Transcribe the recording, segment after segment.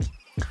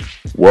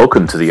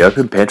Welcome to the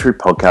Open Pantry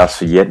podcast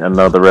for yet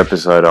another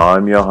episode.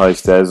 I'm your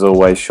host, as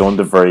always, Sean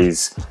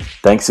DeVries.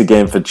 Thanks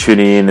again for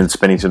tuning in and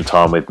spending some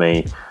time with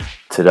me.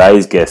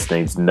 Today's guest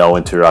needs no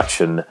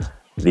introduction,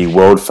 the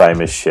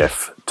world-famous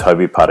chef,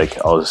 Tobie Puttock.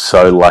 I was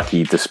so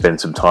lucky to spend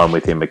some time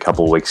with him a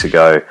couple of weeks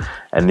ago,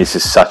 and this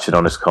is such an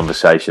honest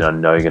conversation. I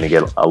know you're going to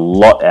get a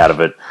lot out of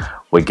it.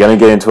 We're going to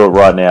get into it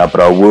right now,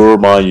 but I will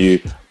remind you,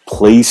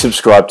 please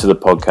subscribe to the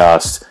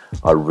podcast.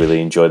 I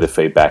really enjoy the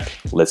feedback.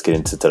 Let's get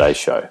into today's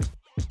show.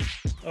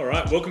 All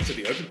right, welcome to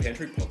the Open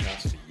Pantry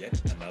podcast for yet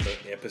another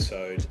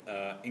episode.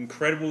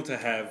 Incredible to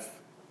have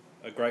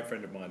a great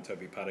friend of mine,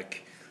 Tobie Puttock.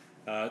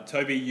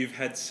 Tobie, you've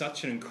had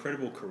such an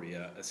incredible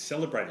career, a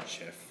celebrated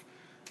chef,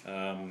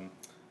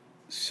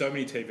 so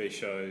many TV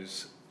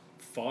shows,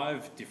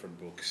 5 different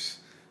books,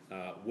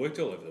 worked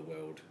all over the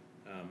world.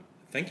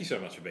 Thank you so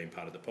much for being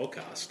part of the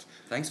podcast.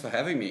 Thanks for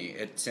having me.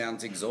 It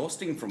sounds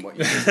exhausting from what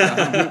you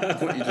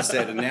just,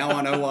 said, and now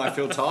I know why I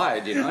feel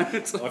tired, you know? I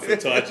feel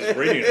tired just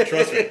reading it,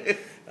 trust me.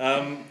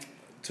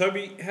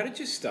 Tobie, how did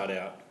you start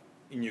out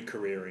in your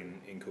career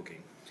in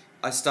cooking?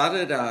 I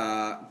started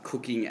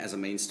cooking as a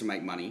means to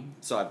make money.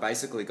 So I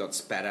basically got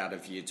spat out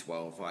of year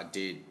 12. I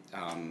did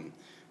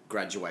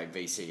graduate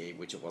VCE,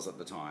 which it was at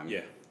the time.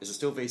 Yeah. Is it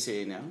still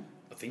VCE now?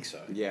 I think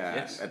so. Yeah,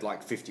 yes. At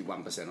like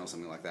 51% or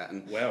something like that.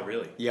 And wow,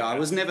 really? Yeah, okay. I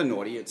was never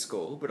naughty at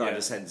school, but yeah. I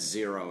just had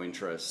zero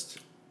interest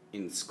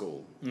in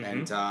school.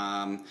 Mm-hmm.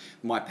 And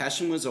my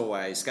passion was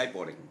always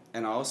skateboarding.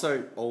 And I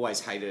also always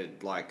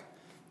hated like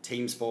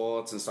team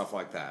sports and stuff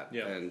like that.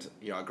 Yeah. And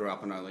I grew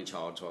up an only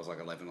child till I was like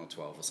 11 or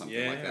 12 or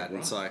something like that.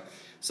 Right. And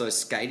so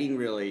skating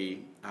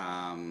really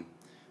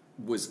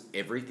was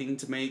everything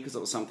to me because it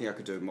was something I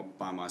could do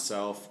by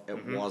myself.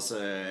 It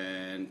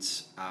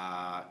wasn't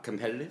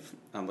competitive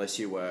unless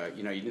you were,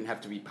 you didn't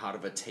have to be part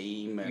of a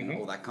team and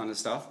all that kind of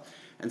stuff.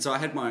 And so I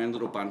had my own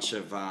little bunch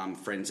of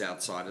friends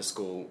outside of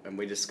school, and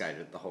we just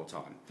skated the whole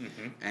time.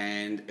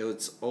 And it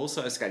was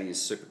also, skating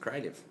is super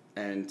creative.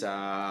 And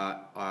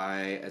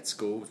I, at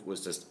school,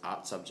 was just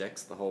art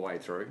subjects the whole way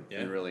through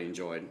and really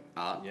enjoyed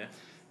art. Yeah.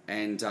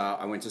 And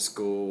I went to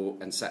school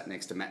and sat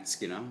next to Matt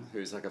Skinner,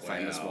 who's like a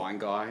famous wine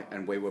guy,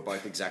 and we were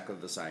both exactly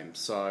the same.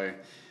 So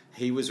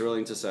he was really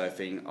into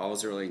surfing, I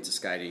was really into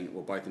skating,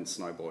 we're both into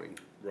snowboarding.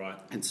 Right.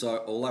 And so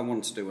all I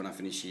wanted to do when I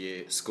finished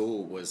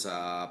school was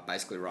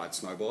basically ride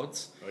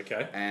snowboards.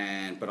 Okay.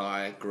 But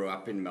I grew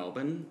up in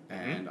Melbourne,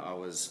 and I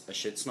was a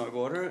shit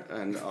snowboarder,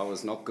 and I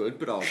was not good,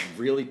 but I was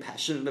really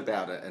passionate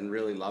about it and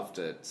really loved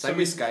it. Same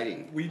with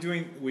skating. Were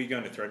you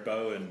going to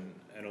Threadbow and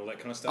all that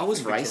kind of stuff? I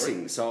was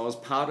racing, so I was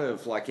part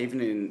of,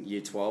 even in year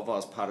 12, I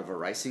was part of a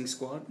racing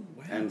squad.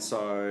 Wow. And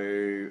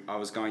so I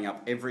was going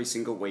up every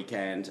single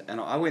weekend,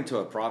 and I went to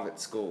a private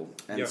school,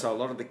 and so a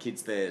lot of the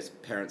kids there's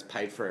parents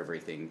paid for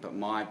everything, but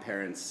my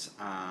parents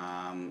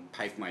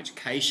paid for my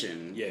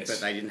education, but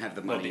they didn't have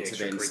the money to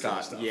then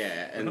start. Stuff.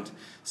 Yeah, and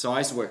so I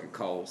used to work at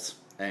Coles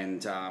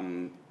and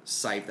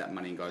save that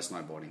money and go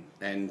snowboarding.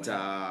 And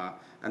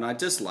and I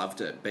just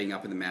loved it, being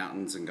up in the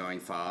mountains and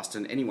going fast.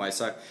 And anyway,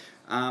 so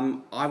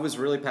I was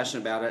really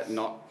passionate about it,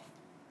 not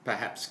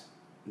perhaps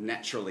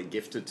naturally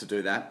gifted to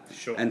do that.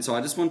 Sure. And so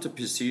I just wanted to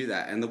pursue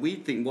that. And the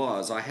weird thing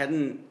was I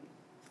hadn't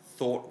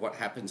thought what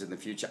happens in the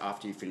future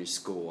after you finish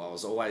school. I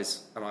was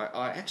always, and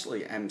I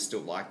actually am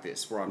still like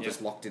this, where I'm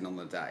just locked in on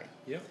the day.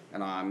 Yep.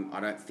 And I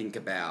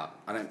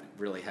don't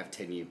really have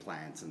 10-year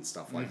plans and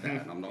stuff like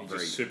that. And I'm not You're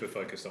just super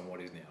focused on what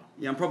is now.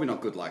 Yeah, I'm probably not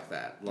good like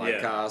that.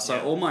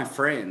 All my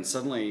friends,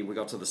 suddenly we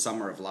got to the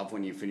summer of love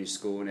when you finish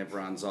school and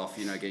everyone's off,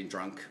 getting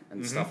drunk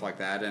and stuff like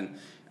that.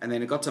 And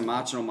then it got to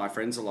March and all my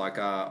friends are like,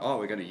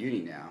 we're going to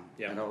uni now.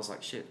 Yeah. And I was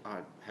like, shit, I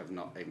have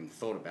not even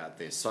thought about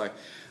this. So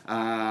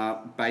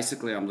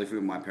basically I'm living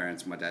with my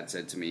parents. My dad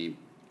said to me,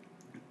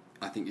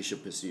 I think you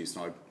should pursue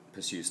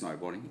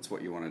snowboarding. It's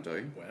what you want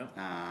to do.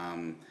 Wow.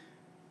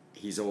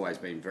 He's always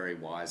been very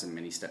wise and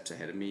many steps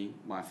ahead of me,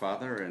 my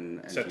father.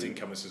 And so that didn't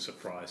come as a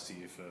surprise to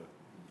you for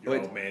your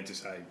old man to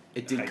say...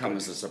 It did come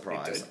as a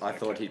surprise. I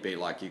thought he'd be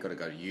like, you've got to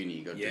go to uni,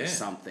 you've got to do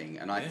something.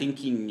 And I think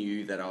he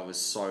knew that I was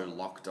so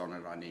locked on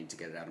it, I needed to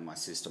get it out of my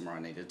system, or I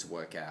needed to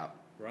work out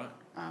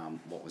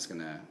what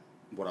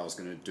I was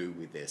gonna do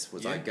with this.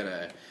 Was I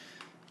gonna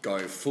go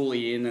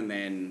fully in and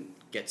then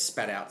get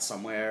spat out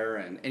somewhere?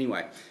 And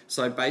anyway,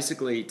 so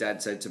basically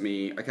Dad said to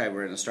me, okay,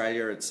 we're in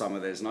Australia, it's summer,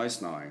 there's no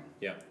snow.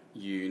 Yeah.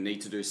 You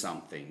need to do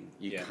something.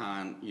 You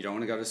don't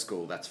want to go to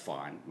school, that's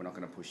fine. We're not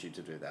going to push you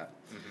to do that.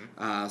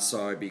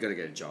 But you got to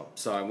get a job.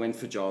 So I went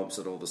for jobs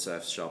at all the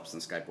surf shops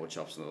and skateboard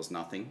shops, and there was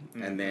nothing.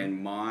 And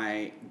then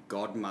my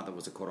godmother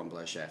was a cordon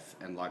bleu chef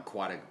and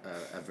quite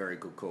a very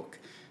good cook.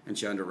 And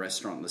she owned a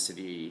restaurant in the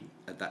city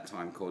at that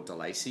time called De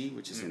Lacy,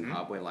 which is in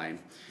Hardware Lane.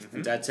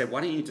 And Dad said,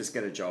 why don't you just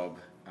get a job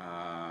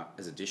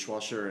as a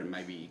dishwasher and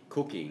maybe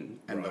cooking?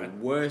 And the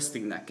worst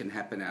thing that can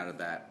happen out of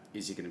that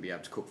is you're going to be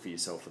able to cook for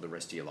yourself for the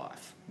rest of your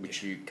life,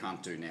 which you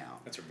can't do now.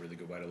 That's a really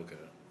good way to look at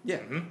it. Yeah,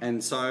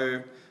 and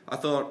so I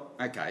thought,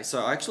 okay,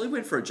 so I actually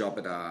went for a job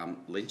at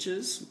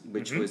Lynch's,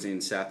 which was in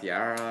South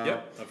Yarra.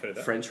 Yep, I've heard of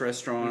that. French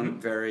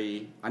restaurant,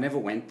 I never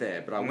went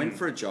there, but I went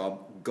for a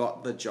job,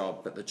 got the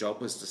job, but the job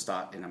was to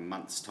start in a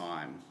month's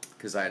time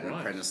because they had an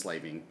apprentice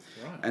leaving.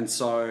 Right. And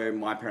so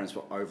my parents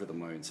were over the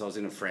moon. So I was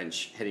in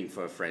heading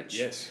for French.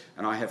 Yes.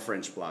 And I have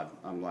French blood.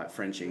 I'm like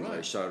French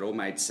English, so it all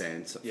made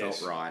sense. It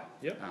felt right.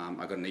 Yep.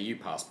 I got an EU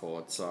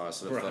passport, so I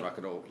sort of thought I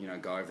could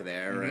go over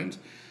there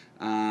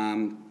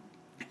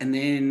and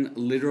then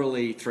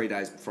literally 3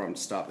 days before I'm to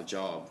start the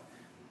job,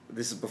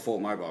 this is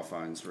before mobile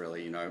phones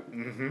really,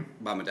 Mum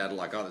and Dad are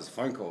like, oh, there's a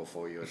phone call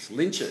for you. It's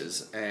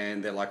Lynch's.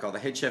 And they're like, oh, the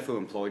head chef who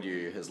employed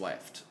you has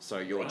left. So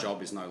your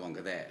job is no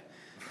longer there.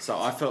 So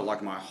I felt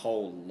like my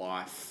whole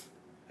life,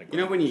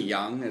 when you're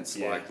young, it's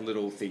like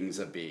little things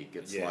are big.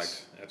 It's like,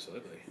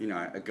 absolutely.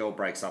 A girl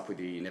breaks up with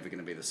you, you're never going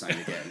to be the same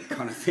again,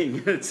 kind of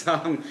thing. It's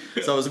so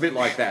it was a bit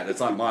like that.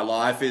 It's like my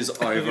life is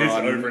over. It's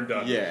over and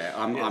done. Yeah,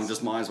 I'm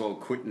just might as well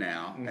quit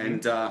now.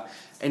 And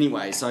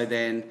anyway, so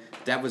then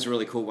Dad was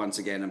really cool once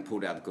again and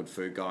pulled out the good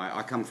food guy.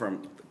 I come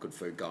from good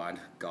food guide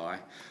guy.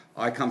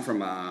 I come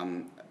from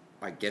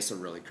I guess a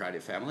really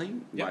creative family.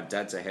 Yep. My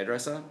dad's a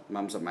hairdresser.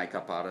 Mum's a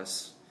makeup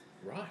artist.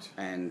 Right.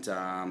 And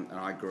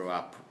I grew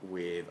up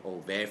with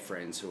all their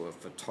friends who are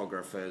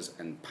photographers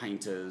and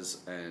painters,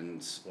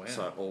 and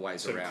so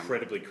always around.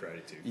 Incredibly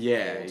creative.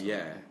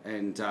 Yeah.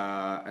 And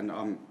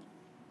I'm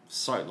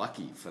so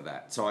lucky for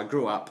that. So I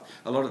grew up.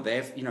 A lot of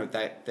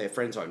their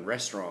friends own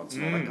restaurants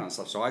and all that kind of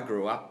stuff. So I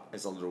grew up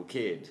as a little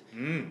kid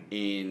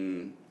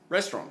in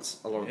restaurants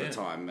a lot of the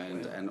time,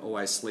 and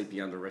always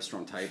sleeping under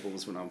restaurant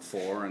tables when I'm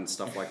 4 and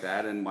stuff like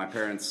that. And my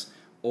parents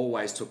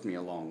always took me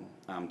along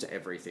to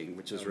everything,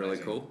 which is really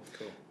cool.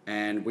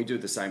 And we do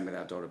the same with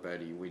our daughter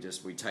Birdie. We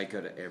take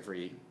her to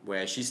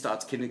everywhere. She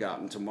starts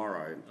kindergarten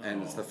tomorrow,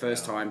 and it's the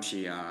first time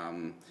she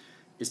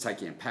is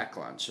taking a pack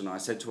lunch. And I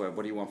said to her,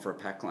 "What do you want for a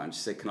pack lunch?"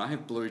 She said, "Can I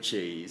have blue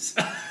cheese?"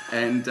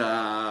 And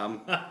I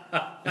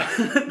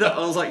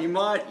was like, "You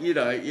might, you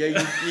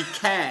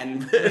can."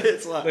 But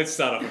it's like, let's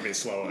start off a bit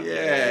slower.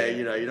 Yeah,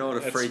 you don't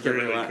want to freak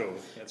really everyone. Cool.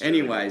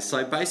 Anyway,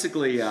 so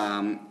basically,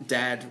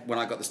 Dad, when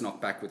I got this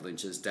knockback with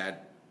Lynch's,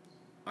 Dad,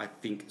 I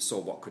think, saw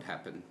what could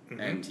happen,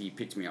 and he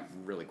picked me up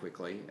really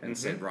quickly and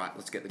said, right,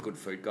 let's get the good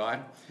food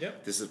guide.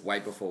 Yep. This is way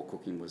before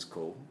cooking was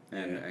cool,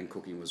 and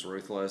cooking was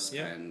ruthless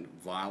and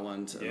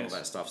violent and all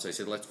that stuff. So he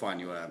said, let's find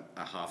you a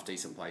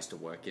half-decent place to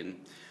work in.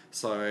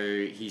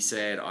 So he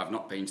said, I've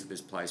not been to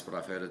this place, but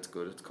I've heard it's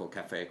good. It's called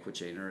Cafe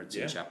Cucina. It's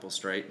in Chapel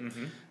Street.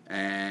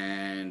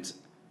 And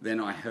then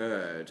I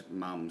heard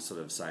Mum sort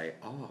of say,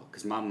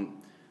 because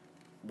Mum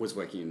was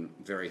working in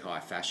very high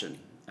fashion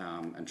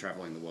and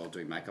travelling the world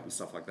doing makeup and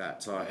stuff like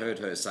that. So I heard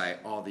her say,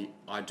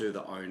 I do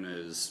the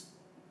owner's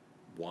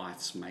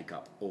wife's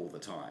makeup all the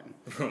time.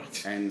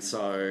 Right. And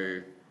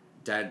so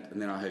and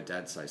then I heard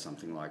Dad say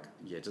something like,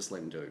 yeah, just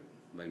let him do it.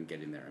 Let him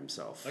get in there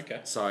himself.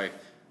 Okay. So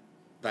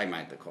they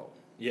made the call.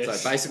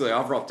 Yes. So basically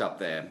I've rocked up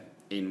there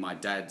in my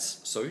dad's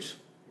suit.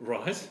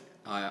 Right.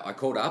 I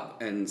called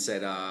up and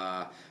said,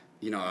 I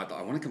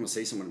want to come and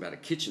see someone about a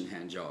kitchen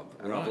hand job.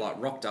 And I've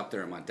rocked up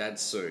there in my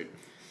dad's suit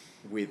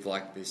with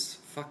like this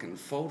fucking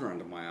folder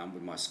under my arm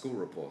with my school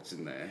reports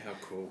in there. How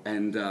cool.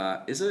 And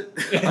is it?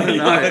 I don't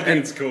know. I think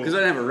it's cool. Because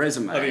I don't have a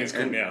resume. I think it's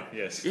cool now,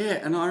 yes. Yeah,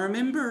 and I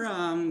remember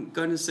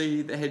going to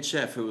see the head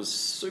chef who was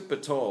super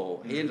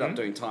tall. He ended up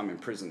doing time in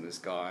prison, this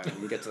guy. We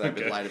can get to that a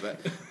bit later.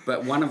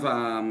 But one of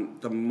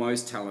the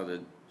most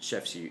talented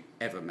chefs you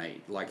ever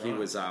meet. Like he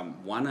was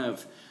one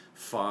of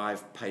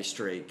 5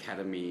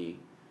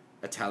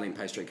 Italian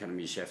Pastry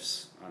Academy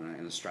chefs, I don't know,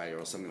 in Australia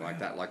or something like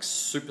that. Like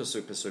super,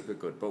 super, super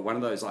good. But one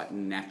of those like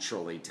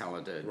naturally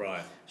talented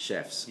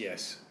chefs.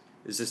 Yes.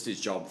 It's just his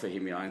job for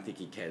him. I don't think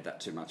he cared that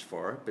too much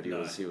for it, but he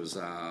was.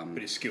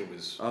 But his skill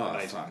was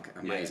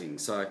amazing. Yeah.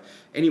 So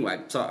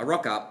anyway, so I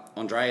rock up.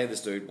 Andrea, this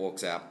dude,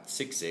 walks out,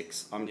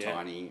 6'6". I'm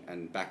tiny,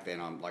 and back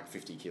then I'm like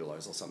 50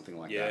 kilos or something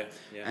like that.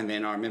 Yeah. And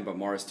then I remember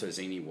Morris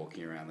Terzini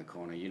walking around the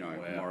corner.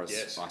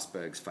 Morris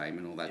Iceberg's fame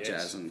and all that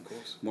jazz. And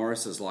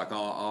Morris is like,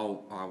 I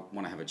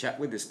want to have a chat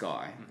with this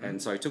guy.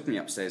 And so he took me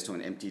upstairs to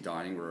an empty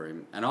dining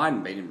room, and I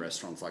hadn't been in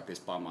restaurants like this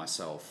by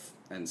myself,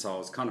 and so I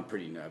was kind of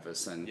pretty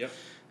nervous.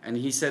 And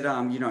he said,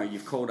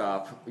 you've called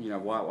up,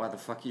 why the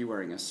fuck are you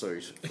wearing a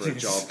suit for a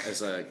job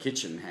as a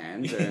kitchen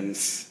hand? And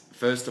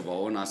first of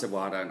all, and I said,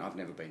 I've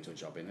never been to a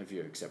job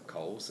interview except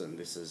Coles, and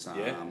this is...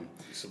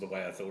 this is the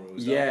way I thought it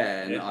was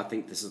done. I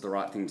think this is the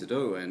right thing to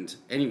do. And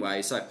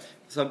anyway, so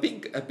a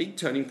big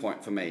turning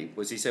point for me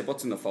was he said,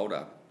 what's in the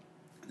folder?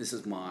 This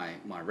is my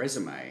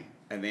resume.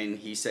 And then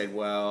he said,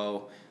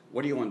 well,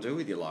 what do you want to do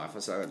with your life? I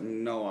said, I have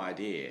no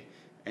idea.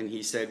 And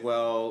he said,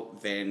 well,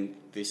 then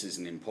this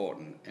isn't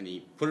important. And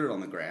he put it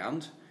on the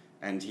ground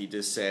and he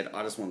just said,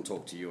 I just want to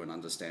talk to you and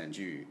understand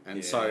you.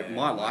 And so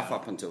my life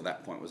up until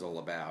that point was all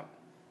about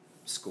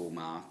school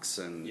marks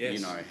and,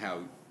 how,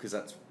 because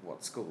that's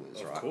what school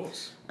is, right? Of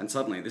course. And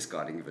suddenly this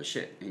guy didn't give a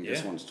shit. He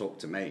just wanted to talk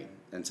to me.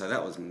 And so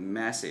that was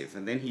massive.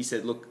 And then he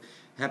said, look,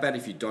 how about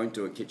if you don't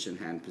do a kitchen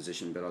hand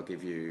position, but I'll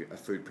give you a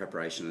food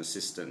preparation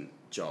assistant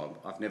job?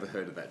 I've never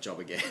heard of that job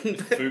again.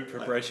 Food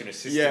preparation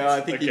assistant. Yeah,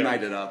 I think he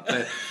made it up.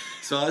 But,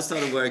 so I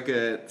started work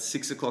at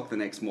 6 o'clock the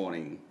next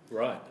morning.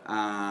 Right.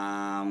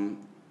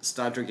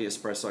 Started drinking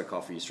espresso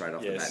coffee straight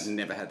off the bat.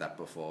 Never had that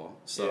before.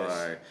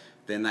 So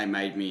then they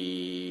made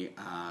me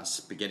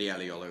spaghetti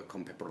aliolo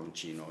con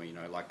peperoncino, you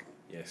know, like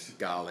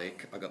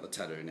garlic. I got the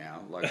tattoo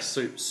now. Like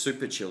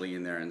super chili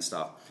in there and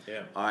stuff.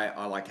 Yeah.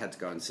 I like had to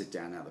go and sit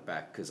down out the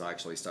back because I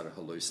actually started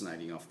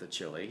hallucinating off the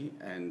chili.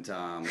 And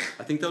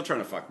I think they were trying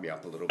to fuck me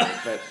up a little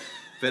bit.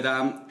 But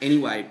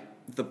anyway,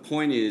 the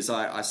point is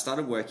I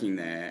started working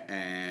there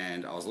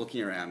and I was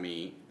looking around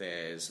me.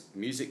 There's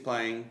music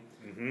playing.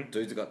 Mm-hmm.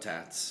 Dudes have got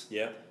tats.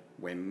 Yeah.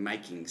 We're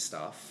making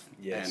stuff.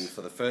 Yes. And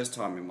for the first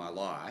time in my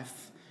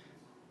life,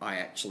 I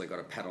actually got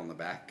a pat on the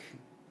back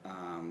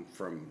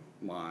from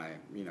my,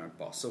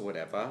 boss or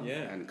whatever.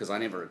 Yeah. And because I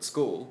never at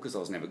school, because I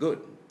was never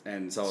good.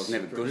 And so I was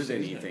never good at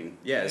anything.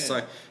 Yeah.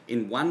 So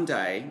in one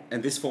day,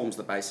 and this forms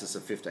the basis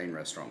of 15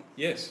 Restaurant.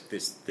 Yes.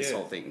 This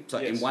whole thing. So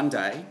in one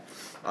day,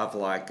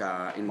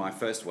 I've in my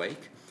first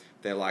week,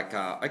 they're like,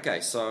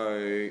 okay,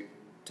 so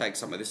take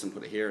some of this and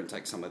put it here and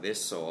take some of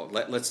this, or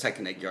let's take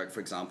an egg yolk, for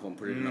example, and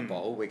put it in a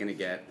bowl. We're going to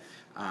get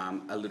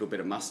a little bit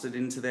of mustard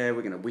into there.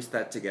 We're going to whisk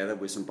that together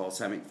with some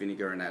balsamic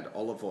vinegar and add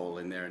olive oil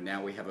in there, and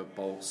now we have a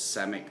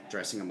balsamic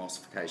dressing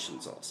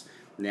emulsification sauce.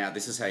 Now,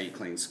 this is how you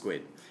clean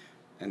squid,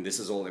 and this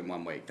is all in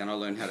 1 week. Then I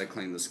learned how to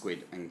clean the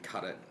squid and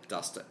cut it,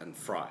 dust it, and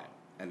fry it,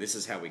 and this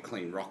is how we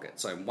clean rocket.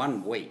 So in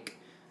 1 week,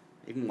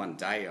 even one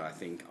day, I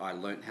think, I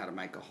learned how to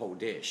make a whole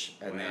dish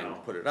and then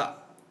put it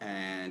up,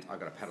 and I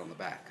got a pat on the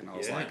back, and I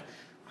was like,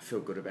 I feel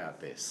good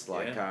about this.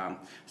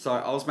 So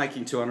I was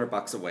making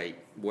 $200 a week,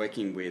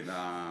 working with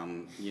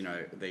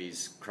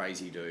these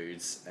crazy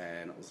dudes,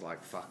 and it was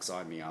like, fuck,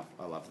 sign me up.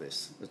 I love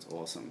this. It's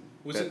awesome.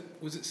 Was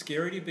it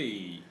scary to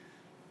be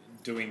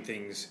doing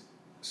things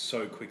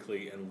so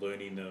quickly and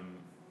learning them?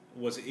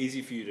 Was it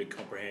easy for you to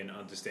comprehend,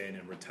 understand,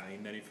 and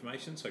retain that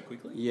information so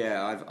quickly?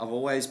 Yeah, I've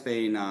always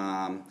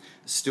been.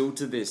 Still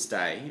to this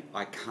day,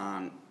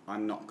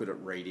 I'm not good at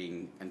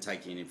reading and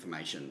taking in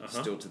information.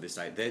 Still to this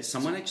day, there's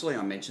someone actually.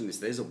 I mentioned this.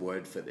 There's a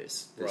word for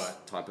this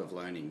type of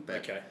learning.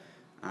 But,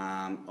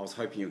 I was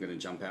hoping you were going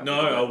to jump out. No,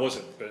 I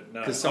wasn't. But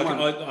no,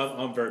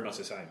 I'm very much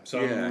the same. So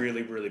I'm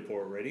really, really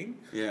poor at reading.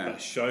 Yeah.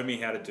 But show me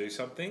how to do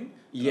something.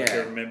 I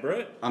can remember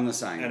it. I'm the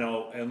same. And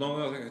as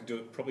long as I can do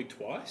it probably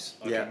twice,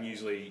 I can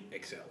usually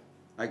excel.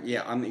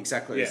 I'm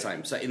exactly the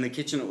same. So in the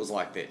kitchen, it was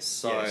like this.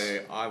 So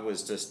I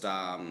was just.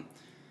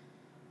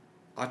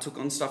 I took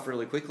on stuff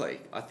really quickly.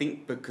 I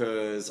think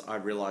because I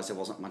realised there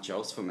wasn't much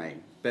else for me.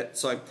 But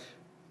so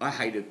I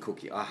hated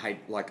cooking.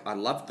 I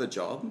loved the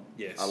job.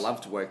 Yes. I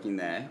loved working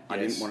there. Yes. I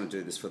didn't want to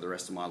do this for the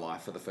rest of my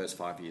life, for the first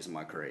 5 years of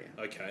my career.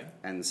 Okay.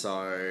 And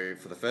so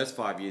for the first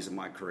 5 years of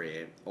my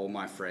career, all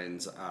my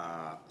friends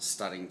are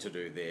studying to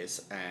do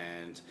this,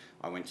 and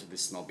I went to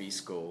this snobby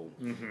school,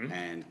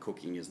 and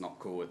cooking is not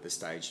cool at this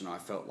stage, and I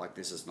felt like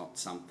this is not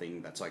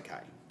something that's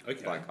okay.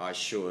 Okay. Like I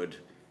should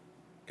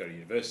go to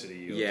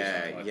university or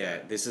something like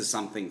that. This is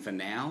something for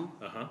now,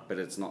 but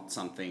it's not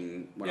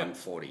something when I'm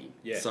 40.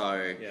 So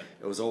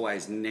it was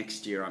always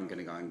next year I'm going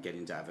to go and get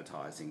into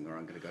advertising, or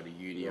I'm going to go to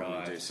uni, or I'm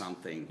going to do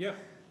something.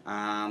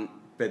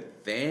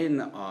 But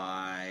then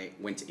I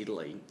went to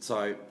Italy.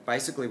 So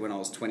basically when I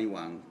was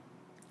 21,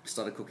 I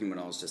started cooking when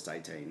I was just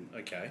 18.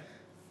 Okay.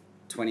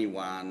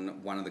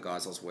 21, one of the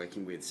guys I was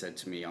working with said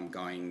to me, I'm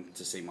going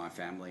to see my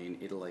family in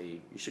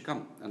Italy, you should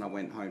come. And I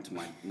went home to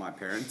my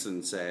parents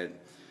and said,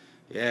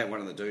 yeah, one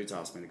of the dudes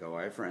asked me to go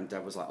over, and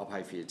Dad was like, I'll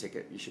pay for your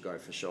ticket, you should go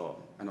for sure.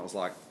 And I was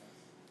like,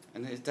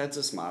 and his dad's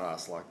a smart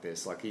ass like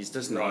this. Like, he's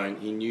just known,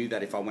 he knew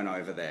that if I went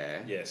over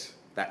there,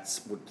 that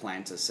would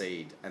plant a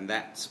seed. And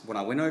that's, when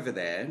I went over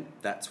there,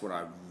 that's when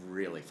I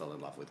really fell in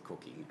love with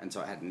cooking. And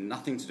so it had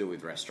nothing to do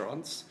with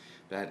restaurants,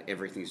 but it had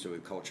everything to do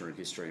with culture and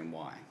history and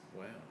why.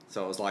 Wow.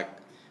 So it was like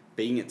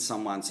being at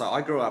someone, so I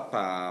grew up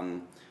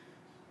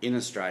in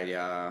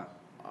Australia.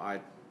 I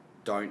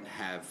don't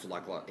have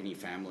like any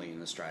family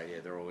in Australia,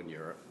 they're all in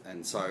Europe,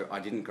 and so I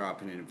didn't grow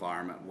up in an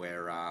environment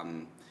where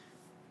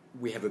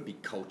we have a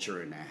big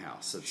culture in our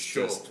house. It's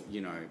just,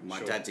 my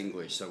dad's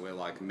English, so we're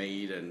like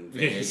meat and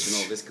veg and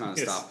all this kind of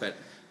stuff, but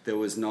there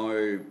was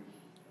no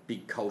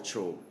big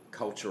cultural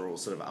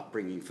sort of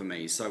upbringing for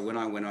me. So when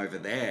I went over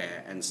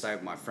there and stayed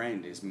with my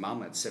friend, his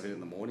mum at 7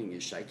 a.m.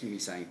 is shaking me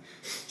saying,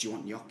 do you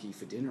want gnocchi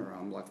for dinner?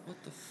 I'm like, what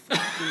the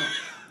fuck?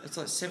 It's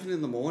like 7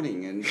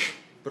 a.m.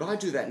 But I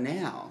do that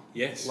now.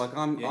 Yes. Like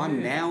I'm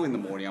now in the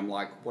morning, I'm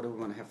like, what do we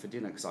want to have for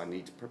dinner? Because I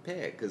need to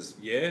prepare, because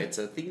it's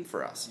a thing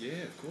for us. Yeah,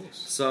 of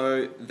course.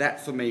 So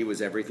that for me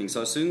was everything.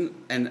 So soon,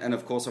 and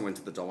of course I went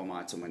to the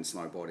Dolomites and went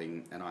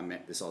snowboarding, and I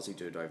met this Aussie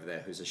dude over there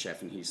who's a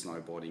chef, and he's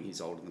snowboarding.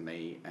 He's older than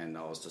me, and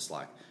I was just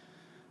like,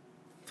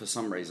 for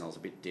some reason I was a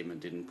bit dim and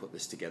didn't put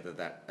this together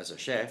that as a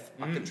chef,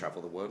 I can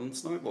travel the world and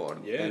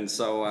snowboard. Yeah. And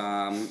so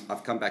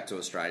I've come back to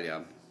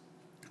Australia.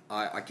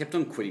 I kept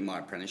on quitting my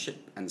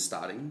apprenticeship and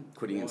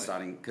quitting and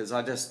starting, because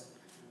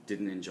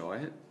didn't enjoy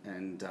it,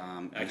 and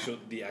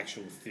the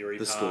actual theory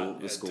the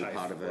part, school TAFE,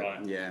 part of it,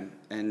 right. yeah,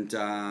 and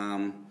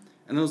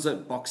it was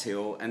at Box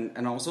Hill,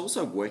 and I was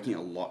also working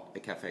a lot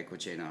at Cafe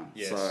Cucina,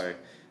 Yes. so.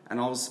 And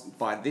I was,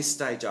 by this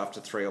stage,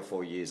 after 3 or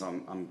 4 years,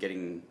 I'm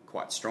getting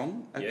quite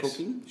strong at Yes,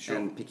 cooking sure.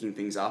 and picking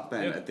things up.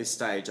 And Yep. at this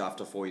stage,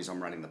 after 4 years,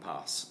 I'm running the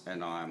pass,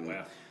 and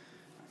Wow.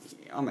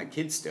 I'm a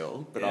kid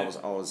still, but Yeah. I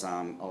was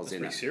That's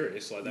in pretty it.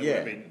 serious. Like that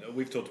Yeah. would have been.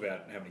 We've talked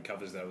about how many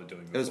covers they were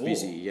doing before. It was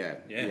busy, yeah.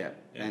 Yeah.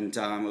 And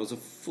it was a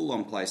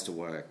full-on place to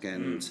work,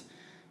 and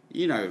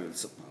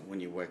when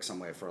you work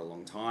somewhere for a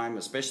long time,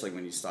 especially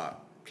when you start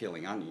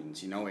peeling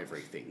onions, you know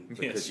everything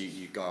because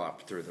you go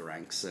up through the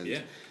ranks.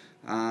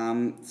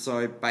 And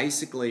so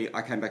basically,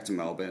 I came back to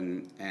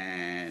Melbourne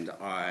and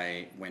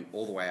I went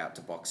all the way out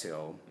to Box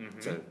Hill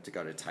to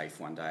go to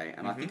TAFE one day,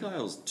 and I think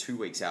I was 2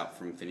 weeks out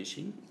from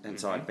finishing, and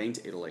so I'd been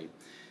to Italy.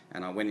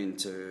 And I went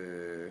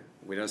into,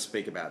 we don't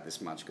speak about this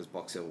much because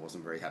Box Hill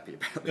wasn't very happy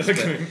about this,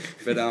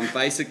 but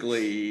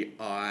basically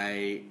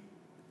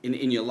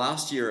in your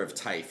last year of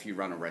TAFE, you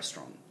run a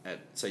restaurant.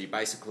 So you're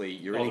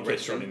in the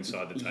restaurant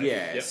inside the TAFE.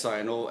 Yeah, Yep.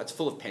 so it's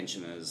full of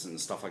pensioners and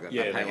stuff like that.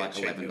 Yeah, They pay they like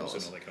get check meals $11.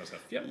 and all that kind of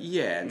stuff. Yep.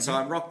 Yeah, and so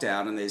I rocked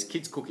out, and there's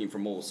kids cooking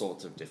from all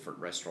sorts of different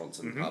restaurants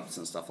and pubs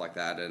and stuff like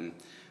that. And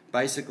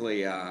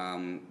basically,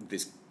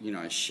 this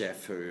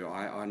chef who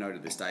I know to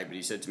this day, but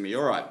he said to me,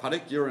 "All right,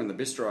 Puttock, you're in the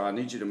bistro. I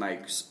need you to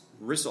make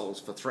rissoles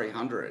for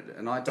 300."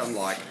 And I'd done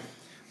like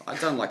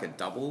a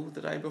double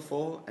the day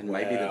before, and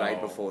maybe the day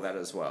before that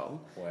as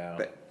well. Wow.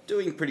 But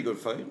doing pretty good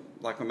food,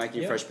 like we're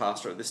making fresh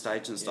pasta at this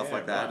stage and stuff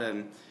like that,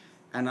 right.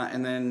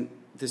 and then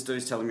this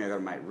dude's telling me I got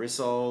to make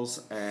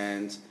rissoles,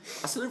 and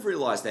I sort of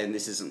realised then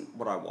this isn't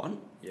what I want.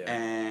 Yeah.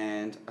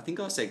 And I think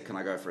I said, "Can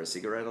I go for a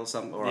cigarette or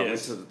something?" Or I went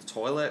to the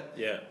toilet.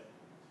 Yeah.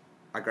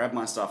 I grabbed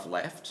my stuff,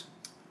 left,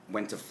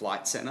 went to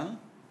Flight Centre,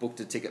 booked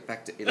a ticket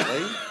back to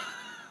Italy.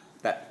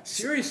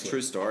 Seriously?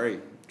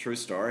 True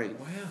story.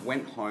 Wow.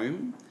 Went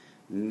home.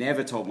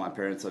 Never told my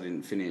parents I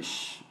didn't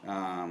finish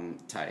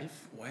TAFE.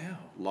 Wow.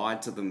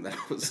 Lied to them that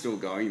I was still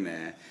going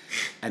there.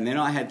 And then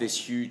I had this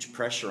huge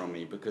pressure on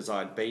me because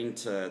I'd been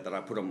that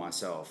I put on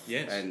myself.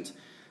 Yes.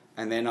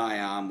 And then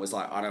I was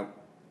like, I don't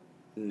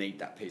need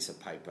that piece of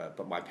paper,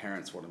 but my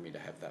parents wanted me to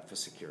have that for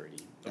security.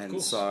 Of and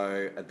course.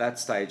 So at that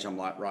stage, I'm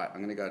like, right,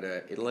 I'm going to go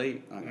to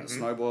Italy, I'm going to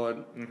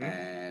snowboard,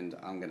 and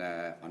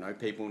I know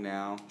people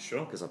now.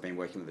 Sure. Because I've been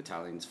working with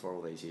Italians for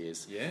all these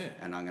years. Yeah.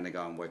 And I'm going to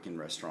go and work in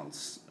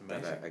restaurants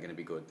that Amazing. are going to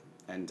be good.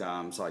 And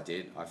so I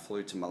did. I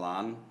flew to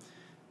Milan,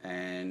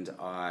 and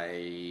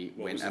I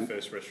What was the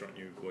first restaurant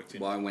you worked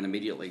in? Well, I went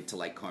immediately to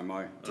Lake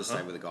Como to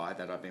stay with a guy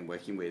that I've been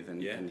working with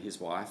and his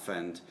wife,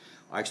 and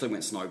I actually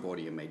went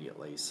snowboarding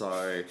immediately.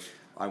 So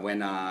I went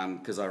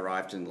because I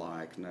arrived in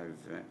like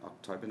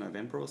October,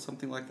 November or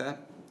something like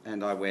that,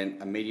 and I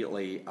went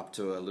immediately up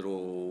to a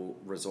little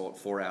resort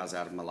 4 hours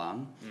out of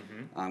Milan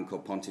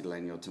called Ponte di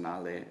Legno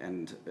Tonale,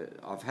 and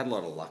I've had a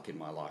lot of luck in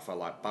my life.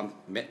 I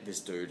met this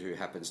dude who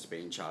happens to be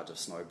in charge of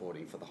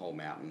snowboarding for the whole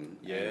mountain,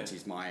 and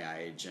he's my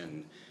age,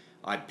 and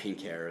I had pink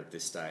hair at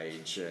this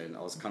stage, and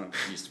I was kind of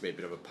used to be a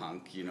bit of a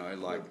punk,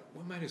 like...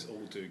 What made us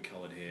all do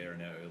coloured hair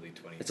in our early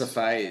 20s? It's a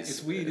phase.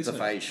 It's weird, it's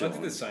isn't a phase, it? Sean. I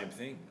did the same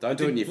thing. Don't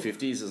do it in your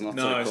 50s, it's not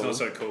so cool. No, it's not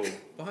so cool.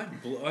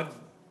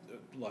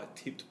 I'd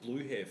tipped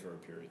blue hair for a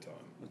period of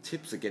time. Well,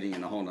 tips are getting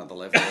in a whole nother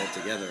level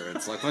altogether.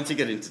 It's like, once you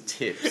get into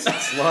tips,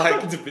 it's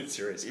like... It's a bit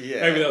serious. Yeah.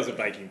 Maybe that was a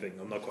baking thing,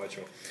 I'm not quite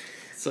sure.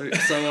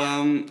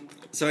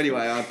 So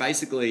anyway, I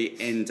basically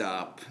end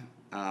up...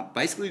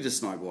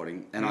 just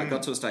snowboarding, and I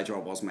got to a stage where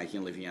I was making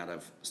a living out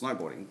of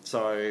snowboarding.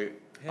 So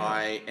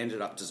I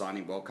ended up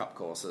designing World Cup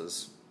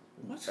courses.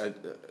 What? I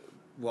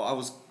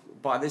was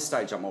by this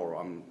stage. I've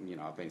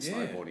been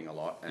snowboarding a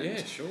lot. And,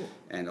 sure.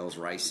 And I was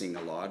racing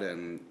a lot,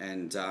 and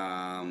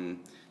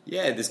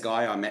this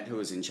guy I met who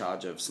was in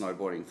charge of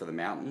snowboarding for the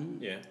mountain.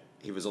 Yeah.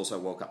 He was also a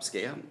World Cup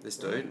skier, this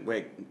dude.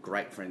 We're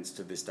great friends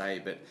to this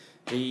day, but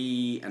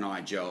he and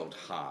I gelled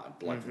hard,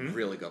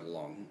 really got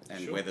along.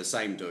 And we're the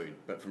same dude,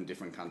 but from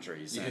different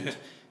countries. Yeah.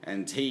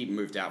 And he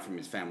moved out from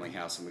his family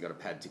house, and we got a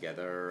pad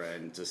together,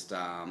 and just...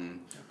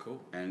 cool.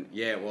 And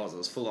it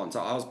was full on. So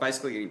I was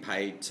basically getting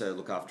paid to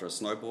look after a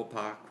snowboard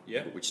park,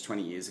 which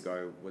 20 years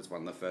ago was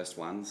one of the first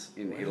ones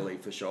in Italy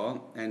for sure.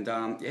 And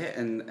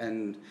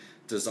and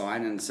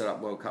design and set up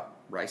World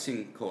Cup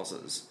racing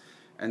courses.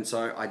 And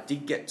so I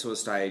did get to a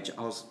stage,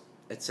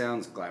 it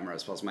sounds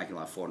glamorous, but I was making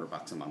like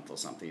 $400 a month or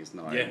something.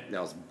 I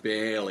was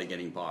barely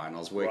getting by, and I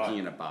was working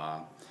in a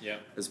bar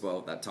as well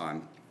at that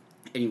time.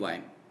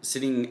 Anyway,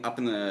 sitting up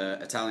in the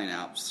Italian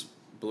Alps,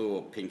 blue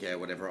or pink air,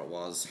 whatever it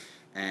was,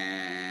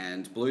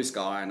 and blue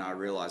sky, and I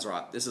realised,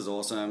 right, this is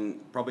awesome,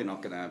 probably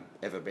not going to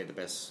ever be the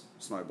best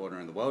snowboarder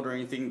in the world or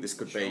anything. This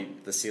could be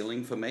the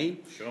ceiling for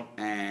me. Sure.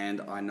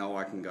 And I know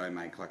I can go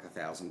make like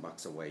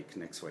 $1,000 a week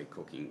next week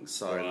cooking.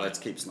 So let's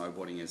keep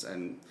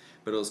snowboarding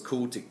but it was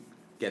cool to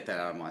get that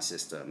out of my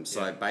system.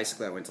 So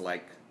basically I went to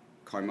Lake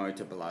Como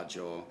to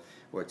Bellagio,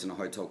 worked in a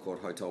hotel called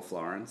Hotel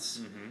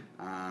Florence.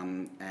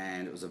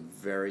 And it was a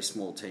very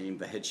small team.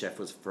 The head chef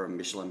was from a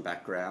Michelin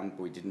background,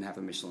 but we didn't have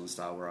a Michelin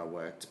star where I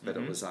worked. But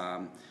it was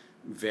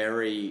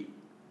very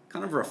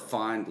kind of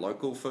refined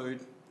local food,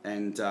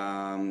 and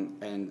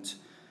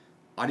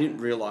I didn't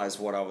realise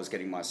what I was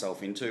getting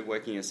myself into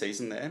working a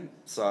season there.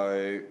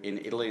 So in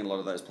Italy, in a lot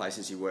of those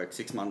places, you work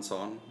 6 months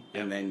on,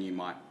 and then you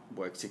might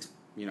work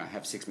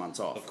have 6 months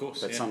off. Of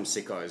course, but some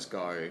sickos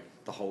go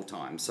the whole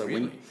time. So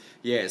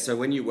really? So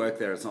when you work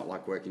there, it's not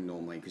like working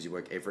normally because you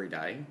work every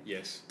day.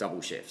 Yes.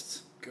 Double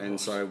shifts. Gosh. And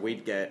so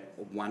we'd get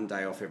 1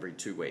 day off every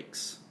 2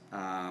 weeks.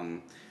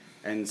 And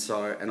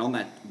on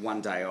that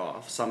 1 day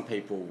off, some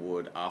people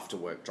would after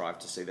work drive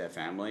to see their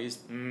families,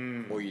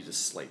 or you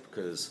just sleep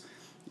because,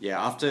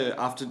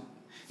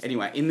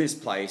 anyway, in this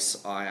place,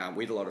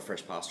 we had a lot of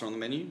fresh pasta on the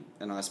menu,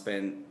 and I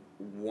spent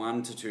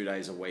 1 to 2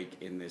 days a week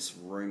in this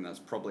room that's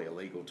probably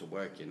illegal to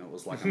work in. It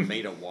was like a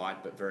metre wide,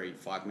 but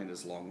 5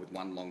 metres long with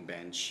one long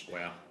bench.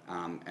 Wow.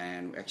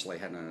 And actually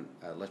had an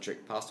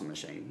electric pasta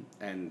machine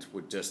and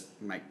would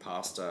just make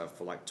pasta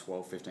for like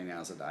 12, 15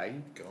 hours a day.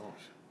 Gosh.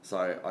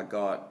 So I had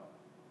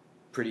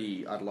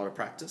a lot of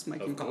practice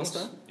making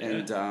pasta.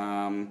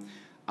 Yeah. And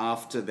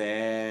after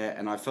there,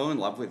 and I fell in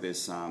love with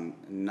this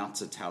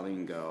nuts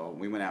Italian girl.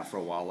 We went out for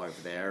a while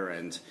over there,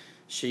 and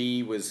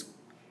she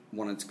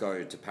wanted to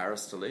go to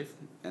Paris to live,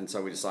 and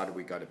so we decided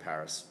we'd go to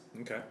Paris.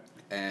 Okay.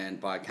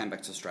 But I came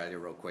back to Australia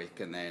real quick,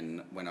 and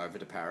then went over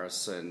to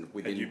Paris. And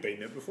Had you been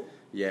there before?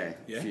 Yeah,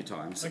 a few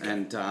times. Okay.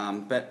 And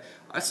but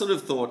I sort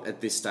of thought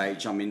at this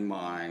stage, I'm in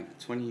my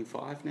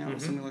 25 now or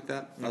something like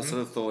that. I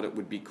sort of thought it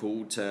would be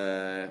cool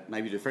to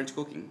maybe do French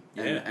cooking.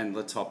 And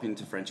let's hop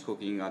into French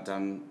cooking. I'd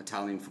done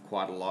Italian for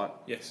quite a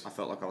lot. Yes. I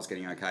felt like I was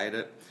getting okay at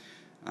it.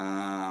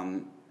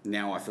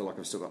 Now I feel like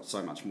I've still got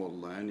so much more to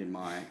learn in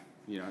my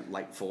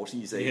late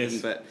 40s even.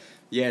 Yes. But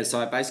so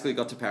I basically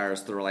got to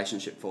Paris, the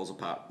relationship falls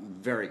apart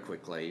very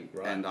quickly,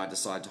 and I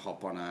decided to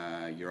hop on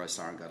a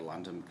Eurostar and go to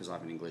London because I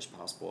have an English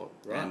passport.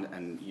 Right.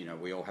 And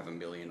we all have a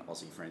million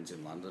Aussie friends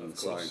in London. Of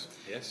course.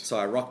 Yes. So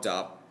I rocked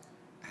up,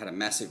 had a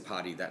massive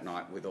party that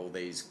night with all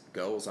these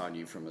girls I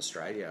knew from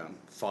Australia,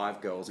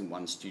 5 girls in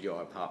one studio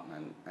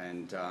apartment,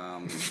 and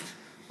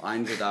I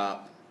ended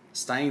up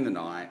staying the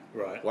night,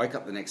 woke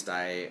up the next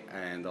day,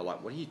 and they're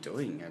like, what are you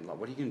doing? And like,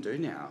 what are you going to do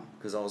now?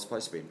 Because I was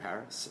supposed to be in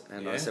Paris.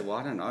 And I said, well,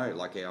 I don't know.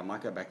 Like, I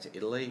might go back to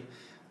Italy.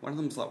 One of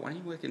them's like, why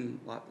don't you work in,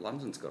 like,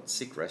 London's got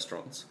sick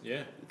restaurants.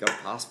 Yeah. You got a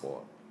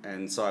passport.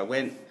 And so I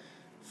went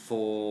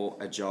for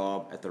a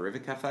job at the River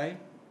Cafe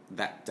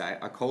that day.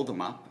 I called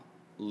them up,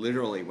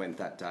 literally went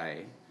that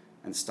day,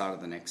 and started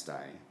the next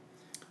day.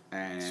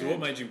 And so what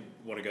made you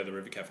want to go to the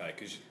River Cafe?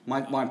 Cause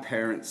my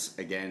parents,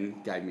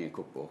 again, gave me a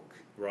cookbook.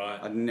 Right.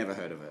 I'd never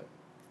heard of it.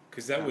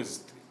 Because that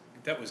was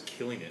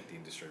killing it, the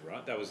industry,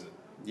 right? That was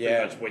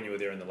pretty much when you were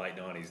there in the late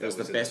 90s. It was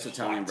the best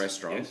Italian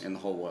restaurant in the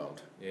whole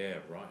world. Yeah,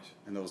 right.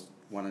 And there was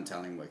one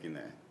Italian working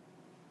there.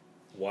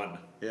 One?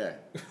 Yeah.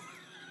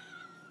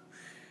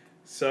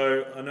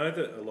 So I know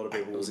that a lot of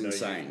people would know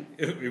insane.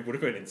 It would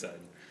have been insane.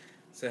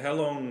 So how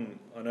long...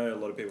 I know a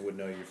lot of people would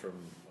know you from,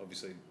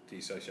 obviously, the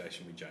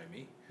association with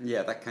Jamie.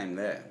 Yeah, that came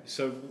there.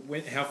 So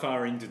how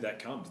far in did that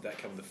come? Did that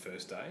come the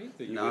first day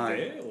that you were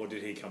there, or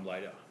did he come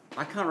later?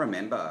 I can't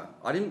remember.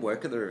 I didn't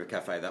work at the River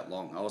Cafe that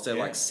long. I was there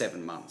like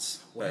 7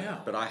 months.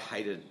 Wow. But I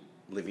hated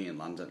living in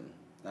London.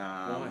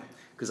 Why?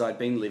 Because I'd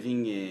been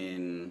living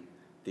in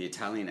the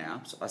Italian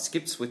Alps. I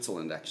skipped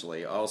Switzerland,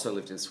 actually. I also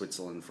lived in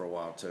Switzerland for a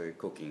while too,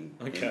 cooking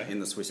in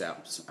the Swiss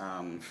Alps.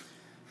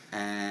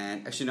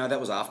 And actually, no,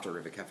 that was after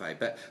River Cafe.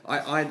 But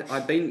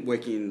I'd been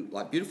working in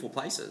like beautiful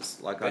places.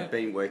 Like I'd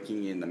been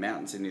working in the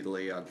mountains in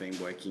Italy. I'd been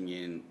working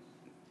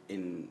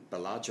in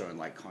Bellagio and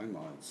Lake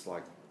Como. It's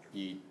like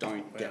you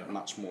don't get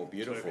much more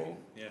beautiful.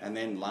 Yeah. And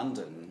then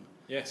London.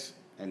 Yes.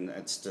 And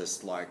it's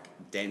just like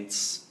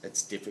dense.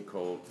 It's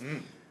difficult.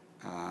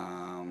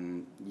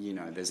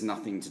 There's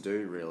nothing to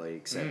do really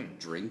except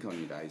drink on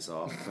your days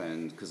off,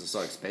 and because it's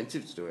so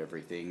expensive to do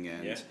everything.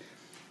 And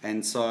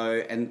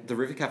And the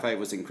River Cafe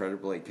was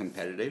incredibly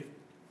competitive.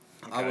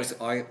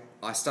 Okay.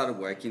 I started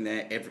working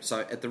there.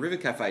 So at the River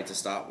Cafe to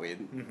start with,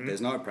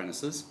 there's no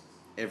apprentices.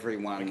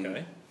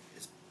 Everyone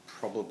has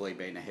probably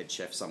been a head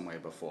chef somewhere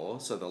before.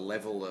 So the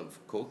level of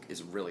cook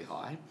is really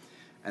high,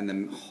 and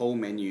the whole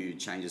menu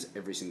changes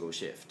every single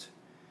shift.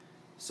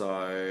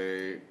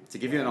 So to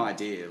give you an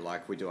idea,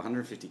 like we do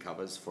 150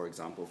 covers, for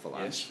example, for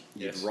lunch.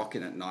 You'd rock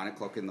in at 9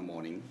 o'clock in the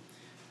morning.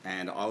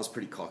 And I was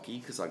pretty cocky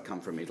because I'd come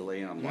from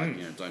Italy, and I'm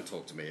like, don't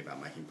talk to me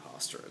about making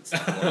pasta. It's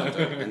not what I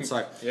do. And so,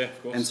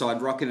 of course. And so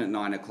I'd rock in at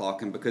 9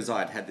 o'clock, and because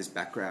I'd had this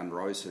background,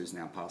 Rose, who's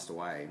now passed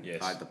away,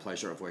 I had the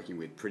pleasure of working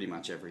with pretty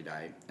much every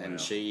day,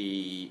 and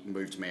she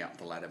moved me up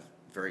the ladder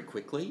very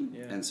quickly.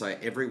 Yeah. And so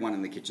everyone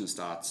in the kitchen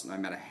starts, no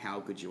matter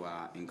how good you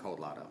are, in cold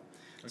ladder.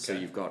 Okay. So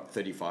you've got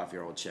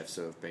 35-year-old chefs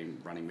who have been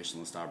running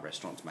Michelin-star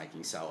restaurants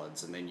making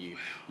salads, and then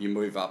you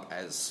move up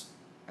as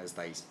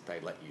they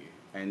let you.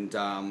 And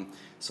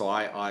so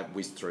I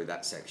whizzed through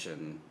that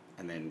section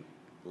and then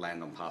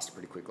landed on pasta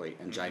pretty quickly.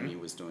 And Jamie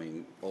was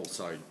doing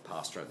also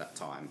pasta at that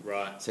time.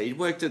 Right. So he'd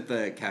worked at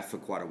the cafe for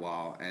quite a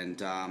while,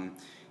 and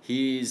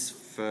his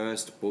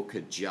first book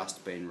had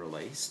just been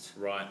released.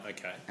 Right,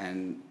 okay.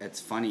 And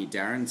it's funny,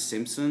 Darren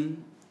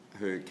Simpson,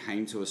 who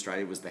came to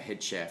Australia was the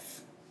head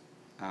chef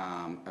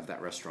of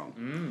that restaurant.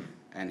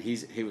 And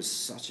he was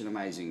such an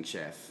amazing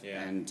chef.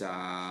 Yeah. And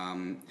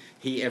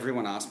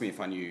everyone asked me if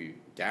I knew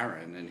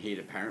Darren, and he'd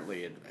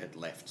apparently had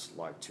left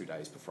like 2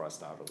 days before I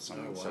started or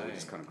something. No so we way.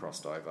 just kind of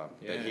crossed over.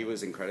 Yeah. But he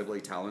was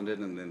incredibly talented,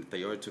 and then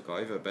Theo took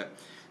over. But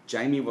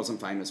Jamie wasn't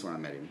famous when I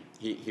met him.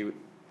 He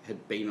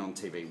had been on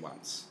TV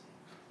once.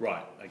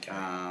 Right, okay.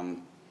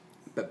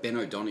 But Ben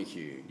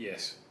O'Donoghue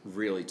Yes.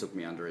 really took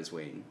me under his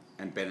wing,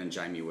 and Ben and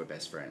Jamie were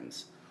best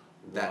friends.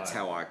 That's Right.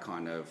 how I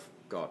kind of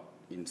got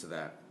into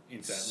that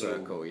Into that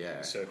circle. little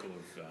Yeah, circle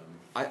of...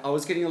 I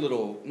was getting a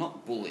little,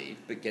 not bullied,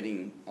 but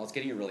I was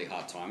getting a really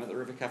hard time at the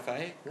River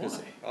Cafe. Why?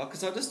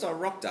 Because I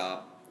rocked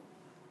up.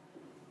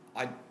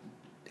 I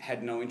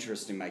had no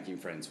interest in making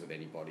friends with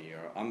anybody.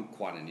 Or I'm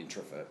quite an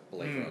introvert,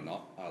 believe it or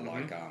not. I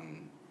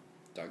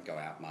don't go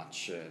out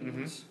much,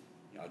 and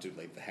I do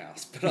leave the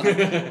house, but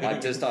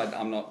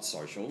I'm not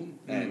social,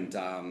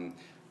 and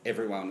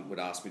everyone would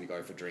ask me to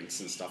go for drinks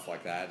and stuff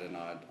like that, and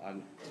I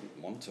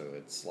didn't want to.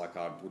 It's like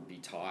I would be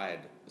tired.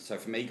 So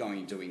for me,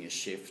 doing a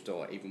shift,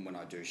 or even when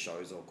I do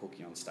shows or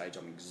cooking on stage,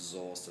 I'm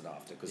exhausted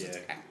after because it's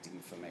acting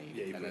for me.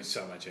 Yeah, you and put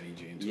so much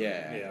energy into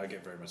Yeah. it. Yeah, I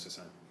get very much the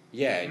same.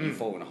 Yeah, and you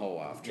fall in a hole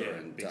after,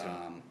 Yeah, big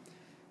time.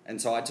 and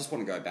so I just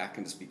want to go back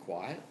and just be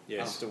quiet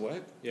after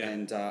work. Yeah.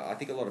 And I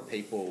think a lot of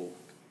people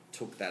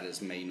took that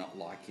as me not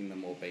liking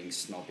them or being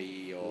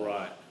snobby or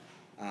Right.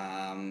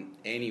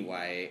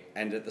 Anyway,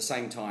 and at the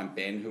same time,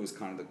 Ben, who was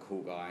kind of the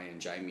cool guy,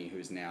 and Jamie,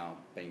 who's now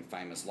being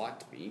famous,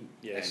 liked me.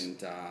 Yes.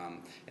 And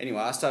anyway,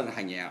 I started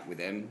hanging out with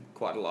them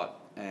quite a lot.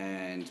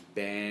 And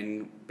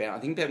Ben, I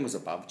think Ben was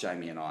above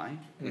Jamie and I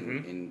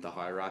in the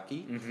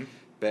hierarchy.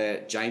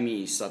 But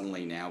Jamie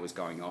suddenly now was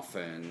going off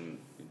and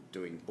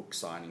doing book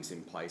signings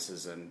in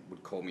places, and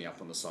would call me up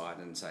on the side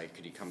and say,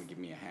 "Could you come and give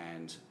me a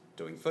hand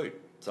doing food?"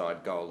 So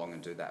I'd go along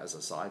and do that as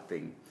a side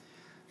thing.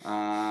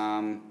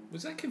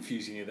 Was that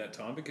confusing at that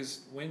time?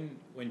 Because when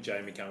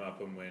Jamie came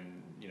up and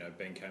when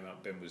Ben came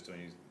up, Ben was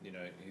doing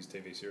his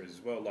TV series as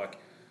well. Like,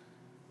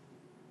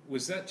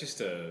 was that just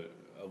a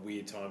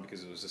weird time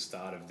because it was the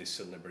start of this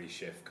celebrity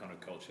chef kind of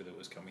culture that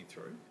was coming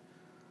through?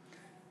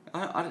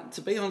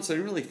 To be honest, I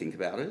didn't really think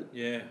about it.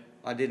 Yeah.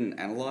 I didn't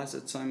analyse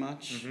it so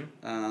much.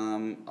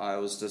 I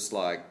was just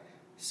like,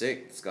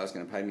 sick, this guy's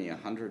going to pay me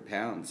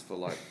 £100 for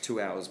like 2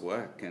 hours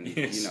work, and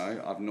Yes.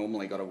 I've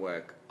normally got to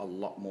work a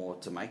lot more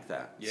to make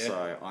that. Yeah.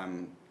 So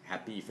I'm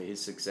happy for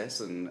his success,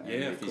 and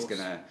Yeah, if of he's course.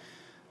 going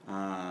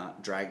to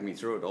drag me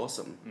through it,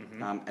 awesome.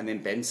 And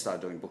then Ben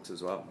started doing books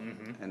as well,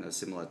 and at a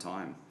similar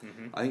time.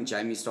 I think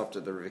Jamie stopped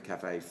at the River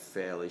Cafe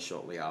fairly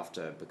shortly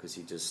after, because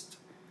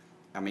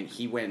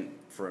he went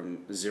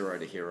from zero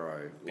to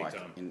hero. Big like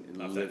time.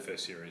 in After that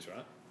first series,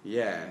 right?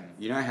 Yeah,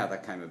 you know how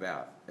that came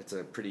about. It's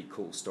a pretty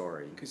cool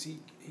story. Because he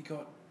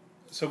got...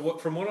 So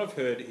from what I've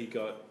heard, he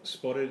got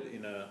spotted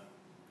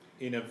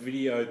in a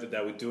video that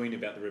they were doing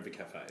about the River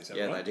Cafe. Is that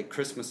right? Yeah, they did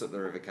Christmas at the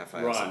River Cafe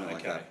or Right, something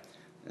like okay. that.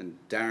 And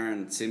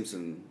Darren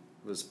Simpson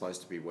was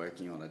supposed to be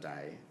working on a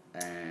day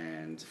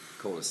and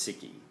called a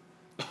sickie.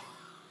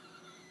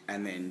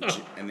 and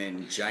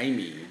then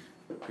Jamie,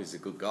 who's a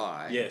good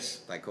guy,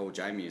 Yes. they called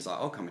Jamie. He's like,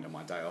 "I'll come into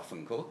my day off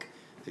and cook."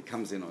 He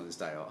comes in on his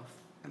day off,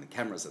 and the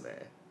cameras are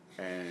there,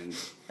 and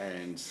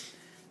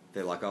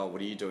they're like, "Oh,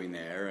 what are you doing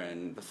there?"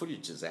 And the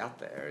footage is out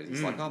there. And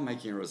he's like, "I'm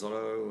making a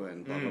risotto,"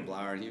 and blah blah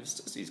blah. And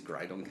he's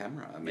great on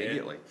camera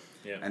immediately.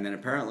 Yeah. And then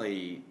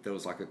apparently there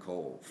was like a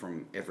call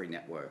from every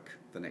network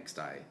the next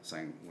day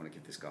saying, "Want to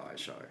give this guy a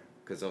show?"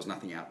 Because there was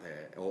nothing out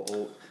there.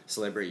 All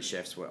celebrity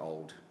chefs were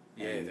old.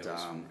 Yeah, and, there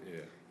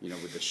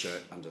was, with the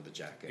shirt under the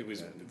jacket. It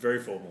was very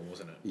formal,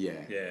 wasn't it?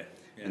 Yeah. Yeah.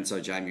 And so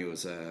Jamie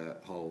was a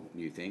whole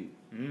new thing.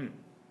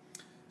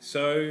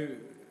 So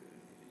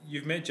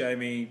you've met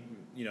Jamie,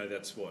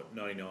 that's what,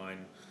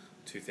 99,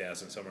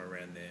 2000, somewhere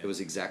around there. It was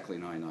exactly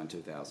 99,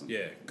 2000.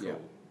 Yeah, cool. Yeah.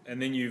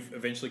 And then you've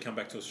eventually come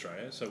back to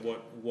Australia. So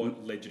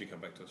what led you to come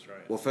back to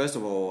Australia? Well, first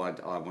of all, I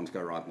wanted to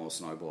go ride more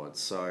snowboards.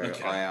 So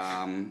Okay.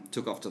 I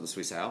took off to the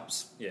Swiss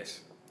Alps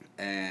Yes.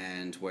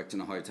 and worked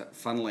in a hotel.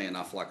 Funnily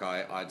enough,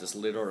 I just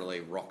literally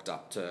rocked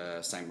up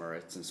to St.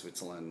 Moritz in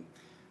Switzerland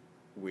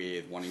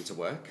with wanting to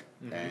work.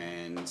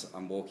 And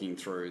I'm walking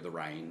through the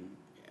rain,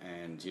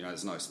 and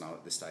there's no snow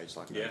at this stage,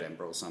 like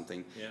November or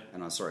something. Yeah.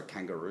 And I saw a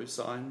kangaroo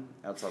sign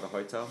outside the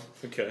hotel.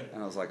 Okay.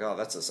 And I was like, "Oh,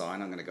 that's a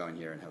sign. I'm going to go in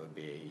here and have a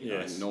beer."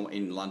 Yes.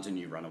 In London,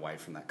 you run away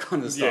from that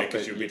kind of Yeah, stuff.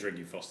 because but you'll be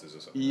drinking Fosters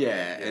or something.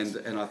 Yeah, Yes.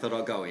 and I thought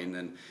I'll go in,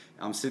 and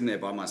I'm sitting there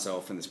by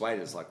myself, and this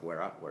waiter's like,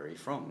 where are you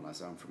from? And I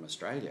said, "I'm from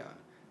Australia."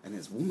 And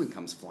this woman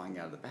comes flying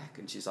out of the back,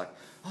 and she's like,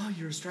 "Oh,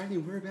 you're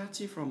Australian,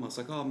 whereabouts are you from?" I was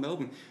like, "Oh,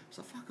 Melbourne." I was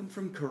like, "Fuck, I'm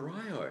from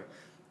Corio."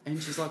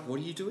 And she's like, "What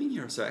are you doing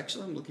here?" So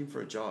actually, I'm looking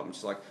for a job. And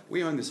she's like,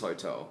 "We own this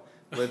hotel.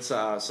 Let's."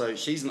 So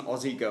she's an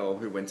Aussie girl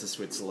who went to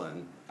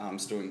Switzerland.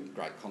 Still in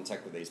great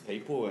contact with these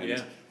people,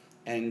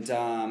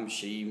 and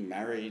she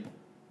married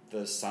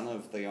the son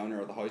of the owner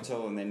of the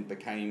hotel, and then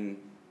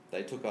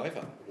they took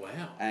over.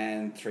 Wow.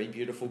 And 3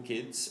 beautiful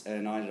kids,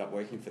 and I ended up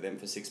working for them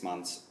for 6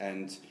 months.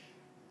 And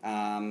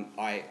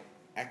I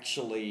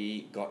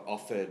actually got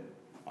offered,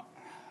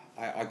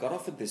 I got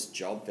offered this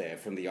job there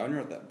from the owner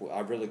of that. I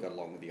really got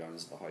along with the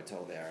owners of the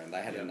hotel there, and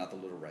they had another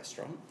little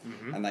restaurant,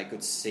 and they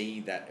could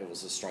see that it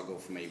was a struggle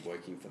for me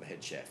working for the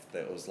head chef.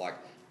 That it was like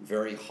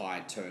very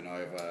high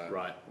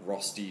turnover,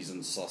 rosties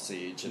and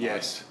sausage, and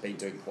I'd been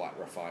doing quite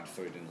refined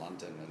food in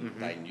London, and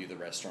they knew the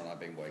restaurant I'd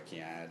been working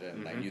at,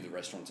 and they knew the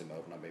restaurants in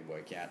Melbourne I'd been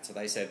working at. So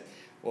they said,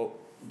 well,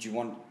 do you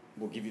want...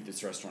 We'll give you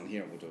this restaurant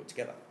here and we'll do it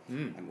together.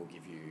 And we'll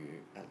give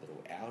you a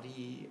little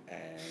Audi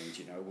and,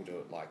 you know, we'll do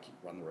it like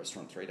run the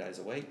restaurant 3 days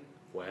a week.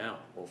 Wow.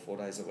 Or 4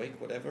 days a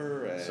week,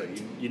 whatever. And so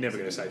you're never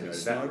going to say no to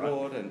that,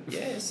 right? And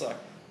yeah,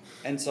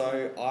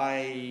 so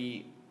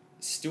I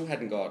still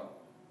hadn't got,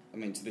 I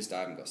mean, to this day I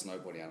haven't got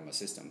snowboarding out of my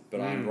system, but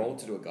I enrolled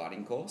to do a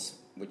guiding course,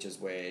 which is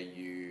where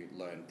you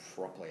learn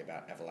properly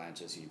about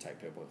avalanches, you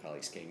take people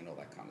heli skiing and all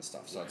that kind of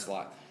stuff. So it's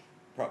like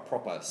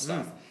proper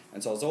stuff.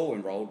 And so I was all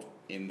enrolled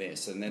in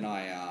this, and then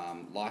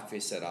Life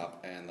is set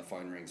up, and the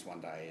phone rings one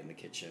day in the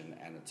kitchen,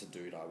 and it's a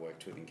dude I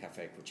worked with in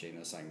Cafe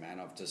Cucina saying, man,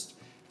 I've just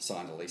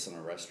signed a lease on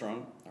a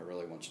restaurant, I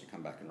really want you to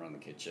come back and run the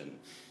kitchen.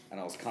 And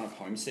I was kind of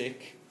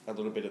homesick a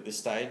little bit at this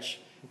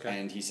stage,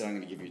 and he said, I'm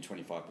going to give you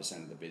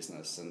 25% of the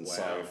business. And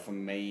so for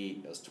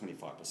me, it was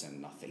 25%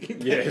 nothing.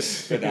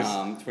 Yes. But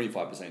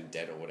 25%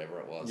 debt or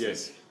whatever it was.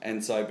 Yes.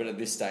 And so, but at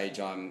this stage,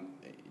 I'm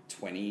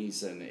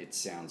 20s, and it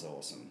sounds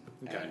awesome.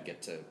 And I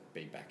get to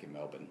be back in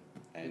Melbourne.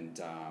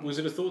 And was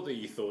it a thought that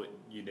you thought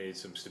you needed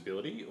some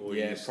stability? Or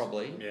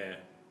probably. Yeah.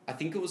 I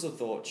think it was a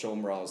thought,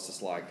 Sean, where I was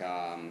just like,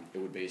 it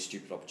would be a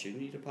stupid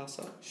opportunity to pass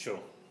up. Sure.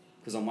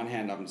 Because on one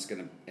hand, I'm just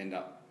going to end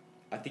up...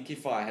 I think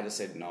if I had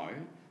said no,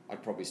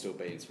 I'd probably still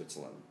be in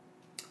Switzerland.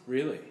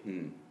 Really?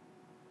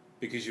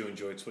 Because you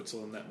enjoyed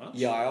Switzerland that much?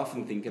 Yeah, I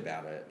often think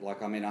about it.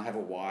 Like, I mean, I have a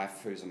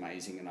wife who's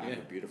amazing, and I have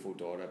a beautiful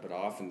daughter, but I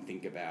often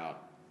think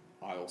about...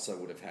 I also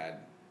would have had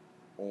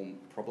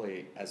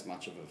probably as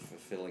much of a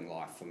fulfilling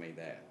life for me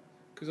there.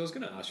 Because I was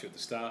going to ask you at the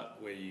start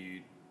where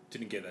you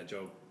didn't get that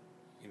job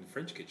in the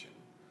French kitchen.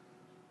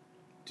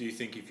 Do you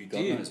think if you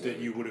did that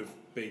you would have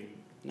been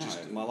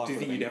my life do you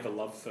think you'd have a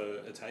love for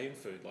Italian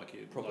food like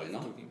you probably like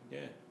not cooking?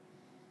 Yeah.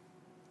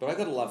 But I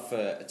got a love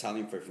for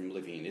Italian food from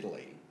living in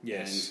Italy.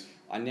 Yes.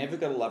 And I never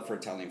got a love for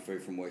Italian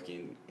food from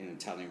working in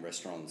Italian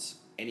restaurants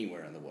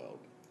anywhere in the world.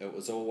 It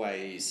was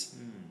always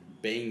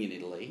being in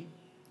Italy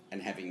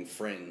and having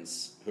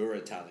friends who are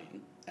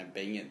Italian and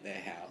being at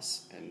their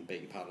house and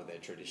being part of their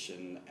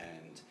tradition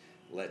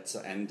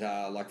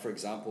like for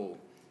example,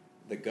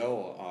 the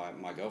girl,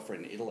 my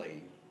girlfriend in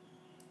Italy,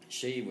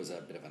 she was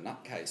a bit of a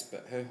nutcase,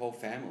 but her whole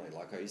family,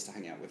 like I used to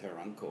hang out with her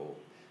uncle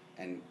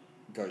and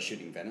go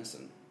shooting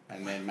venison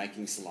and then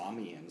making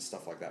salami and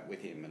stuff like that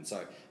with him. And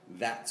so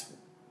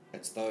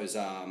it's those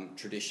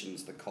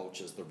traditions, the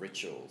cultures, the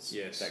rituals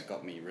that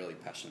got me really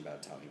passionate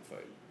about Italian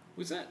food.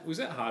 Was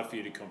that hard for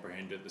you to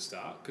comprehend at the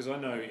start? Because I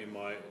know in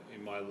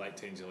my late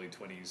teens, early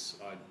 20s,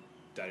 I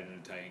dated an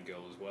Italian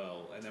girl as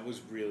well, and that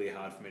was really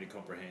hard for me to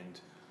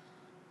comprehend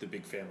the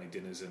big family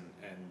dinners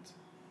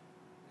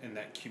and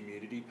that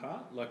community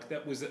part. Like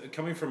that was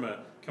coming from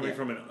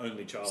an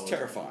only child. It's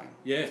terrifying.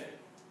 Yeah.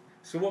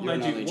 So what You're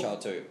made an you? only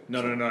child too.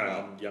 No.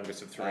 I'm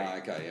youngest of three.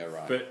 Okay, yeah,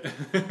 right.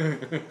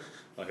 But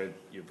I heard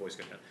your voice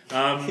go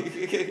down.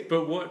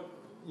 But what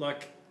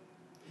like?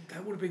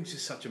 That would have been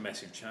just such a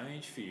massive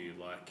change for you.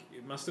 Like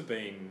it must have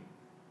been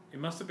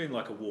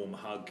like a warm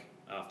hug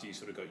after you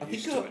sort of got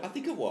used to it. I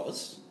think it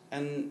was,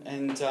 and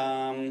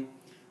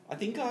I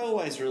think I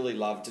always really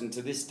loved, and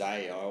to this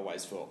day I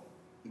always felt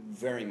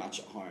very much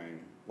at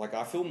home. Like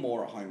I feel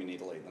more at home in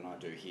Italy than I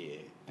do here,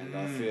 and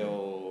I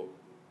feel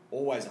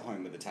always at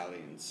home with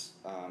Italians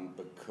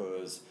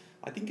because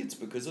I think it's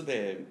because of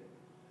their.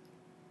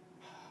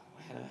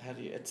 How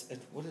do you?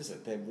 What is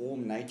it? Their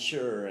warm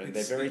nature, and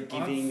they're very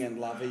giving and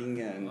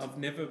loving, and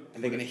they're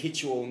going to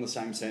hit you all in the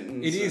same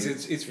sentence. It is.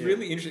 It's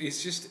really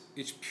interesting.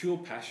 It's pure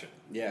passion.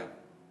 Yeah.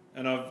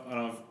 And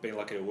I've been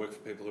lucky to work for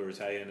people who are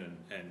Italian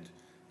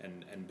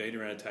and been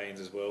around Italians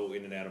as well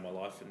in and out of my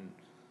life, and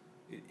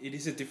it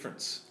is a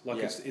difference.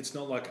 Like it's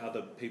not like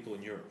other people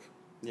in Europe.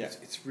 Yeah.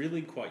 It's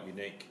really quite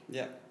unique.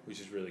 Yeah. Which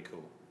is really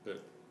cool.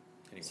 But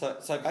anyway.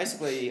 So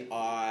basically,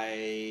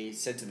 I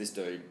said to this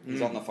dude,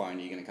 he's on the phone, are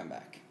you going to come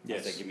back?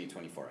 Yes. I said, give me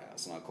 24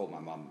 hours. And I called my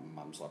mum.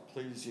 Mum's like,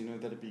 please,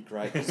 that'd be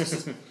great.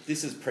 This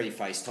is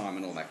pre-FaceTime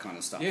and all that kind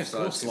of stuff. Yeah, of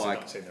so course, it's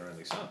like, I've seen their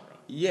only son, right?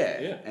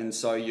 Yeah. And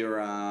so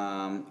you're,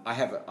 I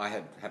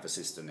have a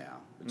sister now,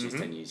 which is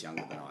 10 years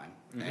younger than I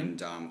am.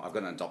 And I've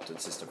got an adopted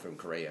sister from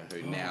Korea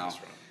who now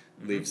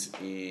lives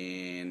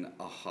in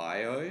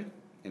Ohio,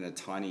 in a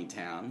tiny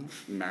town,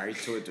 married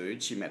to a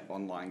dude she met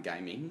online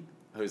gaming,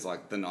 who's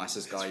like the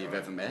nicest guy you've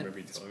ever met.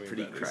 It's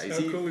pretty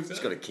crazy. How cool is that?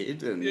 She's got a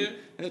kid, and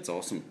it's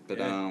awesome. But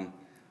I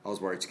was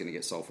worried it's going to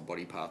get sold for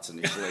body parts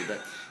initially.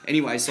 But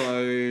anyway, so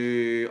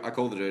I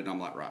called the dude, and I'm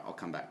like, right, I'll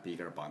come back, but you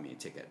got to buy me a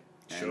ticket.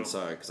 And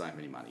so, because I don't have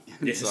any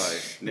money, so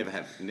never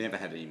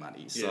had any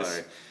money. So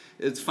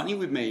it's funny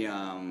with me.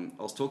 I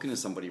was talking to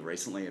somebody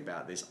recently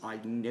about this. I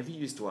never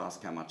used to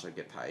ask how much I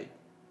get paid,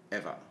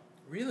 ever.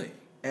 Really?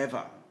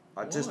 Ever.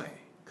 Why?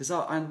 Because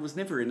I was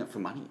never in it for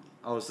money.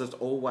 I was just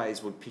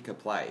always would pick a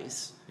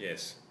place.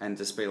 Yes. And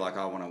just be like,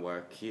 I want to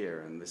work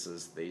here, and these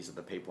are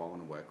the people I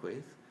want to work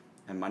with.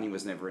 And money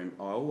was never in.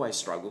 I always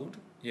struggled.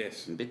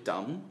 Yes. A bit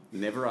dumb.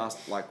 Never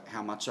asked like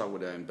how much I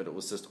would earn, but it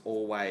was just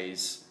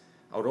always.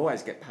 I would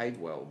always get paid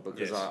well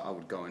because Yes. I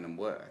would go in and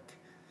work.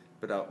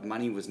 But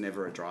money was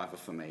never a driver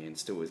for me, and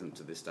still isn't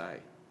to this day.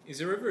 Is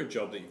there ever a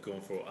job that you've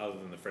gone for other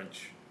than the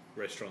French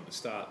restaurant at the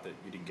start that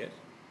you didn't get?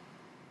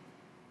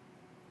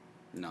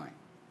 No,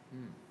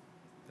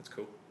 That's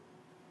cool.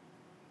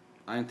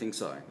 I don't think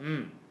so.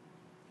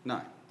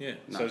 No. Yeah.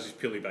 No. So it's just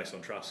purely based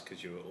on trust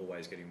because you were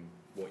always getting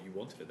what you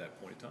wanted at that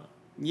point in time.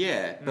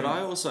 Yeah, but I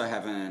also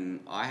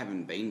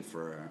haven't been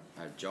for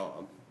a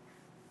job.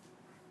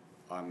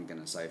 I'm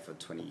gonna say for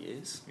 20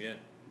 years. Yeah.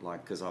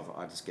 Like, because I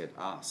just get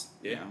asked.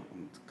 Yeah. You know,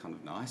 it's kind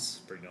of nice.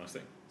 Pretty nice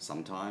thing.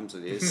 Sometimes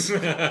it is.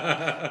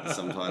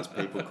 Sometimes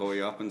people call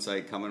you up and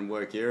say, "Come and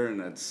work here,"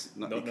 and it's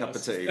not your cup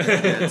of tea. But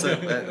yeah,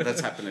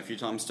 that's happened a few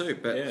times too.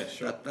 But Yeah,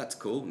 sure. that's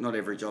cool. Not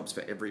every job's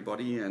for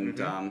everybody.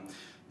 And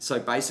so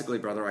basically,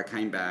 brother, I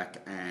came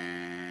back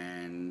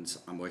and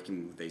I'm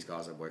working with these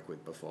guys I've worked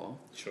with before.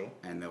 Sure.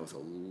 And there was a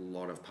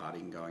lot of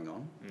partying going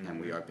on. And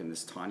we opened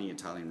this tiny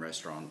Italian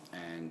restaurant.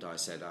 And I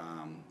said,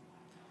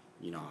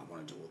 you know, I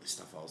want to do all this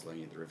stuff I was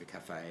learning at the River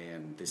Cafe,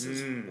 and this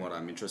is what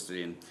I'm interested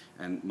in.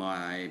 And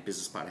my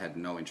business partner had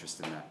no interest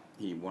in that.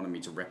 He wanted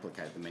me to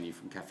replicate the menu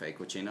from Cafe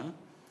Cucina,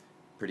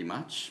 pretty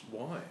much.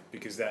 Why?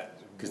 Because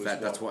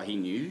that's what he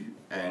knew.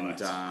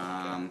 And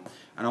Right.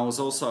 and I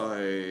was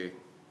also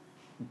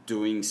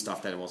doing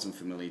stuff that wasn't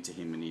familiar to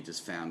him, and he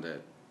just found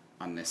it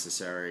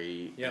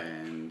unnecessary Yep.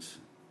 and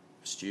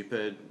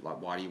stupid.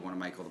 Like, why do you want to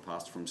make all the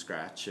pasta from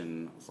scratch?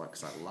 And I was like,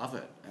 because I love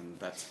it, and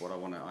that's what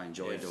I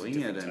enjoy it's a doing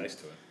different it. And taste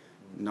to it.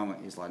 no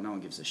one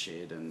gives a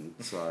shit, and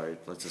so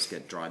let's just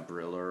get dried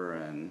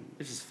Barilla, and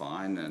which is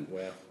fine. And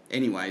Wow.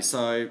 anyway,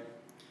 so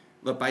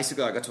look,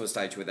 basically I got to a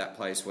stage with that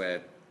place where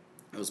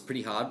it was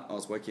pretty hard. I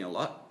was working a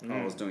lot.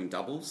 I was doing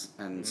doubles,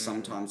 and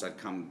sometimes I'd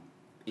come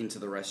into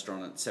the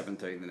restaurant at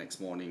 7:30 the next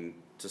morning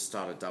to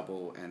start a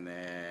double, and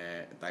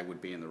they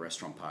would be in the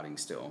restaurant partying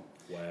still.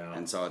 Wow.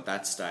 And so at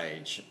that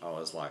stage, I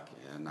was like,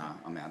 yeah, nah,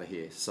 I'm out of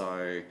here.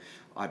 So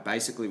I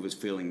basically was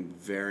feeling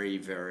very,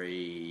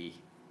 very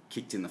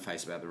kicked in the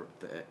face about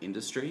the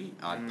industry.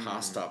 I'd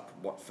passed up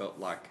what felt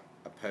like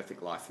a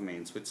perfect life for me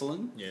in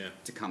Switzerland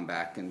to come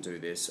back and do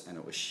this, and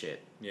it was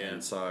shit. Yeah.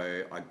 And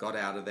so I got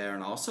out of there,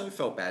 and I also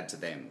felt bad to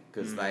them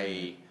because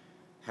they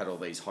had all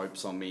these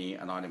hopes on me,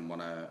 and I didn't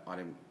want to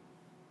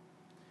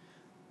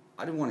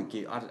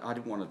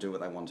do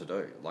what they wanted to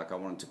do. Like, I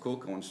wanted to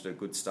cook, I wanted to do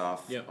good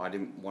stuff. Yep. I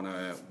didn't want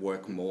to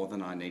work more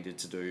than I needed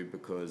to do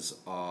because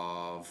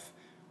of,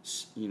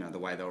 you know, the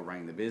way they were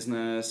running the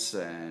business,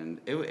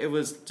 and it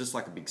was just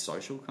like a big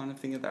social kind of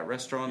thing at that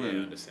restaurant. Yeah, and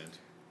I understand.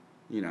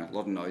 you know, a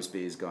lot of nose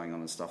beers going on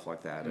and stuff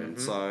like that. And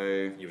so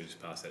You were just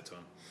past that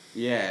time.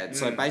 yeah,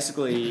 so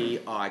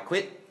basically I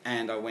quit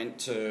and I went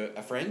to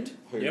a friend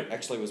who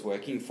actually was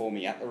working for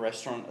me at the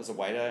restaurant as a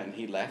waiter, and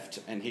he left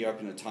and he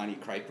opened a tiny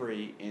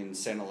creperie in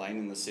Centre Lane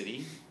in the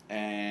city,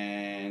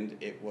 and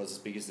it was as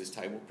big as this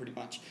table pretty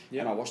much.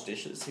 Yep. And I washed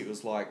dishes. He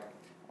was like,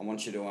 I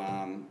want you to,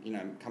 you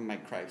know, come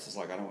make crepes. It's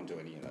like, I don't want to do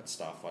any of that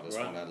stuff. I just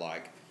Right. want to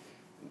like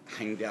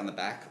hang down the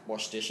back,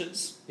 wash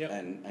dishes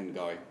and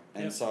go.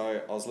 And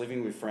so I was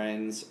living with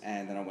friends,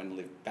 and then I went and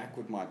lived back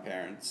with my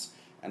parents,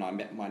 and I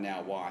met my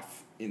now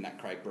wife in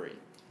that creperie.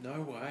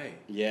 No way.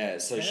 Yeah,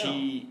 so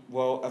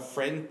How? a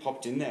friend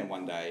popped in there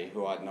one day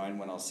who I'd known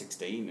when I was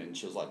 16, and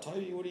she was like,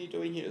 Tobie, what are you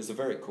doing here? It was a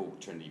very cool,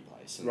 trendy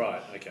place. And,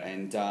 Right, okay.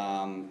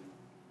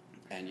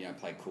 And you know,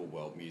 played cool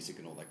world music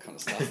and all that kind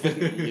of stuff.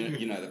 And,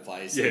 you know the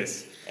place.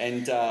 Yes.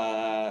 And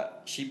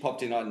she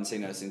popped in. I hadn't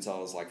seen her since I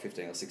was like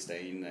 15 or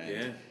 16.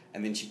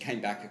 And then she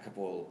came back a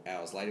couple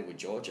hours later with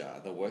Georgia.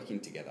 They're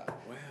working together.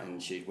 Wow.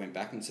 And she went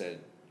back and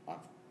said, I've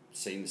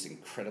seen this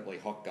incredibly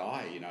hot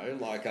guy, you know,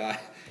 like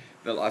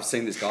I've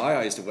seen this guy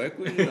I used to work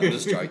with. I'm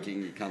just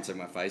joking, you can't see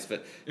my face.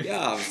 But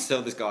yeah, I've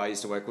still this guy I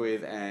used to work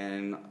with,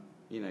 and,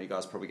 you know, you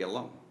guys probably get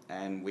along.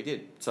 And we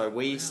did. So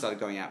we started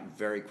going out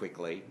very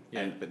quickly.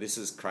 Yeah. But this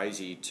is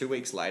crazy. 2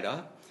 weeks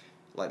later,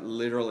 like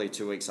literally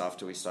 2 weeks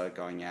after we started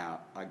going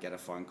out, I get a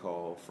phone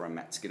call from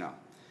Matt Skinner.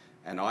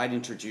 And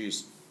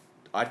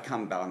I'd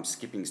come back, I'm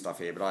skipping stuff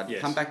here, but I'd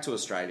come back to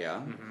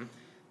Australia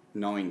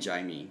knowing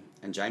Jamie.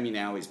 And Jamie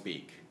now is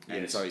big.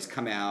 And so he's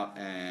come out,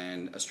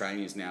 and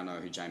Australians now know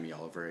who Jamie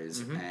Oliver is.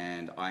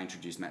 And I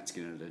introduced Matt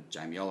Skinner to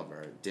Jamie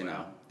Oliver at dinner.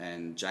 Wow.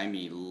 And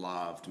Jamie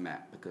loved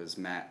Matt because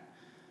Matt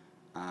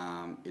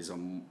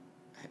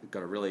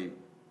got a really,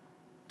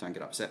 don't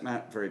get upset,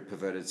 Matt, very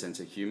perverted sense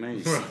of humour.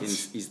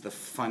 He's the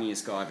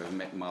funniest guy I've ever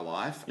met in my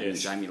life. And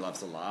Jamie loves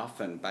to laugh.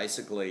 And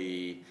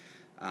basically,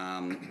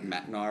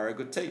 Matt and I are a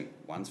good team.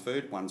 One's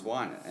food, one's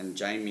wine. And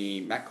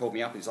Matt called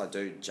me up. He's like,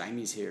 dude,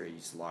 Jamie's here.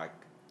 He's like,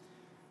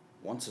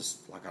 wants us,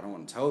 like, I don't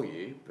want to tell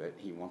you, but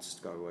he wants us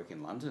to go work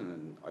in London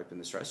and open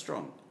this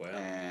restaurant. Wow.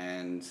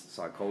 And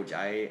so I called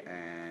Jay,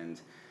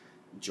 and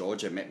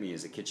Georgia met me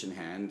as a kitchen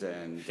hand,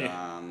 and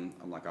I'm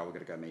like, oh, we're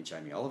going to go meet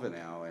Jamie Oliver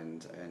now,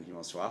 and he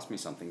wants to ask me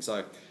something.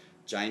 So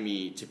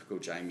typical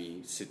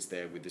Jamie, sits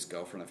there with this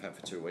girlfriend I've had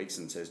for 2 weeks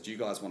and says, "Do you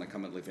guys want to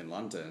come and live in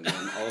London?"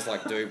 And I was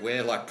like, "Dude,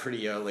 we're like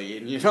pretty early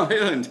in,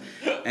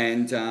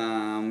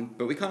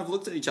 but we kind of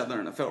looked at each other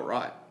and it felt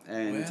right.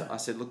 And I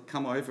said, "Look,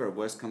 come over.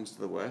 Worst comes to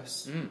the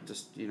worst.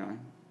 Just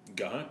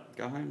go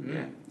home.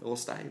 Yeah, or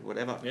stay,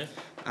 whatever."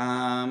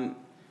 Yeah.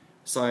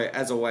 So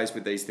as always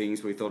with these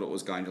things, we thought it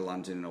was going to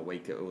London in a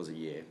week. It was a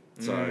year.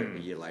 So a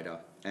year later,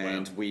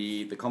 and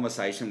the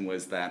conversation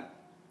was that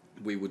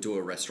we would do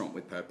a restaurant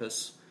with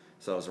purpose.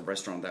 So it was a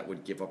restaurant that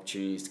would give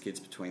opportunities to kids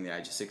between the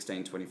age of 16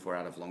 and 24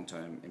 out of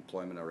long-term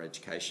employment or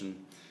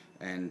education,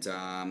 and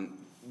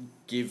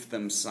give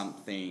them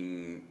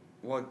something.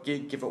 Well,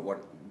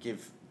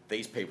 give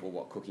these people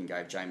what cooking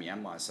gave Jamie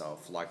and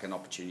myself, like an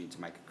opportunity to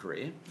make a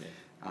career,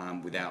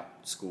 without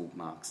school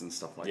marks and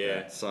stuff like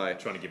that. So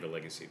trying to give a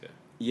legacy there.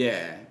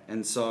 Yeah,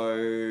 and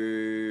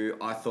so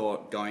I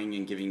thought going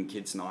and giving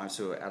kids knives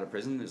who are out of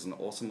prison is an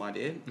awesome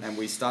idea. And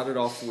we started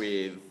off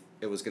with,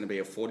 it was going to be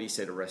a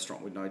 40-seater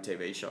restaurant with no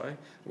TV show.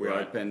 We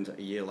opened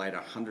a year later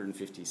a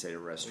 150-seater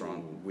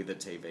restaurant with a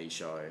TV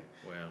show.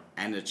 Wow.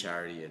 And a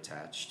charity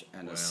attached,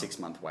 and a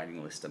 6-month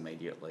waiting list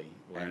immediately.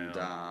 Wow.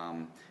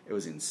 And it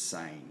was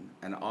insane.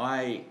 And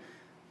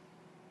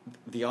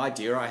the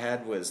idea I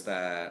had was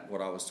that what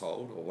I was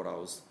told, or what I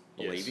was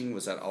believing,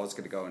 was that I was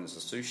going to go in as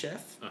a sous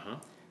chef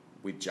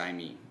with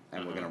Jamie,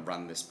 and we're going to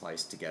run this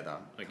place together,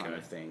 kind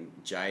of thing.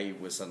 Jay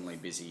was suddenly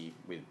busy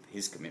with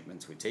his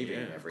commitments with TV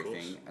and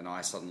everything, and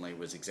I suddenly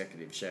was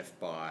executive chef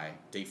by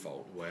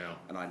default. Wow.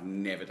 And I'd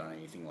never done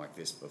anything like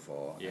this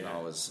before, and I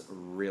was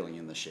really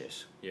in the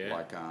shit. Yeah.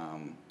 Like,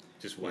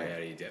 just way out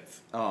of your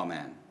depth. Oh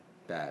man,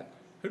 bad.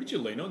 Who did you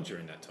lean on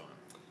during that time?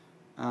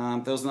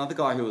 There was another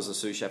guy who was a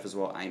sous chef as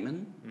well,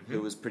 Eamon,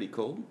 who was pretty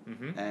cool,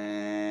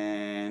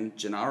 and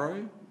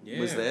Gennaro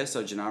was there,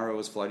 so Gennaro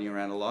was floating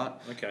around a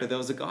lot. Okay. But there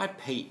was a guy,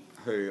 Pete,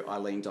 who I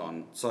leaned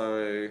on.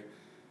 So,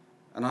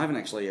 and I haven't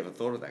actually ever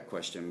thought of that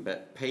question,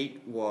 but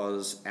Pete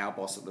was our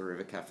boss at the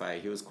River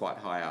Cafe. He was quite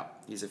high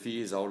up. He's a few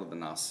years older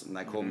than us, and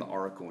they call him the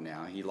Oracle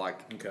now.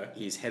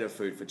 He's head of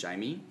food for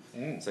Jamie,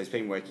 so he's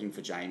been working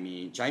for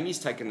Jamie. Jamie's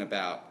taken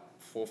about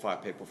 4 or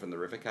 5 people from the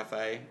River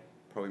Cafe,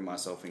 probably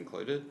myself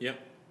included. Yep.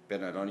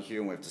 Bernard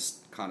Donahue, and we've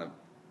just kind of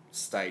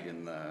stayed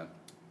in the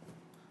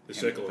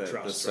circle of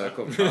trust. The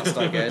circle of trust,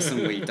 I guess,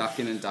 and we duck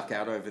in and duck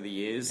out over the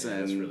years. Yeah,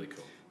 and that's really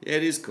cool. Yeah,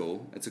 it is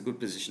cool. It's a good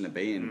position to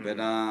be in. But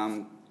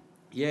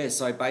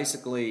so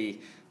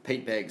basically,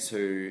 Pete Beggs,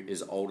 who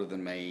is older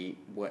than me,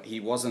 he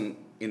wasn't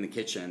in the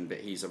kitchen, but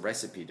he's a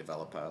recipe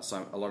developer.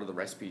 So a lot of the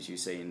recipes you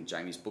see in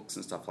Jamie's books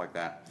and stuff like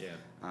that,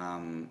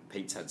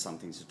 Pete's had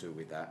something to do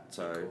with that.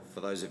 So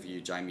for those of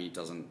you, Jamie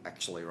doesn't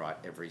actually write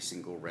every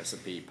single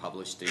recipe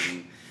published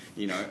in,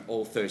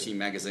 all 30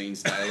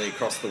 magazines daily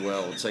across the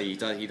world. So he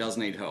does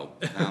need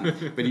help.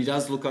 But he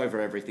does look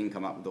over everything,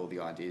 come up with all the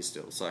ideas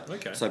still.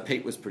 So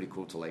Pete was pretty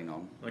cool to lean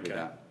on with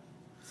that.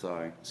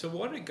 So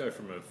why did it go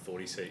from a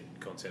 40-seat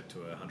concept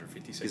to a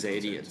 150-seat concept? Because they're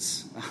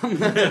idiots.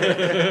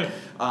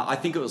 I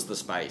think it was the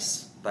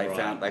space. They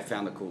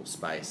found a cool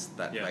space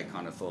that they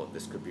kind of thought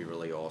this could be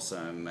really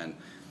awesome. And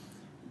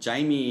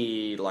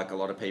Jamie, like a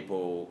lot of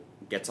people,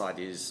 gets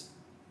ideas,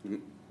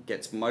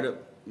 gets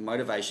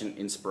motivation,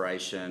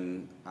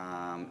 inspiration,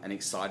 and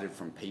excited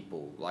from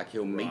people. Like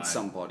he'll meet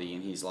somebody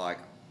and he's like,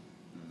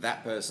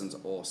 that person's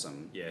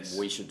awesome. Yes.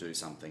 We should do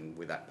something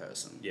with that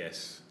person.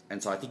 Yes.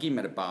 And so I think he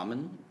met a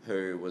barman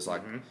who was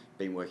like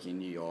been working in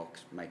New York,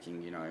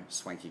 making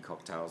swanky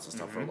cocktails and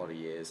stuff for a lot of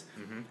years.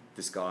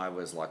 This guy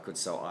was like could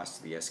sell ice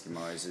to the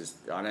Eskimos.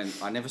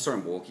 I never saw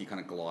him walk. He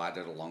kind of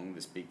glided along.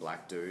 This big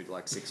black dude,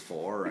 like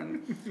 6'4",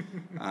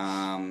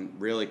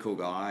 and really cool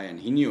guy. And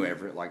he knew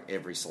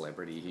every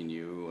celebrity he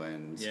knew.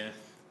 And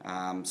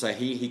so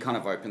he kind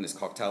of opened this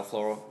cocktail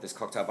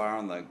bar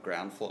on the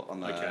ground floor,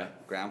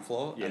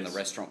 and the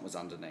restaurant was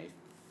underneath.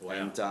 Wow.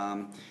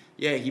 And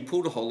he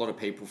pulled a whole lot of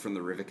people from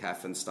the River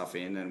Cafe and stuff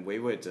in, and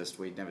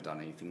we'd never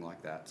done anything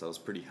like that, so it was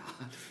pretty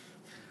hard.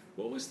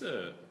 What was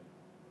the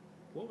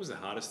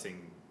hardest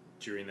thing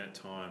during that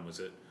time? Was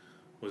it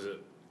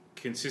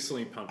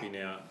consistently pumping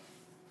out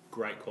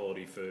great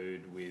quality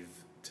food with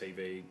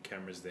TV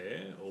cameras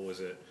there, or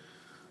was it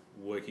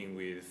working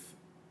with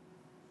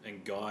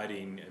and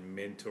guiding and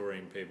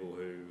mentoring people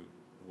who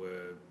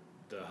were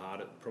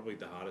probably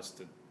the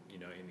hardest in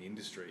the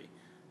industry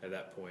at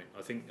that point?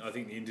 I think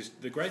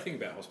the great thing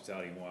about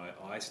hospitality and why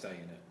I stay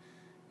in it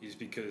is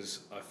because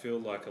I feel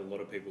like a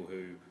lot of people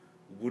who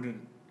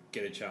wouldn't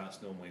get a chance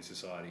normally in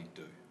society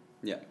do.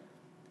 Yeah.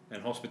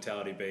 And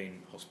hospitality,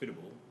 being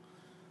hospitable,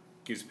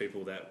 gives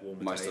people that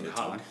warm most of the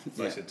hug time.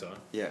 Most of the time.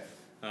 Yeah.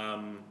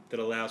 That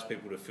allows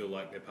people to feel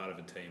like they're part of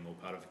a team or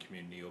part of a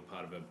community or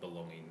part of a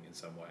belonging in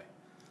some way.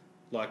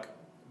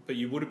 But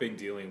you would have been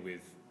dealing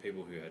with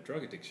people who had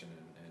drug addiction and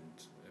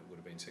would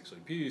have been sexually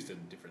abused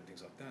and different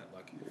things like that.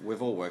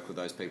 We've all worked with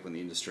those people in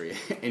the industry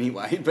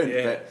anyway, but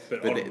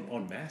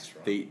en masse,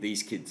 right?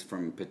 These kids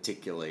from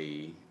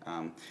particularly,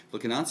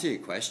 look, in answer to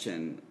your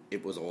question,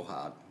 it was all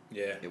hard.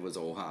 Yeah. It was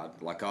all hard.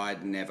 Like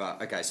I'd never.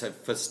 Okay, so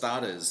for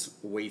starters,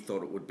 we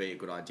thought it would be a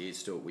good idea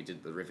to do it. We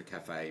did the River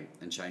Cafe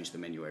and changed the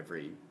menu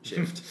every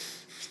shift,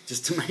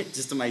 just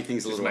to make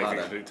things a little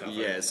harder.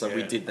 Yeah, so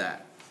we did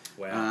that.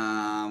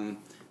 Wow.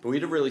 But we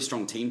had a really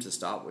strong team to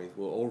start with.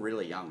 We were all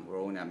really young. We were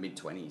all in our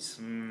mid-20s.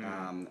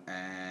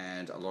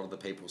 And a lot of the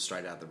people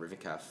straight out of the River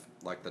Caf,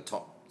 like the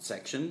top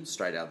section,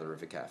 straight out of the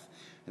River Caf.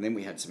 And then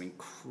we had some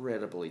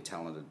incredibly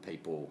talented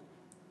people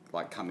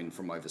like come in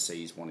from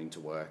overseas wanting to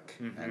work.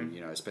 And,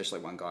 especially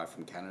one guy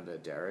from Canada,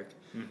 Derek,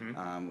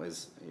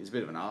 he's a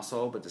bit of an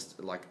arsehole, but just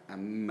like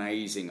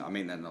amazing. I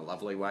mean that in a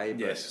lovely way,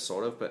 but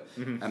sort of. But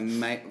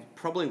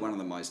probably one of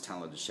the most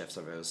talented chefs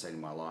I've ever seen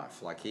in my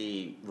life. Like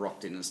he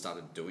rocked in and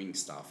started doing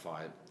stuff.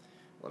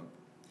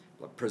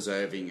 Like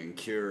preserving and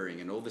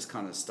curing and all this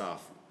kind of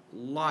stuff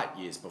light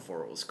years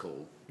before it was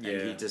cool.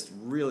 And he just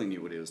really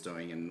knew what he was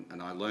doing,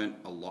 and I learnt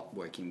a lot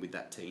working with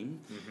that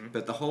team.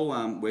 But the whole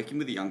working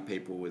with the young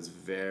people was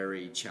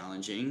very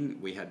challenging.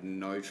 We had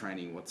no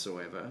training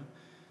whatsoever.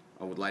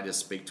 I would later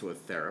speak to a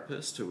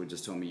therapist who would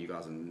just tell me, you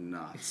guys are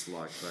nuts.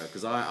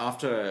 Because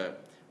after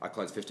I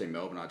closed 15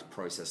 Melbourne, I had to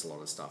process a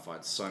lot of stuff. I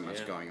had so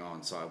much going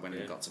on, so I went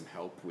and got some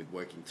help with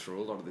working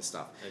through a lot of this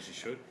stuff. As you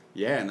should.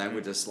 Yeah, and they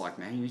were just like,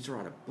 man, you need to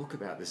write a book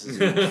about this. This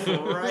is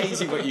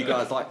crazy what you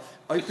guys, like,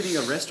 opening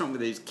a restaurant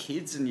with these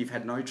kids and you've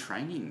had no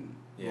training.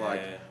 Yeah.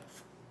 Like,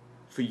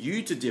 for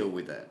you to deal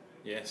with it.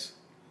 Yes.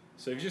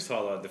 So you've just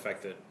highlighted the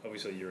fact that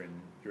obviously you're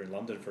in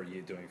London for a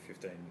year doing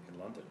 15 in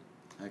London.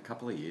 A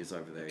couple of years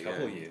over there, A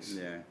couple of years.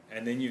 Yeah.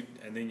 And then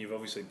you've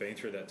obviously been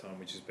through that time,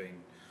 which has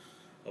been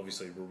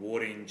obviously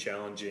rewarding,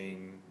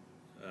 challenging,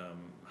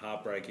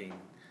 heartbreaking,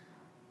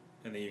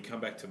 and then you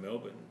come back to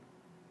Melbourne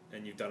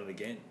and you've done it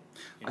again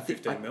in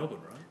 15 Melbourne,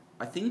 right?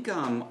 I think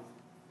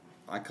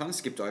I kind of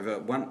skipped over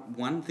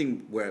one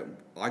thing where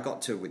I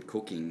got to with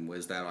cooking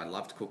was that I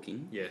loved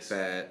cooking. Yes.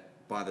 But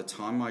by the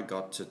time I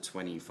got to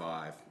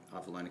 25,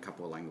 I've learned a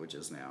couple of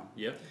languages now.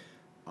 Yep.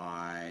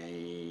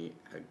 I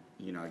had,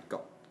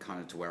 got kind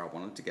of to where I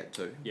wanted to get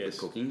to with Yes.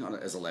 cooking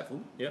as a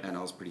level, Yep. and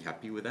I was pretty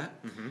happy with that.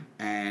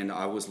 And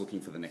I was looking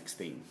for the next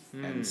thing.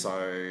 And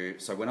so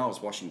when I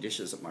was washing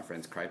dishes at my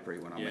friend's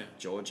creperie when I went to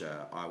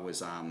Georgia, I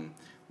was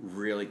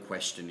really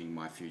questioning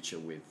my future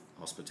with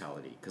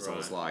hospitality, because I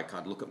was like,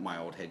 I'd look at my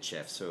old head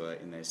chefs who are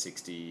in their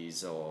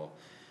 60s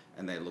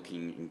and they're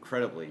looking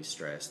incredibly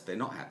stressed. They're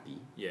not happy.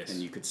 Yes.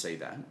 And you could see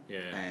that. Yeah.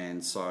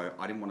 And so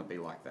I didn't want to be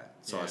like that.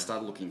 So I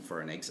started looking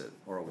for an exit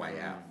or a way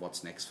out.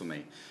 What's next for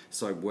me?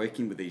 So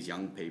working with these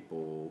young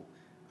people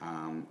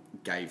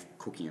gave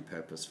cooking a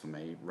purpose for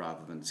me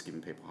rather than just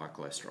giving people high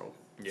cholesterol.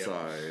 Yep.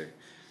 So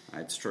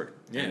it's true.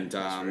 Yeah, and,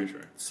 that's very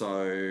true.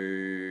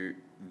 So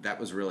that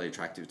was really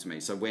attractive to me.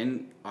 So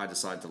when I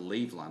decided to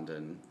leave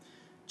London,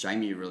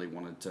 Jamie really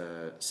wanted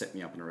to set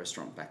me up in a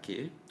restaurant back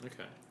here.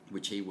 Okay.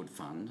 Which he would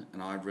fund,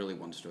 and I really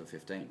wanted to do a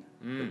 15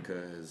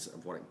 because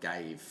of what it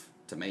gave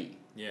to me,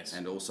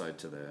 and also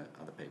to the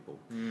other people.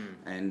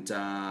 And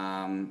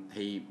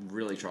he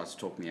really tries to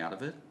talk me out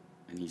of it,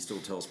 and he still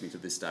tells me to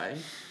this day.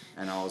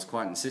 And I was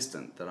quite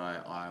insistent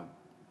that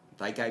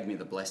they gave me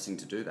the blessing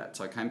to do that.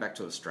 So I came back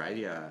to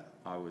Australia.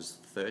 I was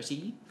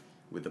 30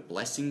 with the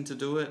blessing to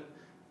do it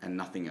and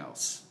nothing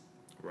else.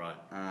 Right.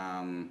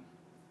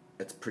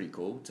 It's pretty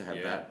cool to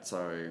have that.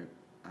 So.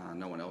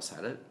 No one else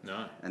had it.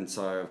 No. And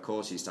so, of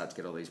course, you start to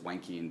get all these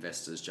wanky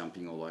investors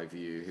jumping all over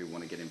you who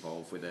want to get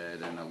involved with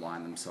it and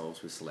align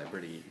themselves with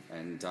celebrity.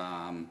 And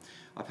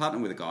I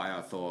partnered with a guy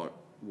I thought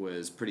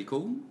was pretty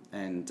cool,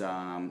 and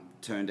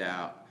turned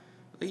out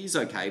he's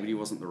okay, but he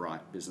wasn't the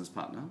right business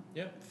partner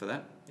for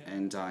that. Yep.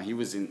 And he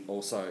was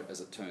also,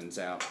 as it turns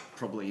out,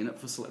 probably in it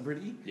for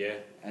celebrity. Yeah.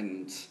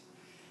 And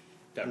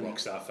that rock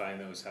star fame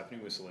that was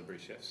happening with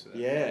celebrity chefs.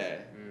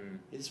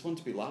 You just want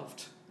to be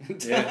loved.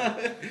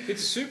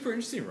 It's super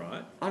interesting,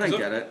 right? I don't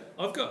get it.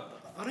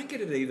 I don't get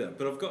it either,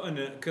 but I've got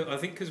I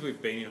think because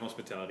we've been in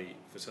hospitality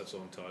for such a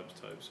long time,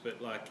 Tobes,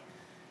 but like,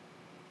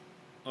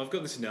 I've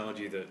got this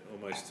analogy that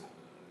almost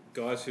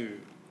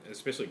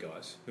especially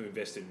guys who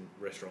invest in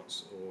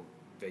restaurants or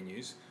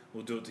venues,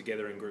 will do it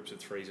together in groups of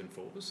 3s and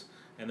 4s,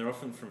 and they're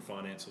often from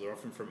finance, or they're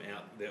often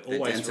they're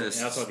always dentists,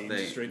 from outside the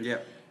industry,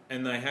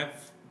 and they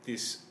have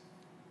this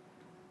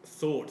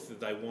thought that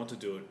they want to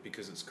do it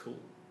because it's cool,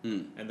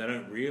 and they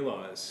don't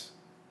realise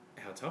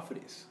how tough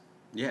it is.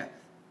 Yeah.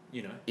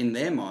 In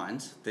their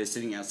mind, they're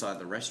sitting outside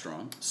the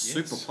restaurant,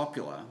 super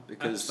popular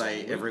because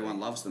everyone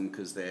loves them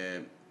because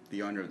they're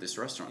the owner of this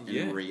restaurant.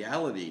 In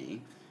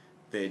reality,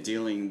 they're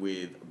dealing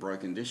with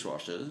broken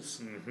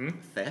dishwashers,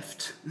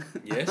 theft.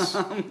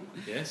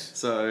 Yes.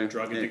 So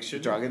drug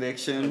addiction.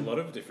 A lot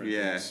of different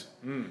things.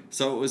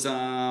 So it was,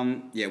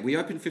 we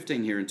opened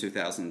 15 here in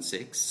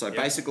 2006. So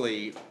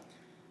basically,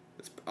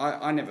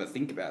 I never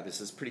think about this.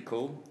 It's pretty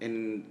cool.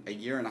 In a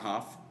year and a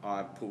half,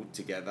 I pulled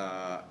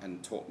together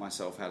and taught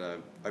myself how to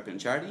open a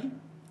charity.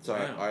 So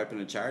I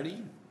opened a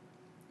charity.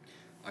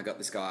 I got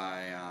this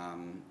guy,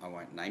 I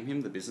won't name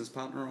him, the business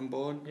partner on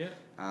board.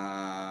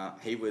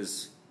 He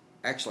was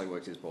actually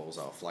worked his balls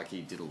off. Like,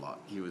 he did a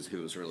lot. He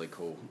was really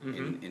cool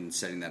in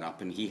setting that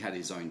up, and he had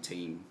his own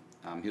team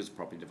He was a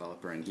property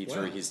developer, and he Wow.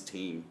 threw his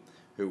team,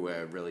 who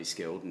were really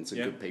skilled and some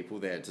Yeah. good people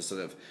there, to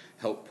sort of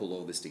help pull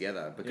all this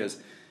together.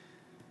 Because,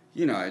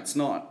 you know, it's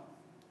not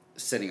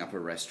setting up a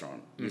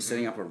restaurant. You're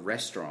setting up a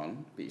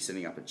restaurant, but you're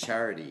setting up a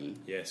charity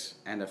Yes.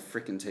 and a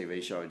freaking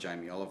TV show with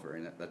Jamie Oliver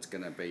in it that's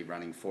going to be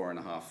running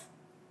 4.5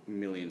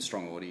 million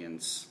strong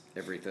audience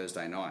every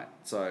Thursday night.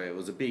 So it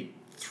was a big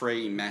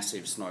 3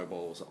 massive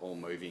snowballs all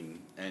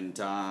moving. And It's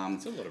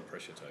a lot of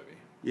pressure, Toby.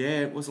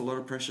 yeah, it was a lot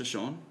of pressure,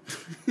 Sean.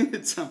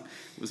 It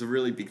was a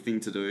really big thing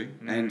to do.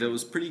 And it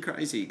was pretty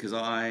crazy because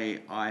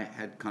I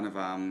had kind of,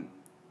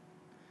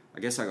 I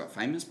guess I got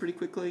famous pretty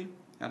quickly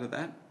out of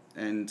that.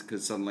 And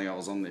because suddenly I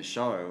was on this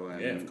show, and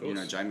Yeah, of course. you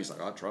know, Jamie's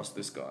like, I trust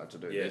this guy to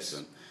do this.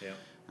 And,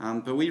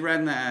 Yeah. but we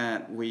ran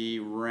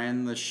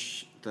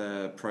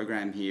the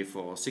program here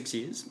for 6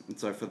 years. And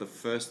so for the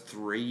first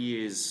 3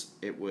 years,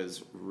 it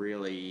was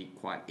really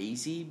quite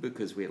easy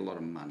because we had a lot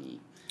of money.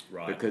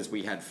 Right. Because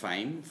we had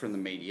fame from the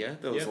media.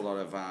 There was Yep. a lot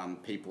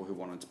of people who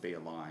wanted to be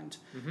aligned.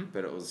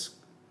 But it was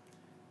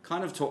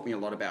kind of taught me a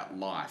lot about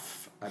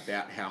life,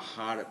 about how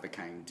hard it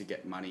became to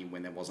get money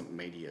when there wasn't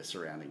media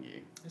surrounding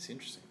you. That's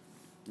interesting.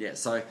 Yeah,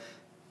 so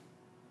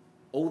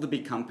all the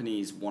big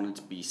companies wanted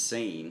to be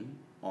seen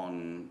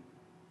on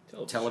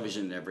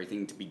television and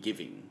everything to be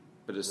giving.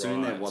 But as soon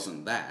as there Right.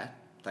 wasn't that,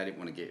 they didn't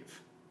want to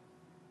give.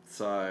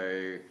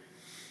 So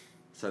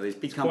these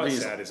big It's quite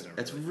companies, sad, isn't it,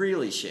 it's really?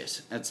 really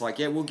shit. It's like,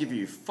 yeah, we'll give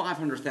you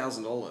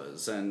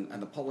 $500,000,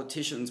 and the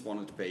politicians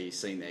wanted to be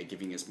seen there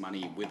giving us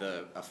money with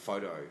a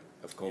photo,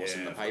 of course, in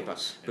Yeah, the of paper.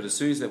 course, But yeah. as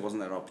soon as there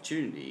wasn't that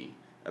opportunity,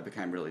 it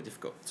became really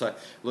difficult. So,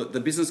 look, the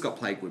business got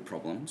plagued with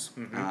problems,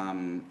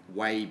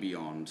 way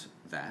beyond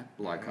that.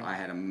 Like, I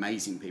had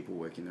amazing people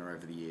working there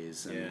over the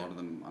years, and a lot of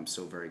them I'm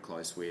still very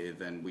close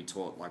with, and we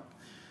taught, like,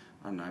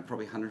 I don't know,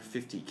 probably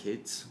 150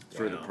 kids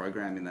through the Wow.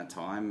 program in that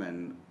time,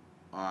 and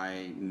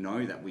I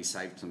know that we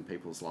saved some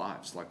people's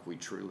lives, like we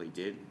truly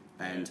did.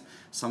 And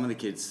some of the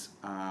kids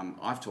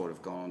I've taught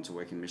have gone on to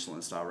work in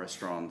Michelin star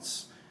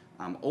restaurants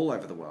all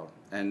over the world.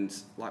 And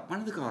like one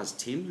of the guys,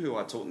 Tim, who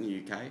I taught in the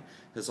UK,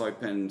 has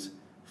opened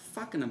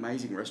fucking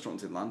amazing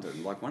restaurants in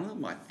London. Like one of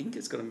them, I think,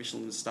 has got a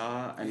Michelin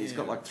star, and he's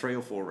got like 3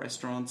 or 4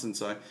 restaurants, and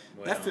so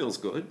that feels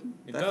good.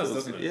 It that does,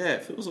 feels, doesn't it? Yeah,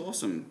 it feels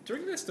awesome. Do you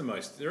reckon that's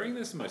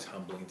the most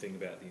humbling thing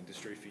about the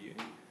industry for you?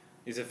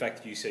 Is the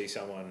fact that you see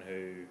someone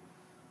who,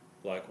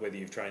 like, whether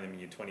you've trained them in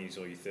your 20s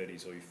or your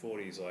 30s or your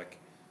 40s, like,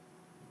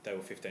 they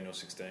were 15 or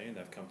 16,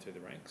 they've come through the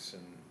ranks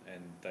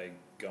and they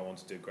go on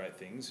to do great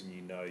things, and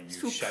you know you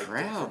Feel shaped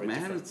proud, it from a man.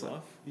 different It's life.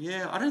 like,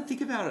 yeah, I don't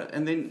think about it,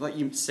 and then like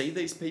you see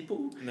these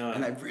people,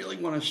 and they really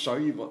want to show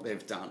you what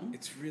they've done.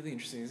 It's really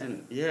interesting, isn't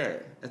And it? yeah,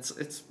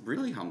 it's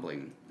really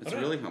humbling. It's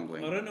really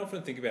humbling. I don't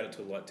often think about it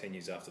till like 10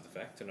 years after the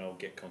fact, and I'll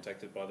get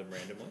contacted by them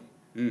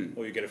randomly,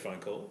 or you get a phone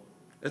call.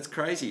 It's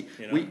crazy.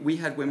 You know? We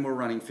had, when we were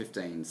running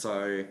 15,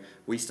 so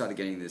we started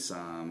getting this,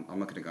 I'm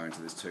not going to go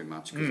into this too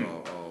much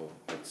because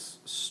it's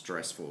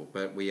stressful,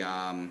 but we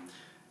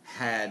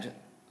had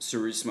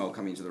sewage smell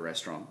coming into the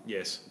restaurant.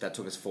 Yes. That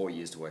took us 4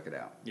 years to work it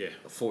out. Yeah.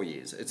 4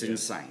 years. It's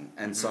insane.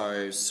 And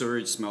so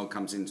sewage smell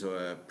comes into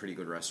a pretty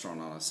good restaurant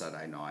on a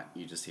Saturday night.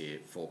 You just hear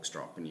forks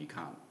drop and you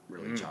can't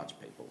really charge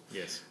people.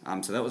 Yes.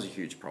 So that was a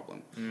huge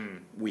problem.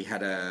 We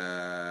had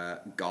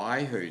a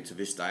guy who, to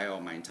this day, I'll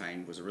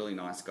maintain was a really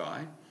nice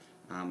guy.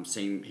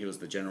 He was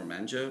the general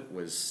manager,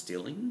 was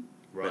stealing,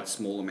 but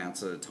small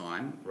amounts at a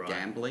time,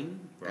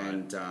 gambling,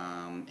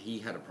 and he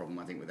had a problem,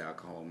 I think, with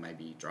alcohol,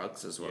 maybe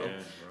drugs as well.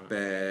 Yeah,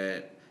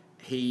 But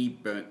he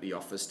burnt the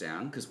office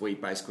down because we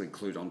basically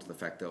clued onto the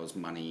fact there was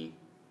money.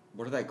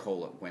 What do they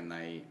call it when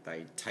they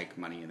take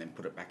money and then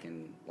put it back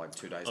in like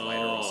 2 days later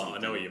or something? I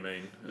know what you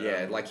mean.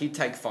 Yeah, like he'd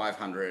take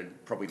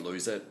 500, probably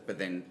lose it, but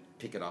then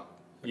pick it up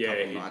a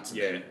couple of nights and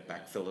then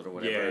backfill it or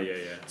whatever. Yeah.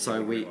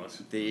 So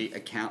the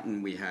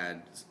accountant we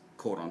had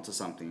caught onto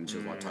something. She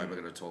was like, Toby,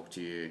 I've got to talk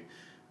to you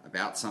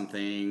about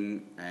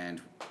something,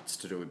 and it's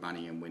to do with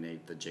money, and we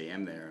need the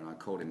GM there. And I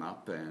called him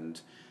up,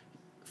 and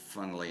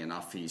funnily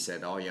enough, he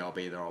said, oh yeah, I'll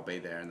be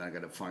there. And then I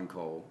got a phone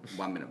call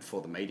 1 minute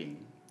before the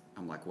meeting.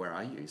 I'm like, where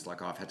are you? He's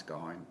like, I've had to go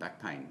home,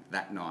 back pain.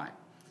 That night,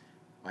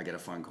 I get a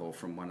phone call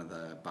from one of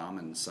the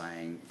barmen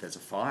saying, there's a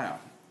fire.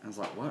 I was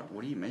like, what?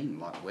 What do you mean?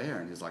 Like, where?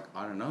 And he's like,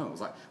 I don't know. I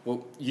was like,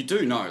 well, you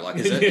do know. Like,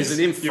 is it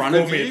in front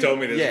of you? You told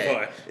me there's a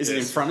fire. Is it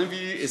in front of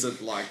you? Is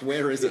it like,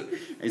 where is it?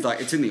 And he's like,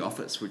 it's in the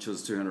office, which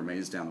was 200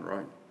 metres down the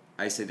road.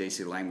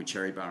 AC/DC lane with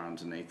cherry bar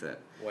underneath it.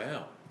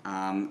 Wow.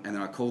 And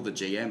then I called the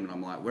GM and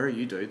I'm like, where are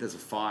you, dude? There's a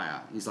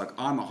fire. He's like,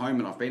 I'm at home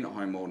and I've been at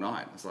home all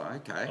night. I was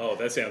like, okay. Oh,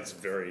 that sounds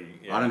very...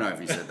 Yeah. I don't know if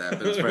he said that,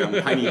 but it's very,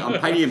 I'm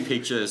painting him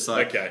pictures. So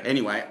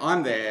anyway,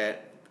 I'm there.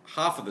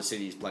 Half of the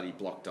city's bloody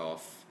blocked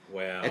off.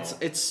 Wow.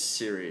 It's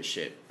serious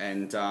shit.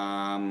 And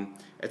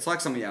it's like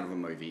something out of a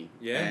movie.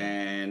 Yeah.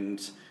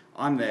 And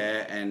I'm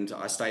there and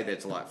I stayed there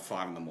till like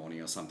 5 a.m.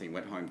 or something,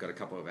 went home, got a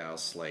couple of hours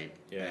sleep,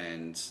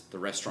 and the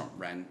restaurant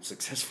ran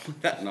successfully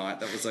that night.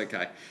 That was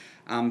okay.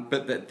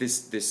 But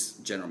this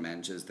general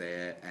manager's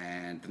there,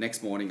 and the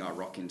next morning I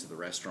rock into the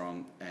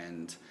restaurant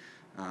and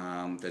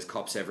There's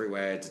cops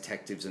everywhere.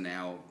 Detectives are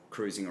now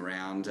cruising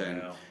around,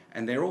 Wow.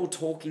 and they're all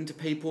talking to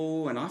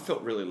people, and I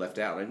felt really left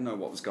out. I didn't know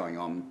what was going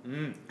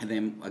on. And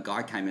then a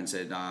guy came and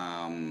said,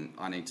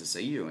 I need to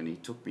see you, and he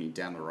took me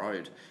down the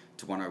road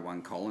to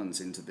 101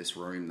 Collins into this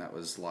room that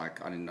was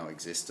like, I didn't know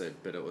existed,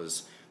 but it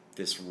was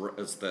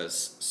the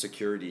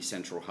security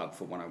central hub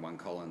for 101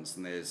 Collins,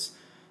 and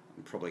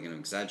I'm probably going to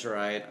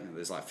exaggerate,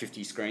 there's like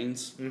 50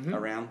 screens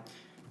around,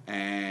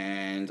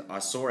 and I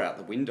saw out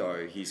the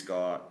window he's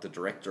got the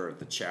director of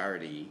the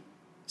charity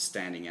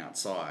standing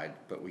outside,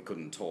 but we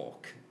couldn't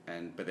talk,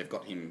 but they've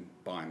got him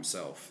by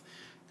himself,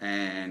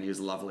 and he was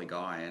a lovely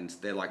guy, and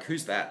they're like,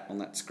 who's that on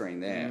that screen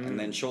there? And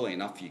then surely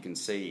enough you can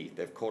see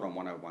they've caught on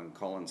 101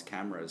 Collins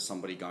cameras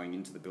somebody going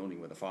into the building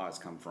where the fires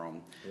come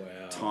from.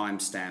 Wow. Time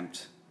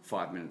stamped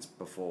 5 minutes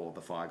before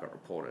the fire got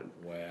reported.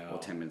 Wow. Or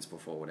 10 minutes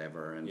before,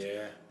 whatever.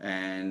 Yeah.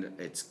 And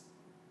it's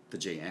the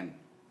GM.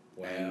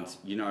 Wow. And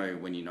you know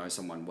when you know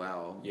someone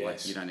well, Yes.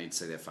 like you don't need to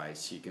see their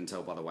face. You can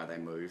tell by the way they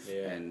move.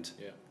 Yeah.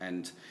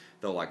 And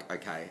they're like,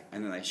 okay.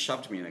 And then they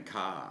shoved me in a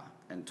car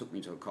and took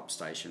me to a cop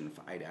station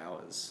for 8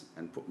 hours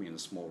and put me in a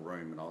small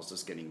room, and I was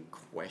just getting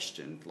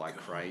questioned like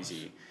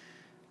crazy.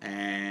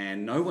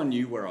 And no one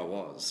knew where I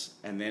was.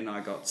 And then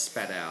I got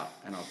spat out,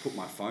 and I put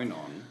my phone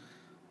on,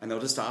 and they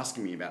were just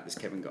asking me about this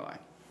Kevin guy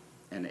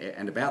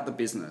and about the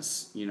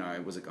business, you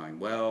know, was it going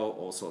well,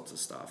 all sorts of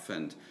stuff.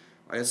 And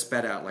I got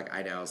spat out like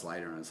 8 hours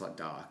later, and it's like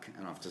dark,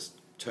 and I've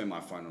just turned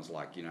my phone, it was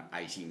like,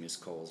 80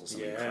 missed calls or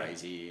something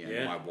crazy,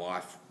 and my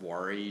wife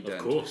worried. Of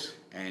course.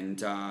 And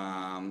there's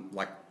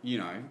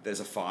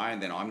a fire,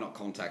 and then I'm not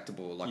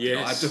contactable, like,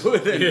 yes. I do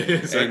it. And,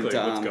 exactly, and,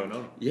 what's going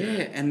on?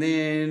 Yeah, and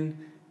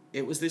then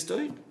it was this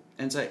dude.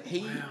 And so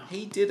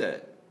he did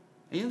it.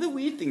 And the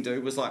weird thing,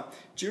 dude, was like,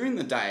 during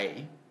the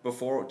day,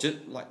 before,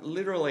 just like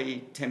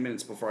literally 10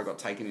 minutes before I got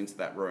taken into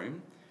that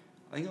room,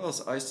 I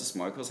used to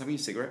smoke, I was having a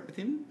cigarette with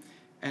him,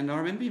 and I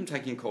remember him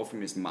taking a call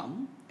from his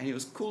mum, and he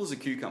was cool as a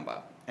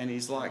cucumber, and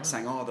he's like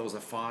saying, there was a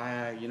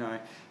fire, and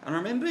I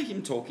remember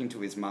him talking to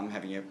his mum,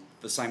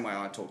 the same way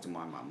I talk to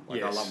my mum,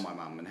 like I love my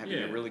mum, and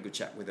having a really good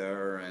chat with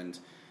her, and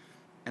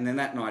then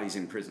that night he's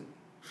in prison.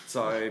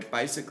 So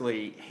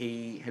basically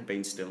he had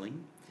been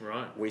stealing.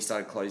 Right. We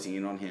started closing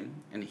in on him,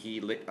 and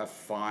he lit a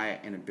fire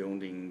in a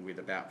building with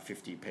about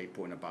 50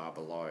 people in a bar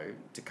below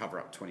to cover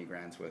up 20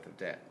 grand's worth of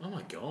debt. Oh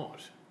my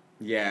God.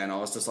 Yeah, and I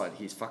was just like,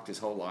 he's fucked his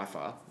whole life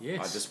up. Yes.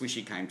 I just wish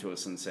he came to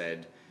us and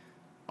said,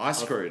 I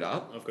screwed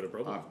up. I've got a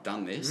problem. I've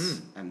done this,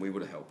 and we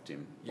would have helped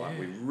him. Like, Yeah.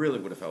 we really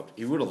would have helped.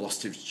 He would have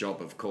lost his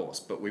job, of course,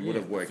 but we would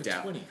have worked for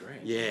out. 20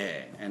 grand.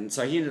 Yeah, and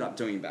so he ended up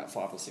doing about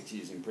 5 or 6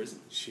 years in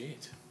prison.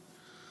 Shit.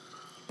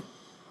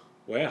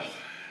 Wow.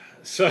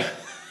 So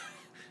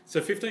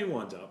 15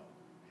 winds up.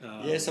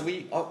 So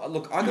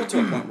I got to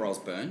a point where I was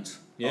burnt.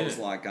 Yeah. I was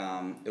like,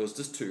 it was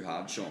just too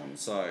hard, Sean.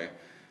 So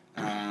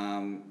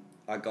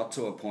I got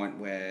to a point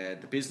where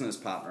the business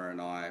partner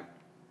and I,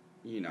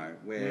 we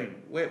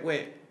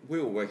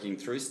were working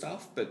through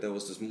stuff, but there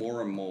was just more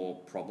and more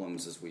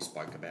problems as we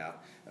spoke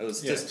about. It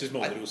was just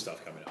more little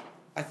stuff coming up.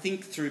 I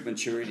think through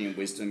maturity and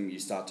wisdom, you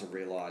start to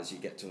realise you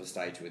get to a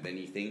stage with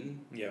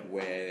anything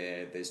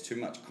where there's too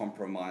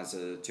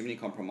many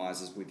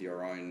compromises with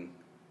your own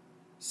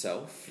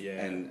self,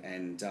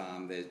 and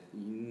you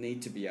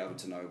need to be able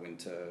to know when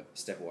to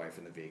step away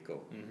from the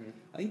vehicle.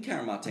 I think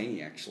Karen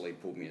Martini actually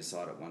pulled me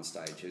aside at one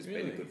stage, who's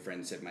been a good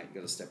friend, said, mate, you've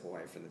got to step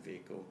away from the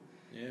vehicle.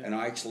 And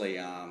I actually,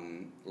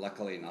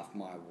 luckily enough,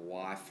 my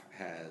wife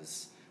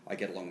I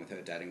get along with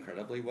her dad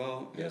incredibly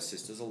well. Her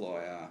sister's a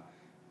lawyer.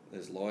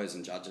 There's lawyers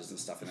and judges and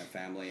stuff in her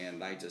family,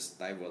 and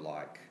they were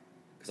like,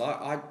 because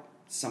I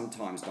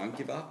sometimes don't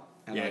give up,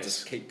 and I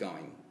just keep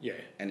going. Yeah.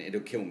 And it'll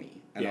kill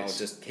me. And I'll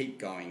just keep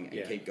going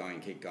and keep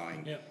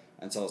going. Yeah.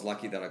 And so I was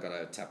lucky that I got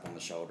a tap on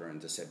the shoulder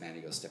and just said, man,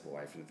 you got to step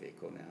away from the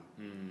vehicle now.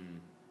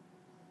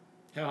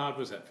 How hard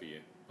was that for you?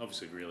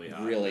 Obviously really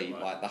hard. Really,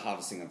 like the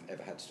hardest thing I've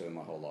ever had to do in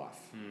my whole life.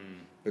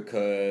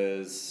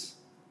 Because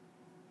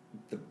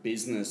the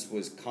business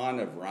was kind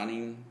of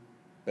running,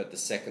 but the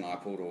second I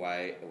pulled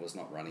away, it was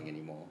not running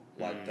anymore.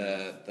 Like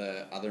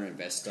the other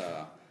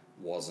investor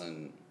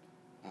wasn't,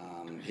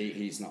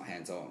 he's not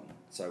hands-on.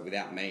 So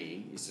without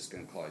me, he's just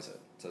going to close it.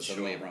 So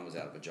suddenly everyone was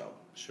out of a job.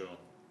 Sure.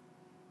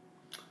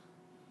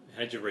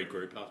 How'd you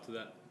regroup after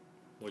that?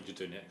 What'd you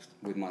do next?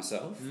 With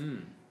myself?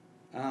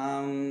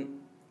 I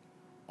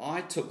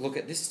look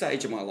at this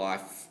stage of my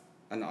life,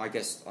 and I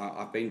guess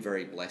I've been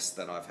very blessed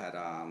that I've had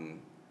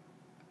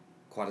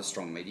quite a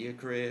strong media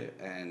career,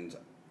 and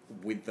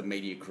with the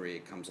media career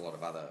comes a lot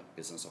of other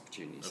business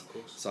opportunities. Of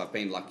course. So I've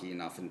been lucky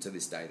enough, and to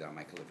this day, that I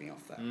make a living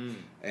off that.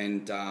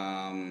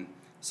 And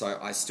so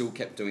I still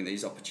kept doing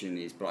these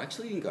opportunities, but I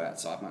actually didn't go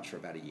outside much for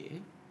about a year.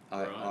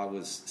 I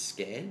was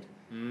scared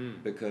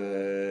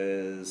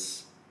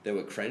because there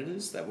were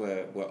creditors that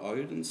were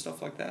owed and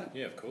stuff like that.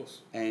 Yeah, of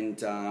course.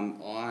 And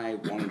I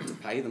wanted to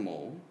pay them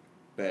all,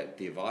 but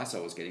the advice I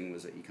was getting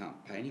was that you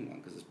can't pay anyone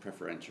because it's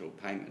preferential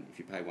payment. If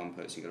you pay one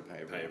person, you've got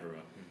to pay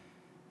everyone.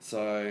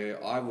 So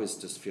I was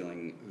just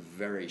feeling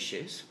very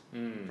shit,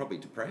 probably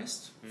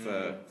depressed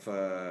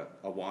for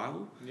a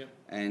while. Yep.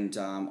 And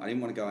I didn't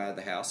want to go out of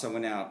the house. So I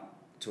went out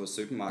to a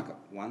supermarket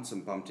once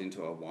and bumped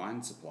into a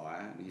wine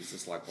supplier. And he's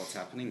just like, what's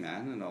happening,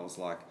 man? And I was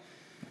like,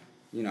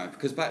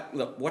 because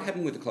look, what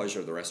happened with the closure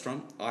of the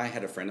restaurant, I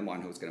had a friend of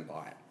mine who was going to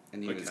buy it.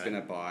 And he was going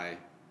to buy...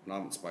 And I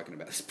haven't spoken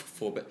about this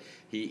before, but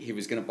he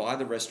was going to buy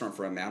the restaurant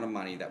for an amount of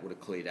money that would have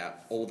cleared out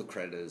all the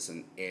creditors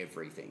and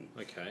everything.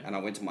 Okay. And I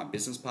went to my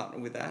business partner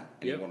with that,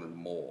 and he wanted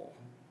more.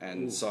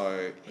 And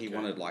so he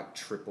wanted like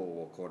triple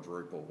or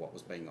quadruple what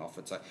was being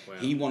offered. So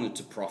he wanted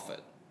to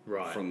profit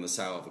from the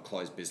sale of a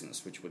closed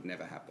business, which would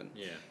never happen.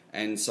 Yeah.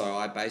 And so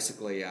I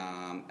basically,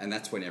 and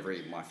that's when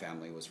my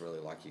family was really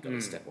like, you got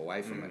to step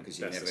away from it because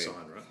you that's never... the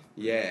sign, right?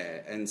 Yeah.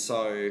 And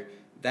so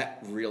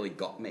that really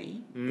got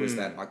me, was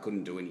that I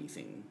couldn't do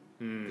anything.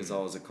 Because I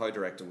was a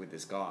co-director with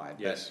this guy,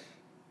 but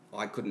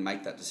I couldn't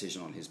make that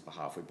decision on his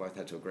behalf. We both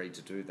had to agree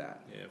to do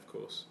that. Yeah, of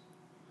course.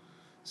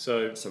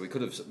 So we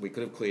could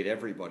have cleared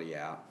everybody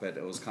out, but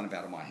it was kind of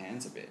out of my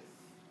hands a bit.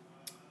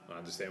 I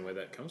understand where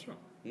that comes from.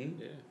 Mm?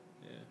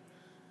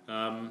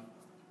 Yeah.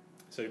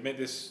 So you've met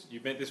this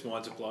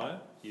wine supplier.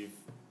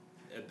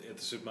 At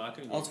the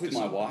supermarket. I was with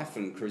my wife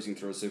and cruising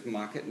through a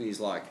supermarket, and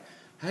he's like,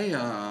 "Hey,"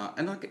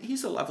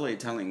 he's a lovely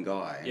Italian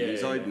guy, and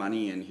he's owed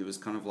money, and he was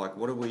kind of like,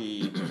 "What are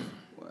we?"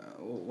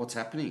 What's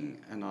happening?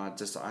 And I had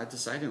to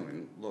say to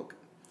him, look,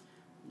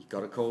 you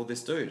got to call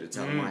this dude. It's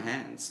out of my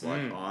hands.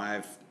 Like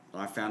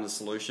I found a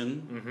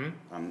solution.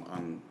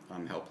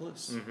 I'm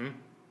helpless.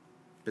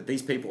 But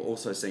these people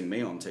also see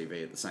me on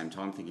TV at the same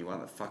time, thinking, why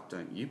the fuck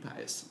don't you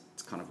pay us?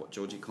 It's kind of what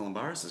Georgie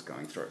Columbaris is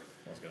going through.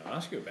 I was going to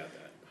ask you about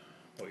that.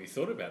 What you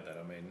thought about that?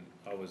 I mean,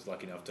 I was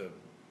lucky enough to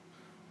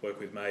work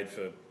with Made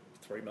for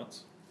 3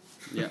 months.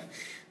 Yeah.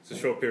 It's a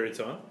short period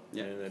of time,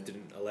 and that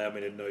didn't allow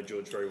me to know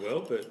George very well,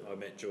 but I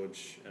met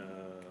George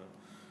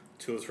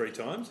 2 or 3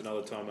 times.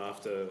 Another time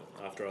after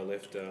I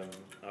left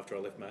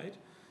Made.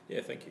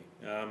 Yeah, thank you.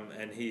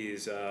 And he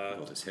is...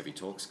 well, this heavy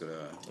talk's got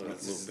a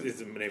little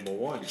bit... We need more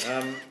wine.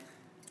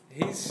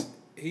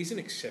 He's an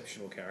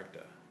exceptional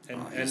character.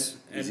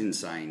 He's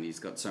insane. He's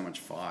got so much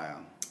fire.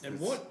 And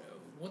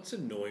what's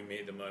annoying me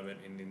at the moment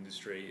in the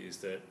industry is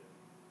that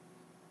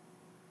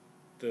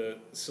the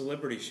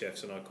celebrity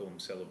chefs, and I call them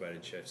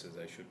celebrated chefs as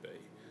they should be,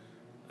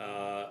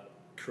 are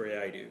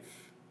creative,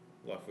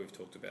 like we've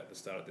talked about at the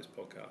start of this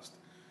podcast,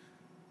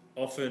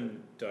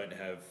 often don't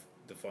have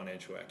the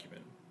financial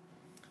acumen.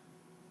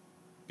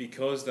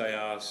 Because they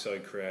are so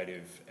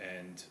creative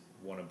and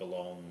want to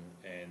belong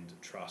and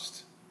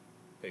trust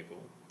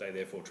people, they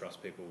therefore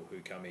trust people who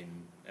come in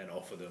and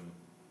offer them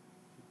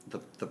the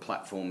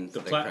platform,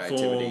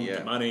 creativity,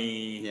 the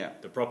money,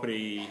 the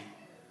property...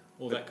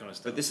 all that kind of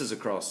stuff. But this is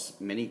across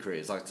many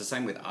careers. Like, it's the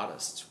same with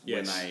artists.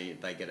 Yes. When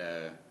they get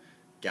a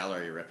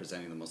gallery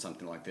representing them or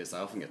something like this, they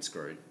often get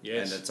screwed.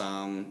 Yes. And it's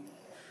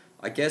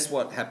I guess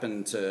what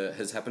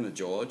has happened to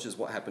George is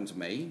what happened to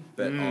me,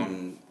 but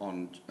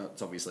on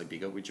it's obviously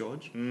bigger with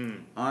George.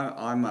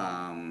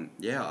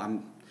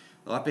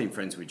 I've been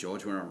friends with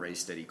George. We were on Re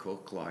Steady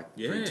Cook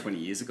 20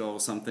 years ago or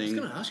something. I was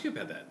going to ask you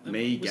about that.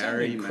 Me, was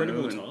Gary, that an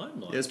incredible Manu,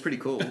 time. Yeah, it's pretty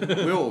cool.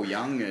 We were all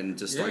young and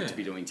just like to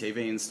be doing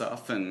TV and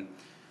stuff, and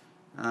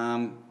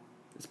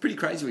it's pretty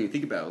crazy when you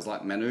think about it. It was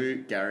like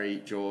Manu,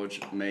 Gary,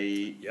 George,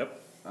 me.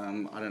 Yep.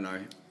 I don't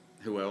know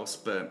who else,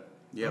 but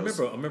yeah. I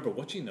remember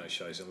watching those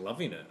shows and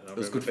loving it. And I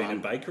remember being fun. a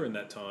baker in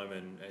that time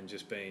and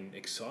just being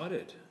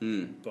excited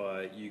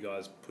by you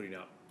guys putting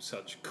up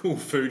such cool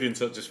food in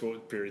such a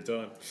short period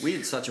of time. We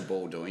had such a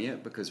ball doing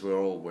it because we were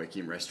all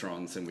working in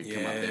restaurants and we'd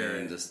come up there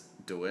and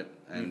just do it.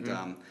 And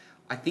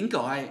I think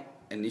I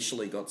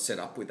initially got set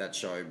up with that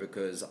show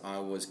because I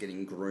was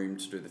getting groomed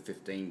to do the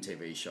 15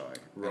 TV show.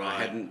 Right. And I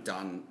hadn't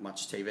done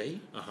much TV.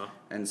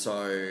 And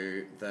so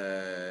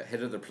the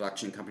head of the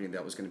production company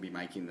that was going to be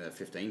making the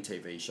 15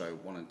 TV show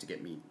wanted to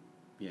get me,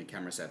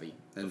 camera savvy.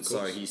 And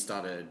so he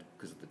started,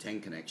 because of the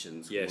 10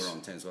 connections, we were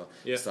on 10 as well,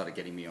 started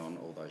getting me on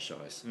all those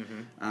shows.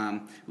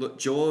 Look,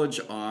 George,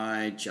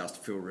 I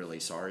just feel really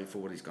sorry for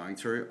what he's going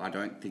through. I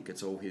don't think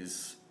it's all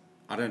his...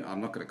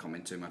 I'm not going to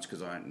comment too much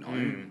because I don't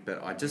know,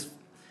 but I just...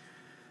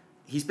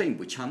 He's been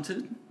witch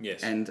hunted,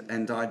 and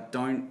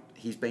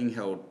he's being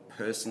held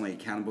personally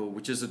accountable,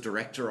 which as a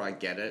director, I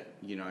get it.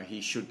 He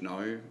should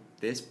know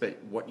this,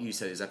 but what you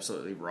said is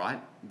absolutely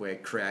right, where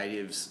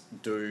creatives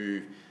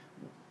do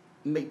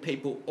meet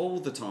people all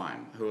the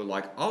time who are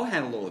like, I'll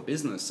handle all the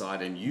business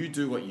side and you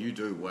do what you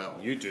do well.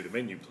 You do the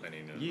menu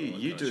planning. And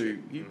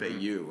you be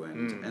you,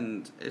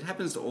 and it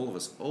happens to all of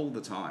us all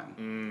the time,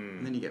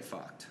 and then you get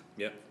fucked.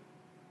 Yep.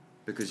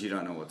 Because you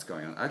don't know what's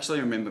going on. I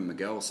actually remember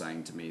Miguel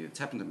saying to me, it's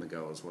happened to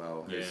Miguel as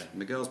well.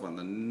 Miguel's one of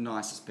the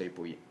nicest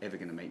people you're ever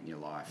going to meet in your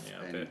life.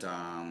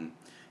 And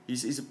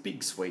he's a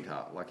big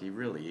sweetheart, like he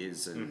really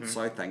is, and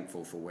so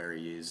thankful for where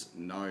he is.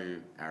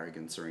 No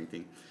arrogance or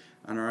anything.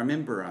 And I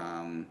remember,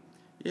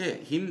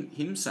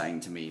 him saying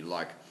to me,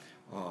 like,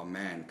 oh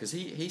man, because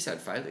he's had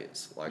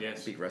failures,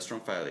 like big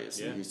restaurant failures.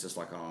 And he's just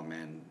like, oh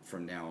man,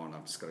 from now on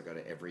I've just got to go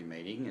to every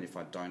meeting, and if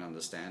I don't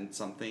understand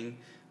something,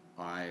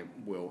 I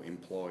will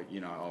employ,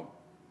 I'll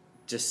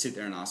just sit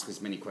there and ask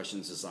as many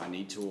questions as I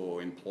need to,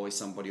 or employ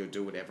somebody, or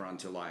do whatever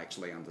until I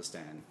actually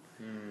understand.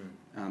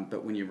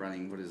 But when you're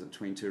running,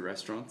 22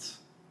 restaurants,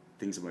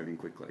 things are moving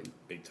quickly.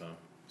 Big time,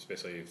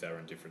 especially if they're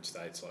in different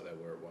states like they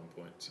were at one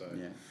point. So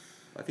yeah,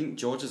 I think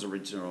George's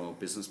original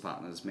business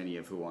partners, many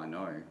of who I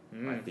know,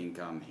 I think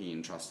he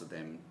entrusted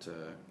them to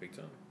big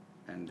time.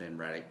 And then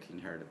Radic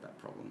inherited that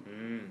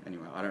problem.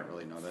 Anyway, I don't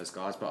really know those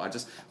guys, but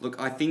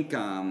I think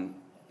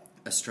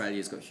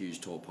Australia's got huge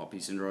tall poppy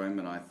syndrome,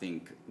 and I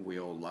think we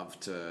all love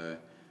to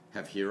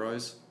have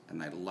heroes,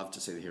 and they love to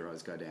see the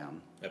heroes go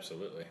down.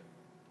 Absolutely.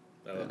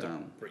 They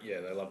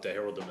love to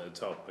herald them at the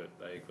top, but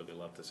they equally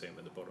love to see them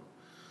at the bottom.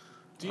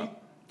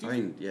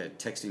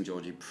 Texting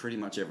Georgie pretty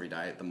much every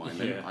day at the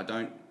moment. Yeah. I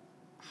don't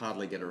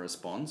hardly get a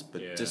response,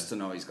 but just to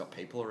know he's got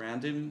people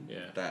around him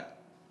that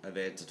are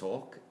there to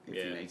talk if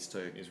he needs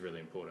to is really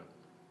important.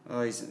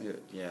 Oh, I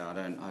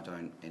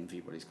don't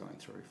envy what he's going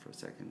through for a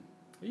second.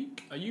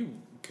 Are you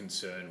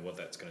concerned what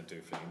that's going to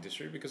do for the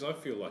industry? Because I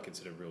feel like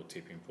it's at a real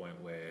tipping point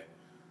where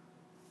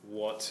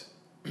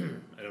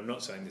and I'm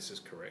not saying this is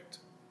correct,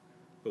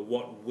 but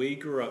what we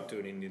grew up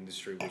doing in the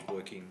industry was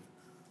working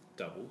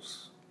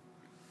doubles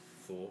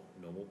for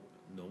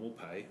normal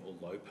pay or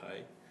low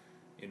pay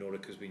in order,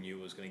 because we knew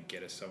it was going to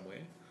get us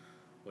somewhere.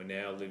 We're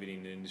now living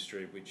in an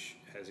industry which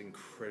has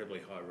incredibly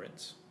high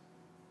rents.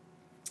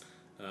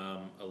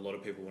 A lot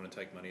of people want to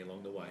take money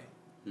along the way.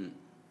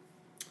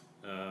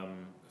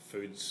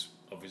 Food's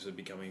obviously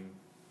becoming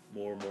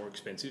more and more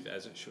expensive,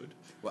 as it should.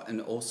 Well, and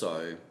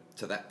also,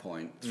 to that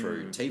point,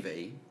 through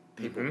TV,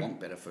 people want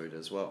better food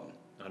as well.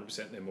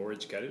 100%, they're more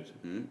educated,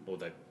 or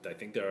they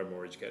think they are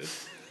more educated.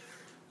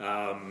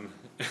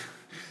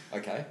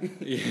 Okay.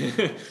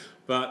 Yeah,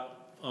 but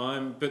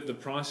the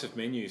price of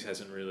menus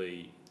hasn't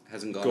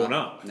gone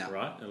up, no.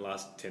 Right, in the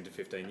last 10 to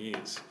 15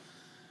 years.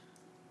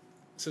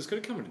 So it's got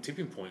to come at a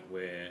tipping point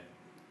where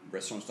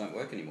restaurants don't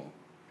work anymore.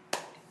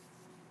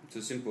 It's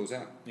as simple as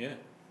that. Yeah.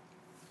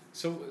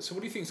 So what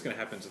do you think is going to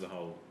happen to the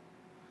whole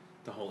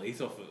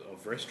ethos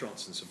of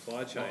restaurants and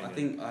supply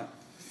chain? Well,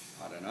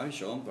 I don't know,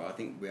 Sean, but I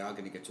think we are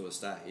going to get to a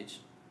stage.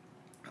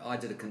 I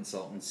did a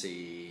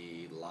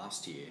consultancy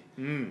last year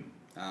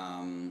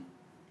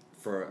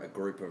for a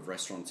group of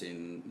restaurants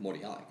in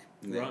Mordialloc.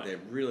 They're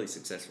really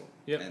successful.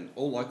 Yep. And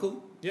all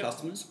local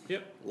customers.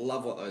 Yep.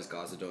 Love what those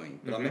guys are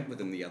doing. But I met with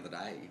them the other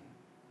day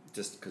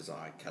just because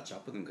I catch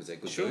up with them because they're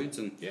good dudes.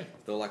 And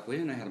they're like, we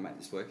don't know how to make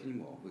this work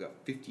anymore. We've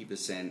got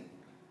 50%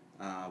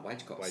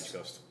 wage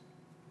cost.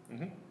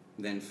 Mm-hmm.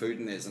 Then food,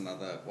 and there's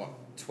another,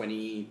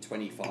 20,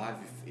 25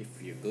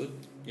 if you're good.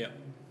 Yep.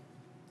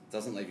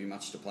 Doesn't leave you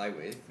much to play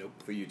with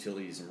for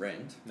utilities and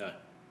rent. No.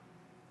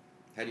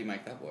 How do you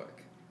make that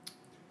work?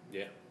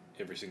 Yeah,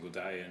 every single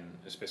day, and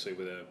especially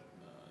with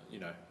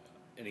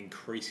an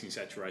increasing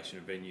saturation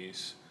of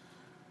venues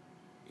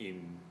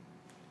in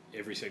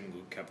every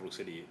single capital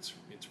city,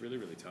 it's really,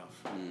 really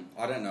tough.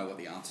 I don't know what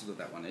the answer to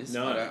that one is.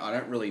 No. I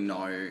don't really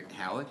know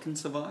how it can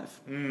survive.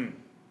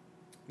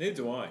 Neither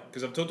do I,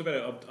 because I've talked about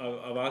it.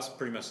 I've asked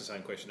pretty much the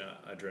same question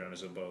to Adriano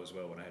Zumbo as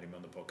well when I had him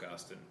on the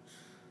podcast,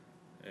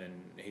 and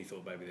he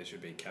thought maybe there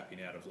should be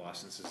capping out of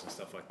licenses and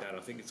stuff like that. I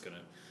think it's going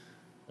to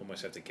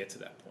almost have to get to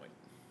that point,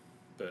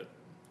 but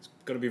it's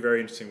got to be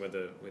very interesting where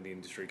the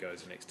industry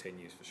goes in the next 10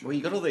 years for sure. Well,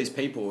 you got all these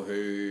people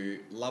who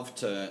love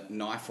to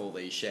knife all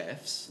these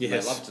chefs. Yes.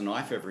 They love to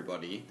knife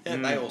everybody.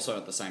 They also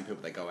are the same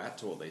people that go out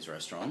to all these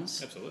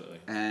restaurants. Absolutely.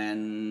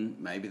 And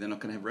maybe they're not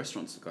going to have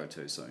restaurants to go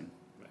to soon.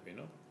 Maybe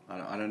not.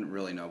 I don't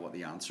really know what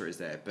the answer is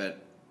there,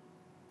 but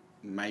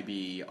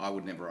maybe I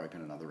would never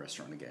open another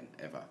restaurant again,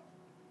 ever.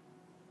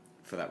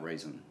 For that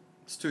reason.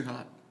 It's too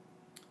hard.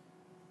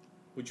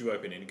 Would you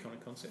open any kind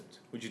of concept?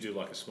 Would you do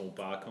like a small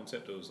bar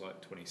concept that was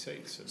like 20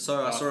 seats and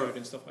food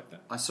and stuff like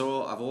that?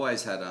 I've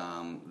always had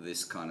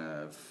this kind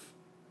of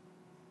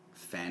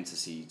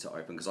fantasy to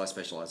open, because I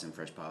specialise in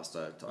fresh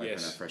pasta, to open a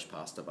fresh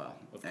pasta bar.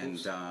 Of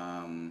course.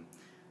 And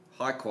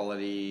high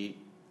quality,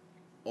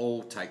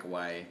 all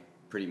takeaway,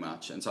 pretty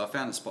much. And so I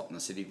found a spot in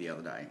the city the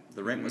other day.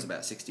 The rent was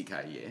about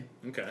 $60,000 a year.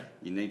 Okay.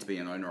 You need to be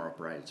an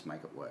owner-operator to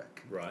make it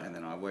work. Right. And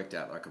then I worked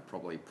out I could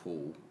probably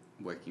pull,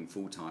 working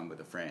full-time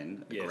with a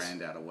friend,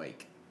 $1,000 out a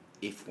week,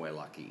 if we're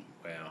lucky.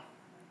 Wow.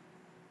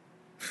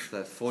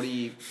 So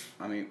 40,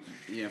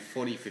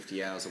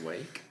 50 hours a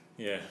week.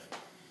 Yeah.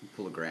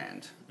 Pull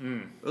 $1,000.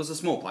 It was a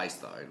small place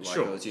though. Like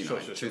it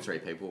was, 3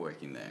 people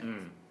working there.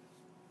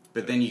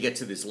 But then you get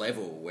to this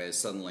level where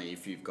suddenly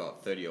if you've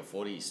got 30 or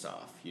 40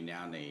 staff, you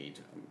now need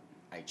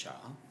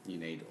HR. You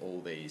need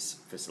all these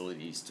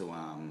facilities to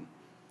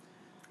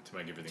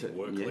make everything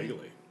work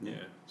legally. Yeah,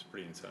 it's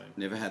pretty insane.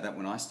 Never had that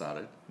when I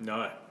started.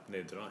 No,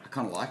 neither did I. I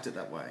kind of liked it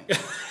that way.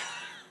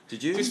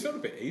 Did you? It just felt a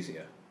bit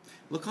easier.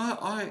 Look,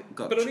 I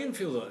got... But I didn't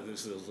feel like there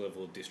was this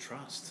level of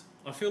distrust.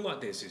 I feel like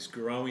there's this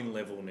growing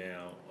level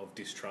now of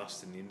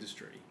distrust in the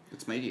industry.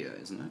 It's media,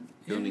 isn't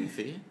it? Building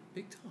fear?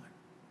 Big time.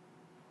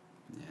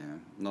 Yeah,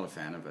 not a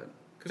fan of it.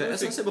 But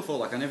as I said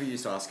before, I never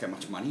used to ask how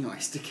much money I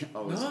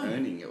was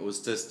earning. It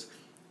was just,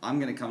 I'm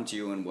going to come to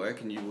you and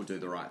work and you will do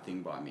the right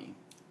thing by me.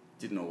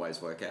 didn't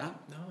always work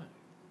out. No.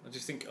 I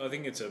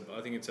think it's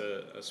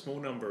a small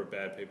number of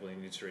bad people in the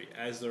industry,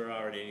 as there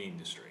are in any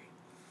industry,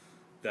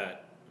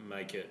 that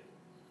make it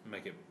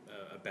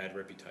a bad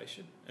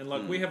reputation. And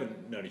like we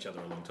haven't known each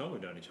other a long time.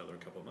 We've known each other a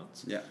couple of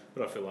months. Yeah.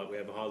 But I feel like we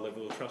have a high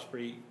level of trust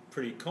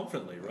pretty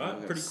confidently, right?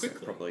 Pretty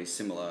quickly. Probably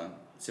similar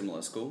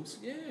schools.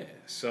 Yeah.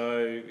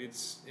 So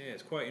it's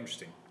quite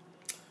interesting.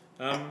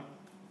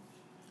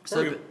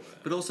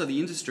 But also the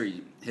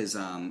industry is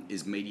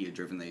media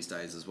driven these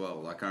days as well.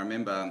 Like I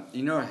remember,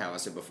 you know how I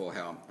said before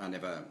how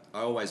I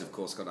always of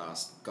course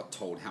got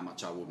told how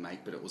much I would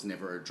make, but it was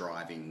never a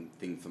driving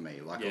thing for me.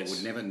 Like I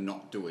would never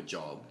not do a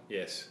job.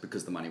 Yes.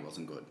 Because the money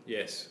wasn't good.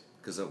 Yes.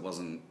 Because it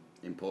wasn't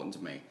important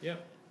to me. Yeah.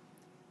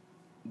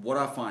 What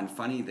I find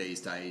funny these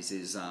days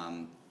is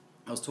I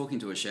was talking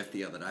to a chef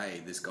the other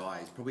day. This guy,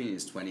 he's probably in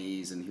his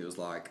 20s, and he was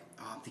like,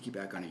 I'm thinking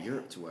about going to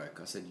Europe to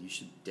work. I said, you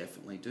should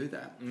definitely do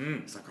that.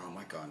 He's like, I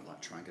might go and like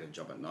try and get a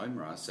job at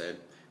Noma. I said,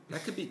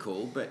 that could be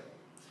cool, but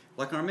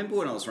like I remember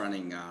when I was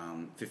running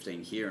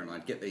 15 here, and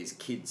I'd get these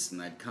kids,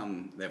 and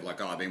they're like,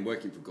 I've been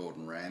working for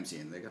Gordon Ramsay,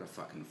 and they've got a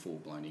fucking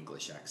full-blown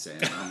English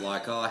accent. And I'm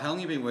like, how long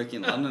have you been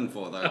working in London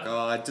for? They're like,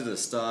 I did a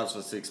Stars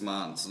for 6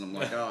 months. And I'm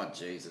like,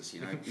 Jesus,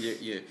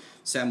 you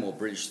sound more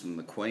British than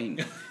the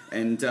Queen.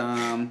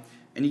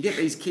 And you get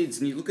these kids,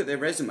 and you look at their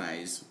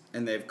resumes,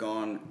 and they've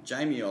gone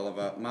Jamie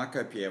Oliver,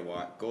 Marco Pierre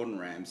White, Gordon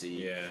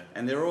Ramsay,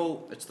 and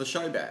it's the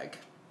show bag.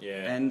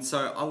 Yeah. And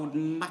so I would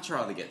much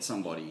rather get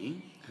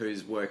somebody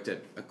who's worked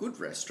at a good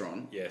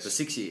restaurant for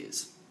 6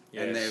 years,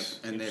 and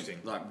they've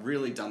like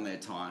really done their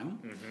time,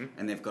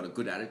 and they've got a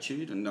good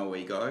attitude and no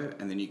ego,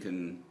 and then you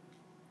can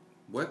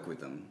work with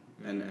them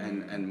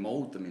and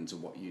mould them into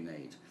what you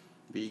need.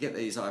 But you get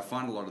these, I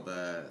find a lot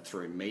of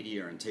through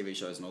media and TV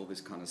shows and all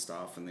this kind of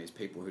stuff, and these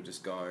people who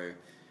just go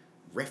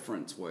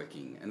reference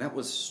working. And that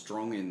was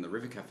strong in the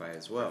River Cafe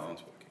as well.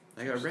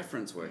 They go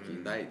reference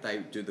working.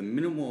 They do the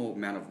minimal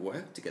amount of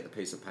work to get the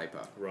piece of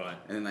paper. Right.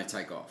 And then they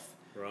take off.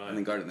 Right. And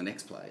then go to the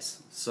next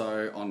place.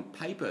 So on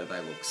paper, they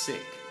look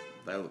sick.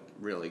 They look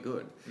really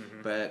good.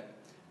 But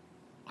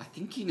I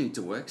think you need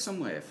to work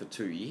somewhere for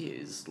 2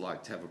 years,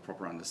 like to have a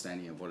proper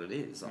understanding of what it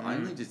is. I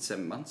only did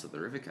 7 months at the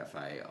River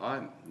Cafe.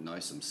 I know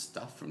some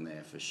stuff from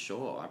there for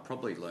sure. I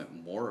probably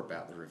learnt more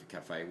about the River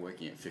Cafe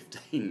working at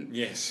 15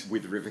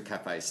 with River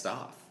Cafe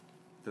staff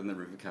than the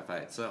River Cafe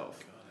itself.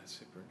 God, that's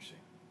super interesting.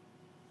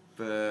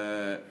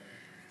 But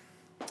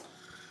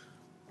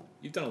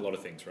you've done a lot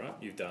of things, right?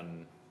 You've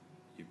been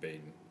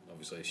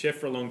obviously a chef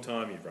for a long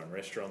time. You've run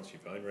restaurants.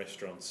 You've owned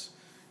restaurants.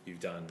 You've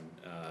done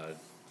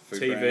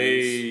food TV.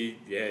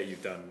 brands. Yeah,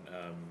 you've done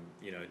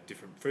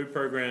different food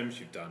programs.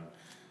 You've done.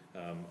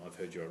 I've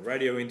heard you on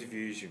radio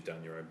interviews. You've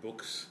done your own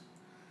books.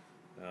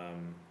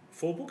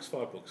 4 books,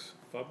 5 books,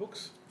 5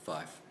 books.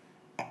 5.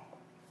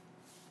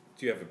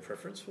 Do you have a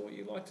preference for what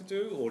you like to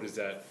do, or does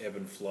that ebb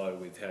and flow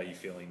with how you're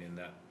feeling in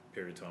that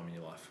period of time in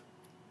your life?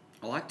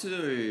 I like to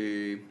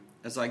do,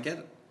 as I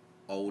get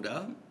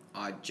older,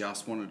 I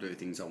just want to do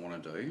things I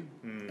want to do.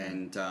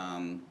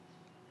 And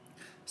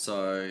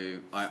so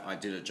I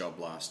did a job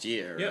last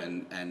year,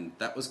 and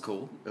that was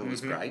cool. It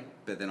was great.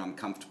 But then I'm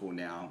comfortable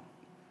now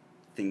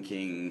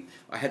thinking,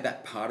 I had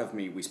that part of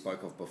me we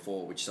spoke of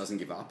before, which doesn't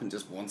give up and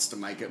just wants to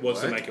make it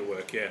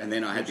work. Yeah. And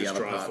then I had the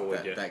other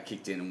part that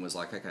kicked in and was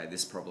like, okay,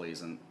 this probably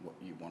isn't what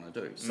you want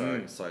to do.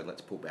 So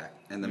let's pull back.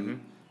 And the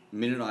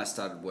minute I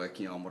started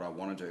working on what I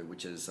want to do,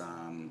 which is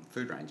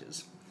food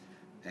ranges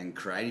and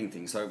creating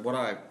things. So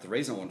the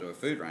reason I want to do a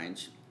food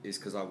range is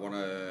because I want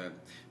to...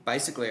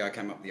 Basically, I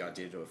came up with the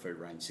idea to do a food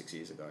range 6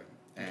 years ago.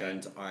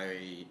 And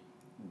I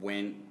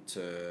went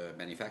to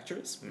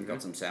manufacturers and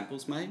got some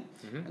samples made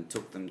and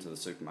took them to the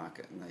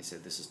supermarket, and they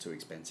said, this is too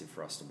expensive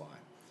for us to buy.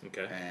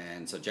 Okay.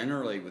 And so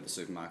generally with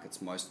the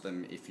supermarkets, most of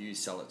them, if you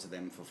sell it to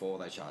them for 4,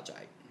 they charge 8.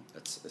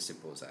 It's as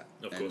simple as that.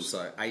 Of and course.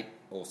 So 8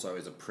 also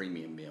is a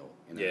premium meal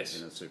in a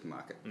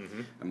supermarket.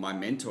 And my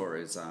mentor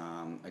is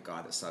a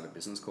guy that started a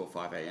business called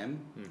 5am,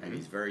 and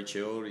he's very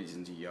chilled. He's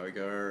into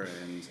yoga,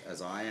 and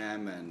as I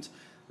am, and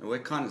we're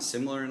kind of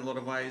similar in a lot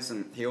of ways.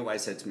 And he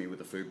always said to me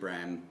with a food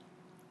brand,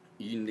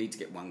 you need to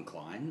get one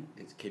client,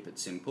 keep it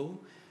simple,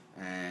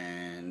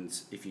 and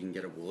if you can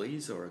get a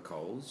Woolies or a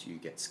Coles, you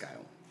get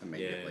scale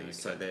immediately.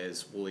 So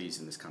there's Woolies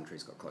in this country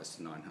has got close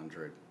to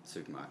 900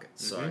 supermarkets.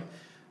 So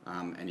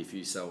and if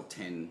you sell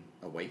 10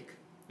 a week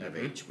of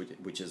each,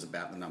 which is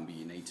about the number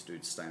you need to do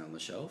to stay on the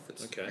shelf,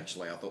 it's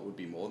actually I thought would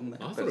be more than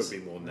that. I thought it would be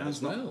more than that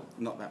as well.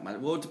 Not that much.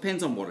 Well, it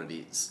depends on what it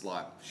is.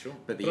 Like sure,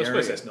 but I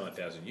suppose that's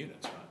 9,000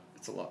 units, right?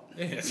 It's a lot.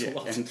 Yeah, it's a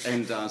lot.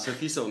 And so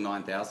if you sell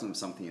 9,000 of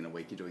something in a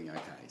week, you're doing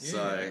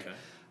okay.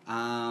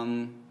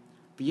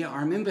 But yeah, I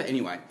remember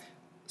anyway.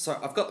 So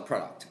I've got the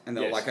product, and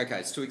they're like, okay,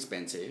 it's too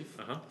expensive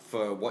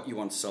for what you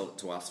want to sell it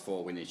to us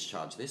for. We need to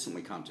charge this, and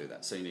we can't do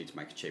that. So you need to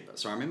make it cheaper.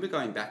 So I remember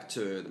going back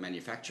to the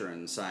manufacturer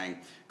and saying,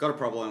 got a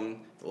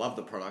problem. They love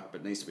the product,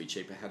 but it needs to be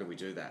cheaper. How do we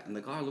do that? And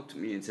the guy looked at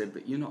me and said,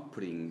 but you're not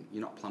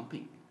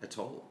plumping at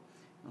all.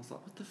 And I was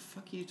like, what the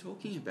fuck are you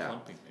talking about?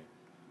 Plumping.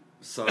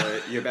 So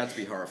you're about to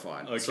be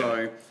horrified. Okay.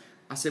 So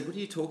I said, what are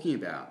you talking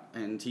about?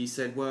 And he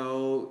said,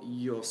 well,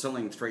 you're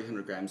selling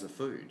 300 grams of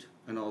food.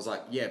 And I was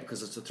like, yeah,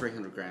 because it's a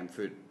 300 gram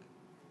food,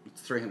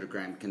 300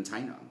 gram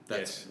container.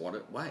 That's what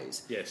it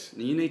weighs. Yes.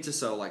 And you need to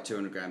sell like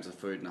 200 grams of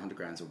food and 100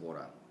 grams of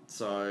water.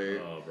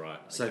 So,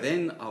 So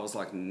then I was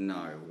like,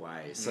 no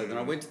way. So then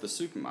I went to the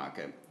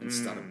supermarket and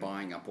started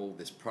buying up all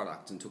this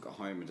product and took it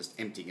home and just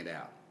emptying it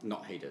out,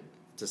 not heated,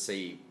 to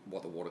see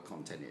what the water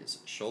content is.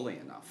 Surely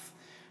enough,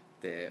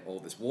 all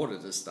this water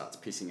just starts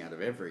pissing out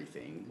of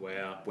everything.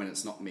 Wow. When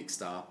it's not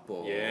mixed up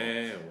or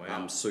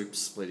soup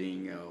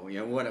splitting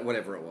or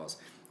whatever it was.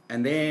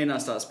 And then I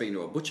started speaking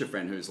to a butcher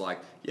friend who's like,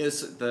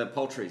 yes, the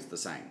poultry's the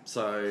same.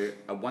 So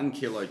a 1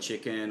 kilo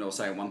chicken or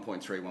say a 1.3,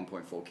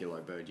 1.4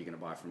 kilo bird you're going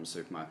to buy from a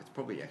supermarket, it's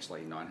probably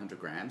actually 900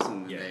 grams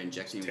and they're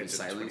injecting it with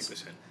saline.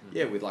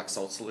 Yeah, with like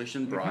salt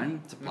solution, brine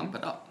to plump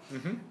it up.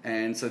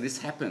 And so this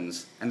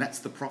happens and that's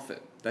the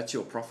profit. That's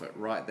your profit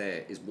right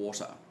there is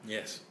water.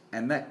 Yes.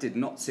 And that did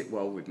not sit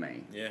well with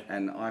me. Yeah.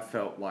 And I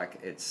felt like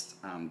it's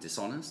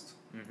dishonest.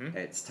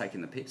 It's taking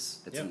the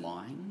piss, it's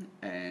lying,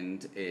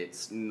 and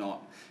it's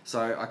not...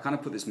 So I kind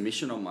of put this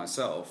mission on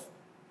myself,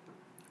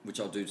 which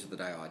I'll do to the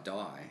day I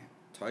die,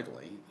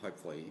 totally,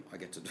 hopefully I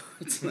get to do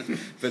it,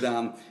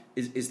 but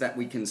is that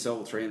we can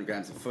sell 300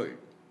 grams of food.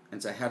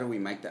 And so how do we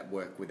make that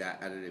work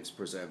without additives,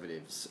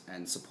 preservatives,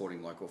 and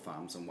supporting local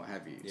farms and what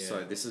have you? Yeah.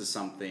 So this is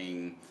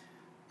something,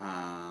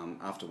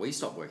 after we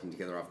stopped working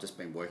together, I've just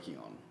been working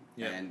on.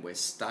 Yeah. And we're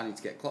starting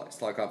to get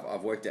close. Like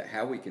I've worked out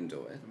how we can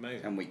do it.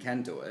 Amazing. And we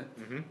can do it.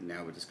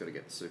 Now we've just got to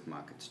get the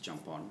supermarket to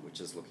jump on,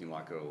 which is looking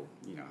like it'll,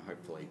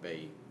 hopefully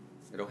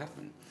it'll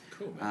happen.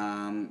 Cool,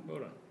 man. Well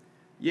done.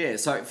 Yeah,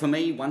 so for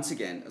me, once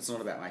again, it's not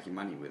about making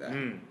money with that,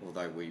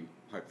 although we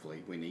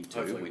need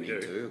to.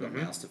 We've got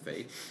mouths to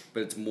feed.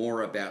 But it's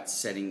more about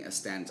setting a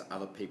standard to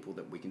other people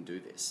that we can do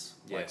this.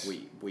 Yes. Like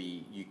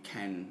you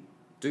can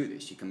do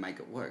this, you can make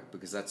it work,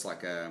 because that's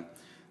like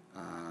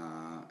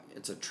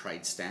it's a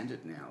trade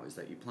standard now, is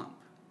that you plump.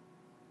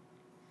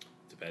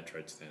 It's a bad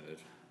trade standard.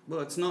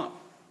 Well, it's not.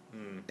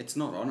 It's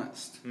not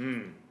honest.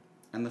 And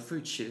the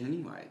food's shit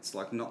anyway. It's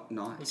like not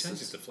nice. It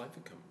changes the flavour.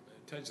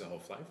 It changes the whole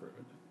flavour of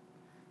it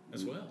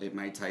as well. It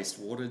may taste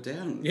watered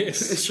down.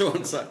 Yes.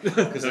 Sean, so,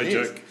 because no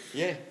joke.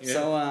 Yeah.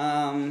 So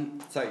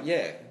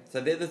So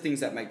they're the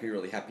things that make me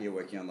really happy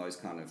working on those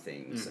kind of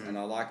things. And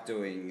I like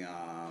doing,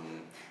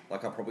 I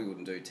probably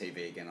wouldn't do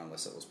TV again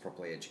unless it was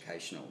properly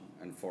educational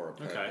and for a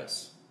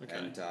purpose. Okay.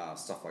 And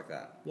stuff like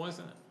that. Why is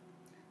that?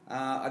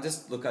 I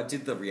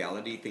did the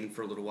reality thing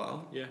for a little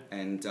while. Yeah.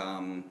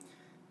 And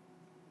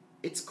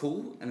it's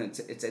cool and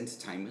it's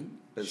entertainment,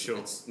 but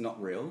it's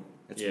not real.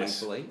 It's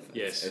make-believe.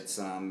 Yes. It's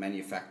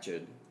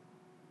manufactured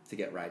to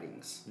get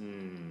ratings.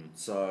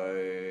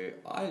 So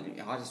I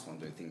just want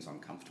to do things I'm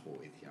comfortable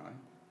with,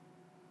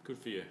 Good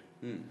for you.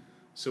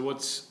 So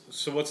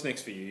what's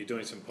next for you? You're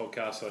doing some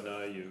podcasts. I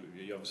know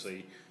you're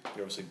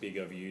obviously big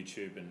over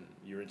YouTube, and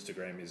your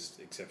Instagram is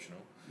exceptional.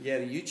 Yeah,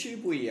 the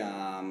YouTube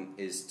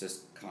is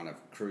just kind of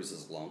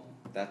cruises along.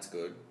 That's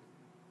good.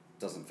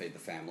 Doesn't feed the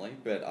family,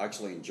 but I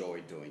actually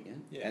enjoy doing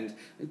it. Yeah. And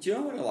do you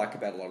know what I like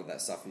about a lot of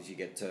that stuff is you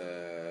get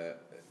to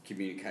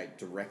communicate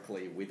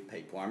directly with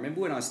people. I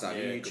remember when I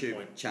started a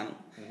YouTube channel,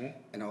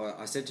 and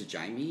I said to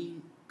Jamie,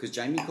 because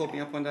Jamie called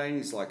me up one day and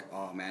he's like,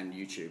 "Oh man,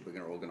 YouTube,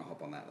 we're all going to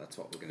hop on that. That's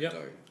what we're going to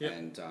do." Yep.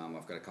 And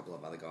I've got a couple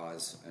of other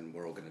guys, and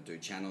we're all going to do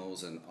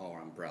channels and our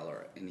umbrella.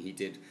 And he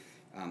did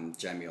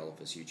Jamie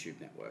Oliver's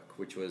YouTube network,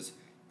 which was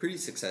pretty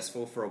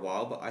successful for a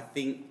while. But I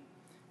think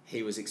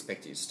he was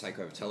expecting to take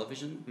over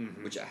television,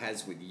 which it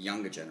has with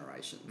younger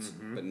generations,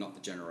 but not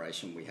the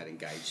generation we had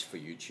engaged for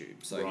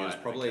YouTube. So he was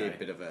probably a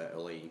bit of an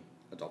early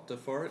adopter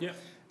for it. Yeah.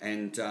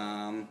 And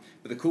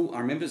but I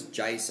remember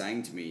Jay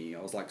saying to me,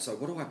 I was like, so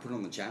what do I put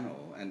on the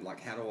channel? And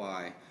like, how do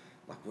I,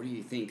 like, what do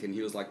you think? And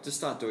he was like, just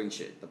start doing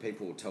shit. The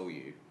people will tell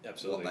you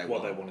absolutely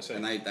what they want to see.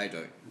 And they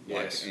do,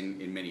 like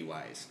in many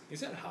ways. Is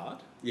that hard?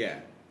 Yeah,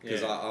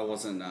 because I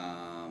wasn't...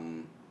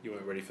 you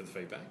weren't ready for the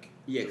feedback?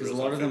 Yeah, because a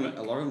lot of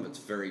them it's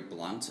very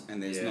blunt,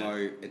 and there's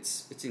no...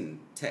 It's in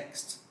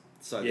text,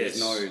 so there's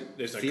no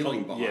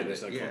feeling behind it. Yeah,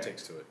 there's no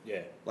context to it,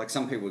 yeah. Like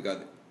some people would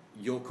go,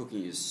 your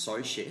cooking is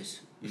so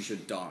shit, you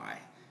should die.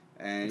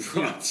 And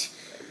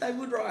they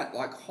would write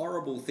like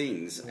horrible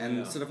things,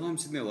 and sort of I'm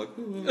sitting there like,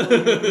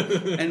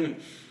 and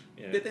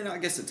but then I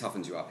guess it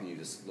toughens you up, and you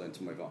just learn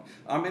to move on.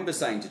 I remember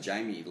saying to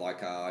Jamie,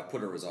 like, I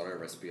put a risotto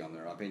recipe on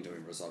there. I've been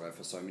doing risotto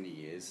for so many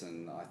years,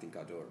 and I think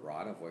I do it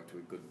right. I've worked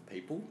with good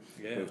people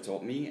who have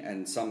taught me,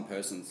 and some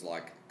person's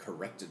like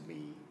corrected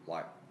me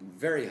like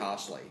very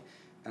harshly.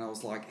 And I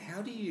was like,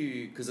 how do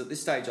you... Because at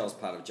this stage I was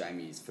part of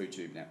Jamie's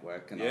FoodTube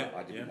network, and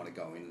I didn't want to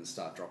go in and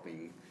start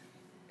dropping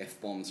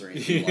F-bombs or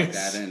anything like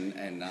that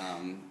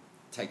and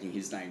taking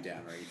his name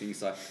down or anything.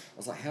 So I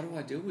was like, how do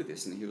I deal with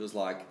this? And he was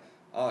like,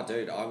 oh,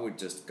 dude, I would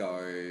just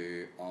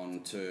go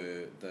on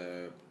to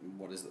the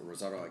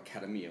Risotto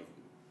Academy of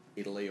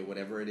Italy or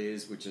whatever it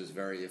is, which is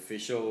very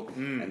official,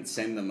 and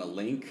send them a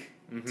link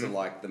to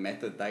like the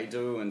method they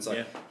do. And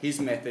so his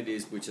method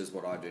is, which is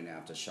what I do now,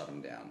 to shut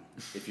them down,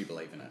 if you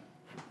believe in it.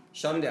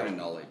 Shut them down with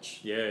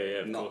knowledge. Yeah,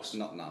 of course.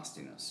 Not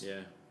nastiness.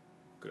 Yeah.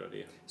 good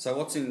idea.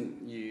 So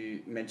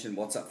you mentioned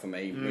what's up for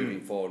me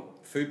moving forward.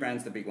 Food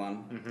brand's the big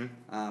one.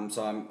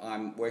 So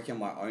I'm working on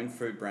my own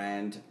food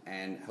brand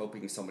and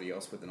helping somebody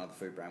else with another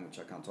food brand, which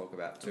I can't talk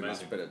about too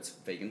much, but it's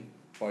vegan.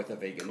 Both are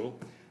vegan. Cool.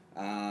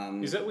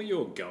 Is that where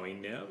you're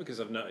going now? Because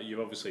you've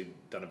obviously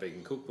done a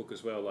vegan cookbook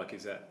as well. Like,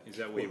 is that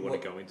where you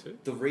want to go into?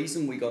 The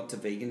reason we got to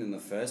vegan in the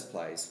first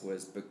place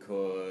was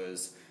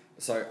because...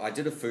 So I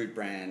did a food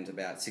brand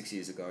about 6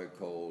 years ago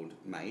called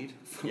Made,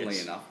 funnily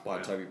enough, by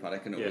Tobie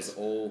Puttock, and it was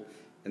all...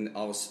 And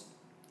I was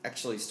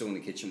actually still in the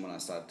kitchen when I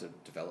started to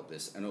develop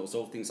this, and it was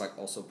all things like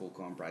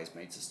ossobuco and braised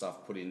meats and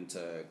stuff put into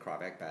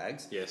cryovac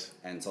bags. Yes.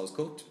 And so it was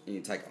cooked, and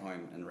you take it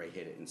home and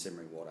reheat it in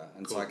simmering water.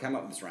 And so I came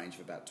up with this range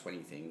of about 20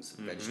 things,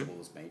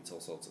 vegetables, meats, all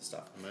sorts of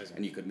stuff. Amazing.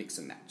 And you could mix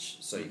and match.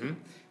 So you could,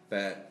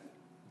 but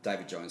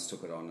David Jones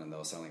took it on, and they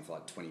were selling for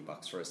like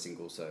 $20 for a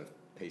single serve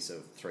piece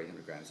of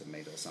 300 grams of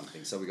meat or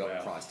something. So we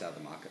got priced out of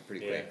the market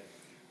pretty quick.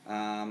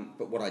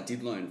 But what I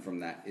did learn from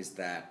that is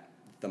that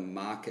the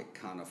market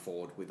can't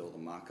afford, with all the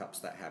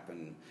markups that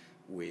happen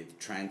with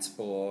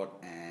transport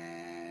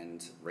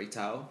and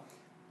retail,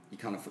 you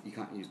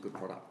can't use good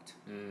product.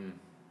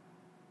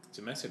 It's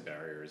a massive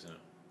barrier, isn't it?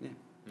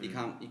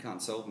 Yeah, you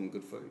can't sell them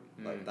good food.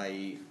 Like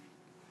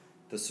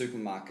the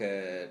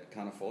supermarket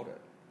can't afford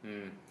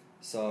it.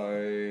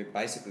 So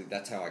basically,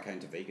 that's how I came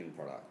to vegan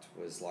product.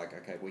 Was like,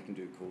 okay, we can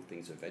do cool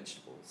things with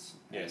vegetables.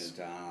 Yes.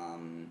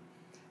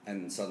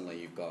 And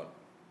suddenly you've got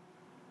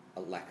a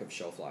lack of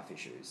shelf life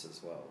issues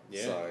as well.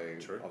 Yeah, so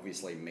true.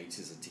 Obviously meat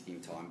is a ticking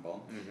time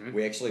bomb.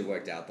 We actually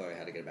worked out though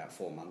how to get about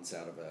 4 months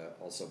out of a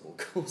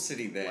ossobuco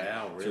sitting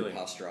there through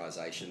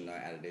pasteurization, no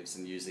additives,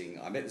 and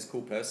I met this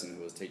cool person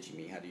who was teaching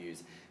me how to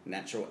use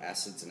natural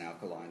acids and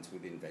alkalines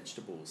within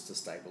vegetables to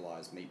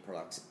stabilize meat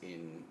products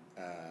in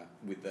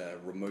with the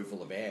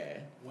removal of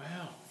air.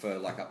 Wow. For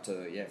like up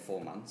to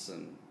 4 months,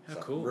 and how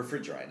cool.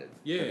 Refrigerated.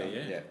 Yeah.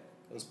 It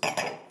was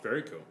pretty cool.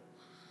 Very cool.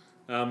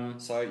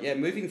 So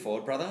moving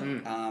forward,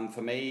 brother,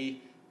 for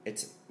me,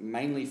 it's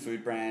mainly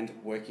food brand,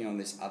 working on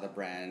this other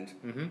brand,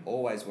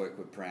 always work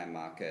with Param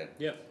Market.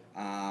 Yep.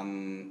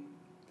 And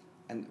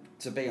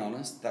to be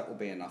honest, that will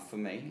be enough for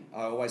me.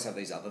 I always have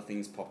these other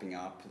things popping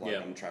up, like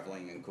I'm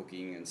travelling and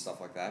cooking and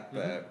stuff like that,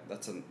 but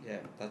that's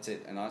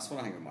it. And I just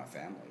want to hang with my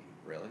family,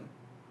 really.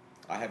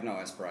 I have no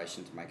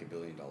aspiration to make $1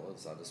 billion.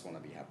 I just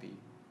want to be happy.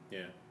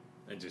 Yeah.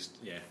 And just,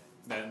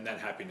 that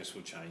happiness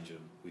will change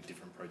with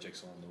different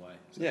projects along the way.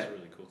 So that's a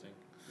really cool thing.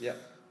 Yeah.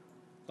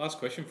 Last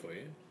question for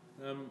you.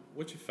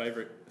 What's your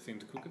favourite thing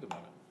to cook at the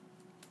moment?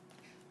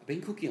 I've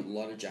been cooking a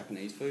lot of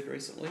Japanese food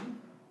recently.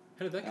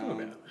 How did that come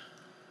about?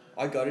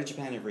 I go to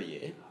Japan every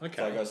year. Okay.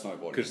 So I go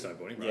snowboarding. Good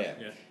snowboarding, right?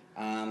 Yeah.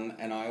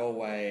 And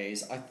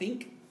I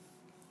think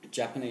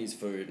Japanese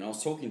food, and I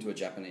was talking to a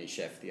Japanese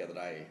chef the other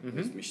day,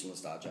 who's Michelin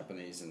star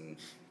Japanese, and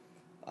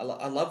I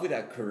love with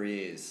our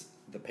careers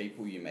the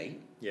people you meet.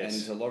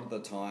 Yes. And a lot of the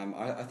time,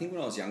 I think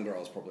when I was younger, I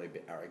was probably a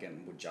bit arrogant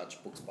and would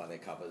judge books by their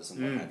covers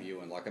and what have you.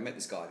 And like, I met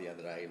this guy the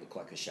other day, he looked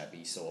like a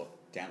shabby sort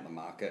down at the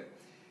market.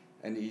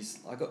 And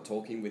I got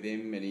talking with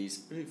him, and he's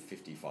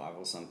 55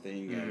 or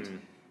something.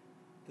 And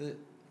the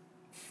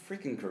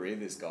freaking career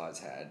this guy's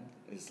had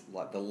is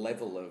like, the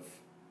level of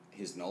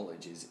his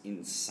knowledge is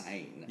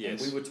insane.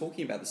 Yes. And we were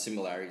talking about the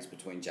similarities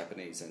between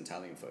Japanese and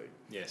Italian food.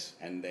 Yes.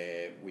 And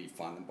we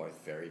find them both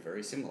very,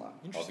 very similar.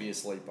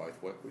 Obviously,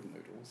 both work with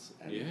noodles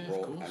and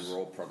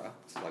raw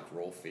products, like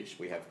raw fish.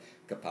 We have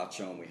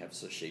carpaccio and we have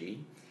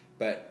sashimi.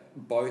 But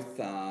both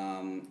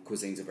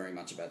cuisines are very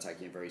much about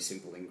taking a very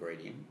simple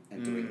ingredient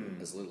and doing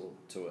as little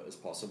to it as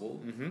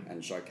possible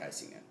and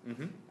showcasing it.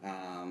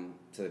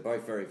 So they're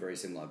both very, very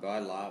similar. But I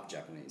love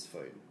Japanese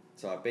food.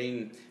 So I've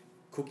been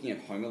cooking at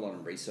home a lot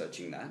and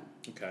researching that.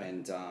 Okay.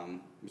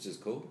 And which is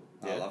cool.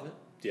 Yeah. I love it.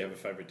 Do you have a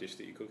favourite dish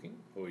that you're cooking?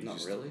 Or you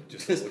Not really.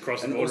 Just all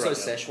across the board. board. And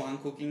also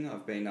Szechuan cooking.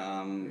 I've been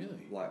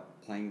like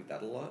playing with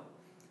that a lot.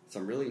 So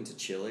I'm really into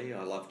chili.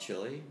 I love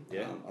chili.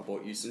 Yeah. I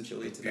bought you some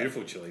chili today.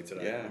 Beautiful chili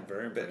today. Yeah. I'm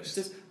very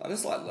impressed. I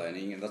just like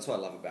learning, and that's what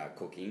I love about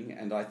cooking.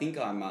 And I think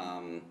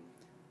I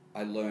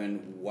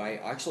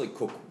actually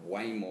cook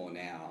way more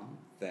now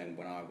than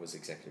when I was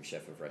executive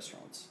chef of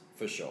restaurants.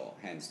 For sure,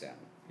 hands down.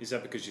 Is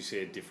that because you see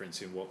a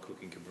difference in what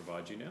cooking can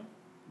provide you now?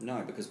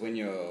 No, because when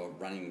you're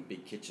running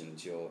big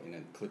kitchens, you're in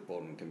a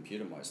clipboard and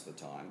computer most of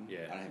the time.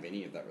 Yeah. I don't have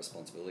any of that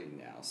responsibility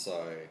now.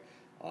 So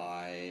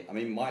I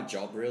mean, my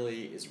job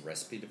really is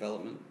recipe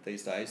development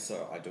these days.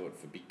 So I do it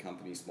for big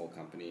companies, small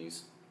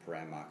companies,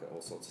 Param Market,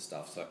 all sorts of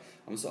stuff. So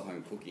I'm just at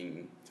home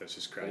cooking. So it's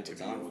just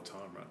creativity all the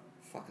time, right?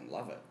 Fucking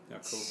love it. Oh, cool.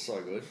 It's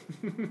so good.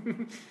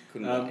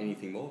 Couldn't want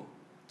anything more.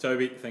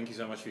 Toby, thank you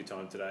so much for your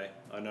time today.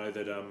 I know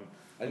that...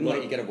 I didn't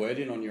let you get a word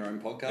in on your own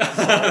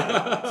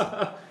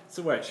podcast. It's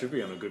the way it should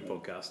be on a good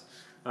podcast.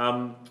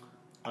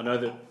 I know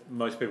that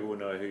most people will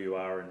know who you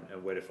are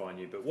and where to find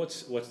you, but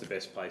what's the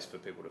best place for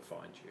people to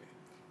find you?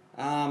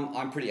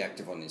 I'm pretty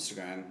active on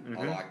Instagram.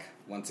 I like,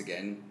 once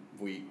again,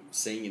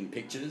 seeing in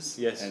pictures.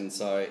 Yes. And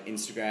so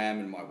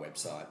Instagram and my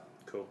website.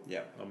 Cool.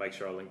 Yeah. I'll make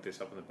sure I link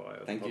this up in the bio.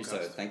 Thank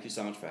you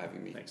so much for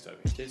having me. Thanks, Toby.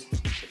 Cheers.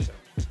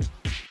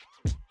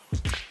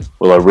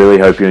 Well, I really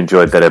hope you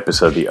enjoyed that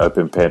episode of the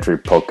Open Pantry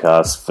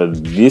podcast. For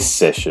this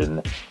session,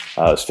 it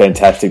was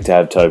fantastic to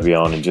have Tobie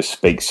on and just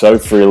speak so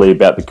freely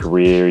about the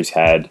career he's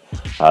had,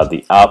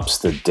 the ups,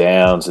 the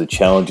downs, the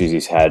challenges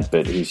he's had,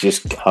 but he's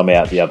just come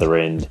out the other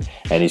end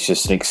and he's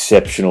just an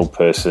exceptional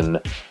person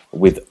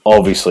with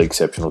obviously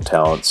exceptional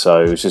talent.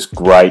 So it was just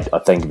great. I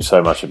thank him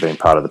so much for being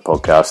part of the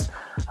podcast.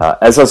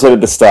 As I said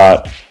at the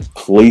start,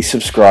 please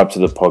subscribe to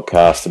the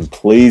podcast and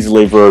please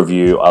leave a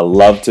review. I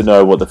love to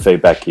know what the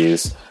feedback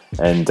is.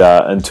 And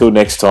until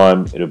next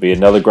time, it'll be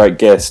another great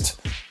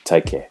guest.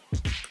 Take care.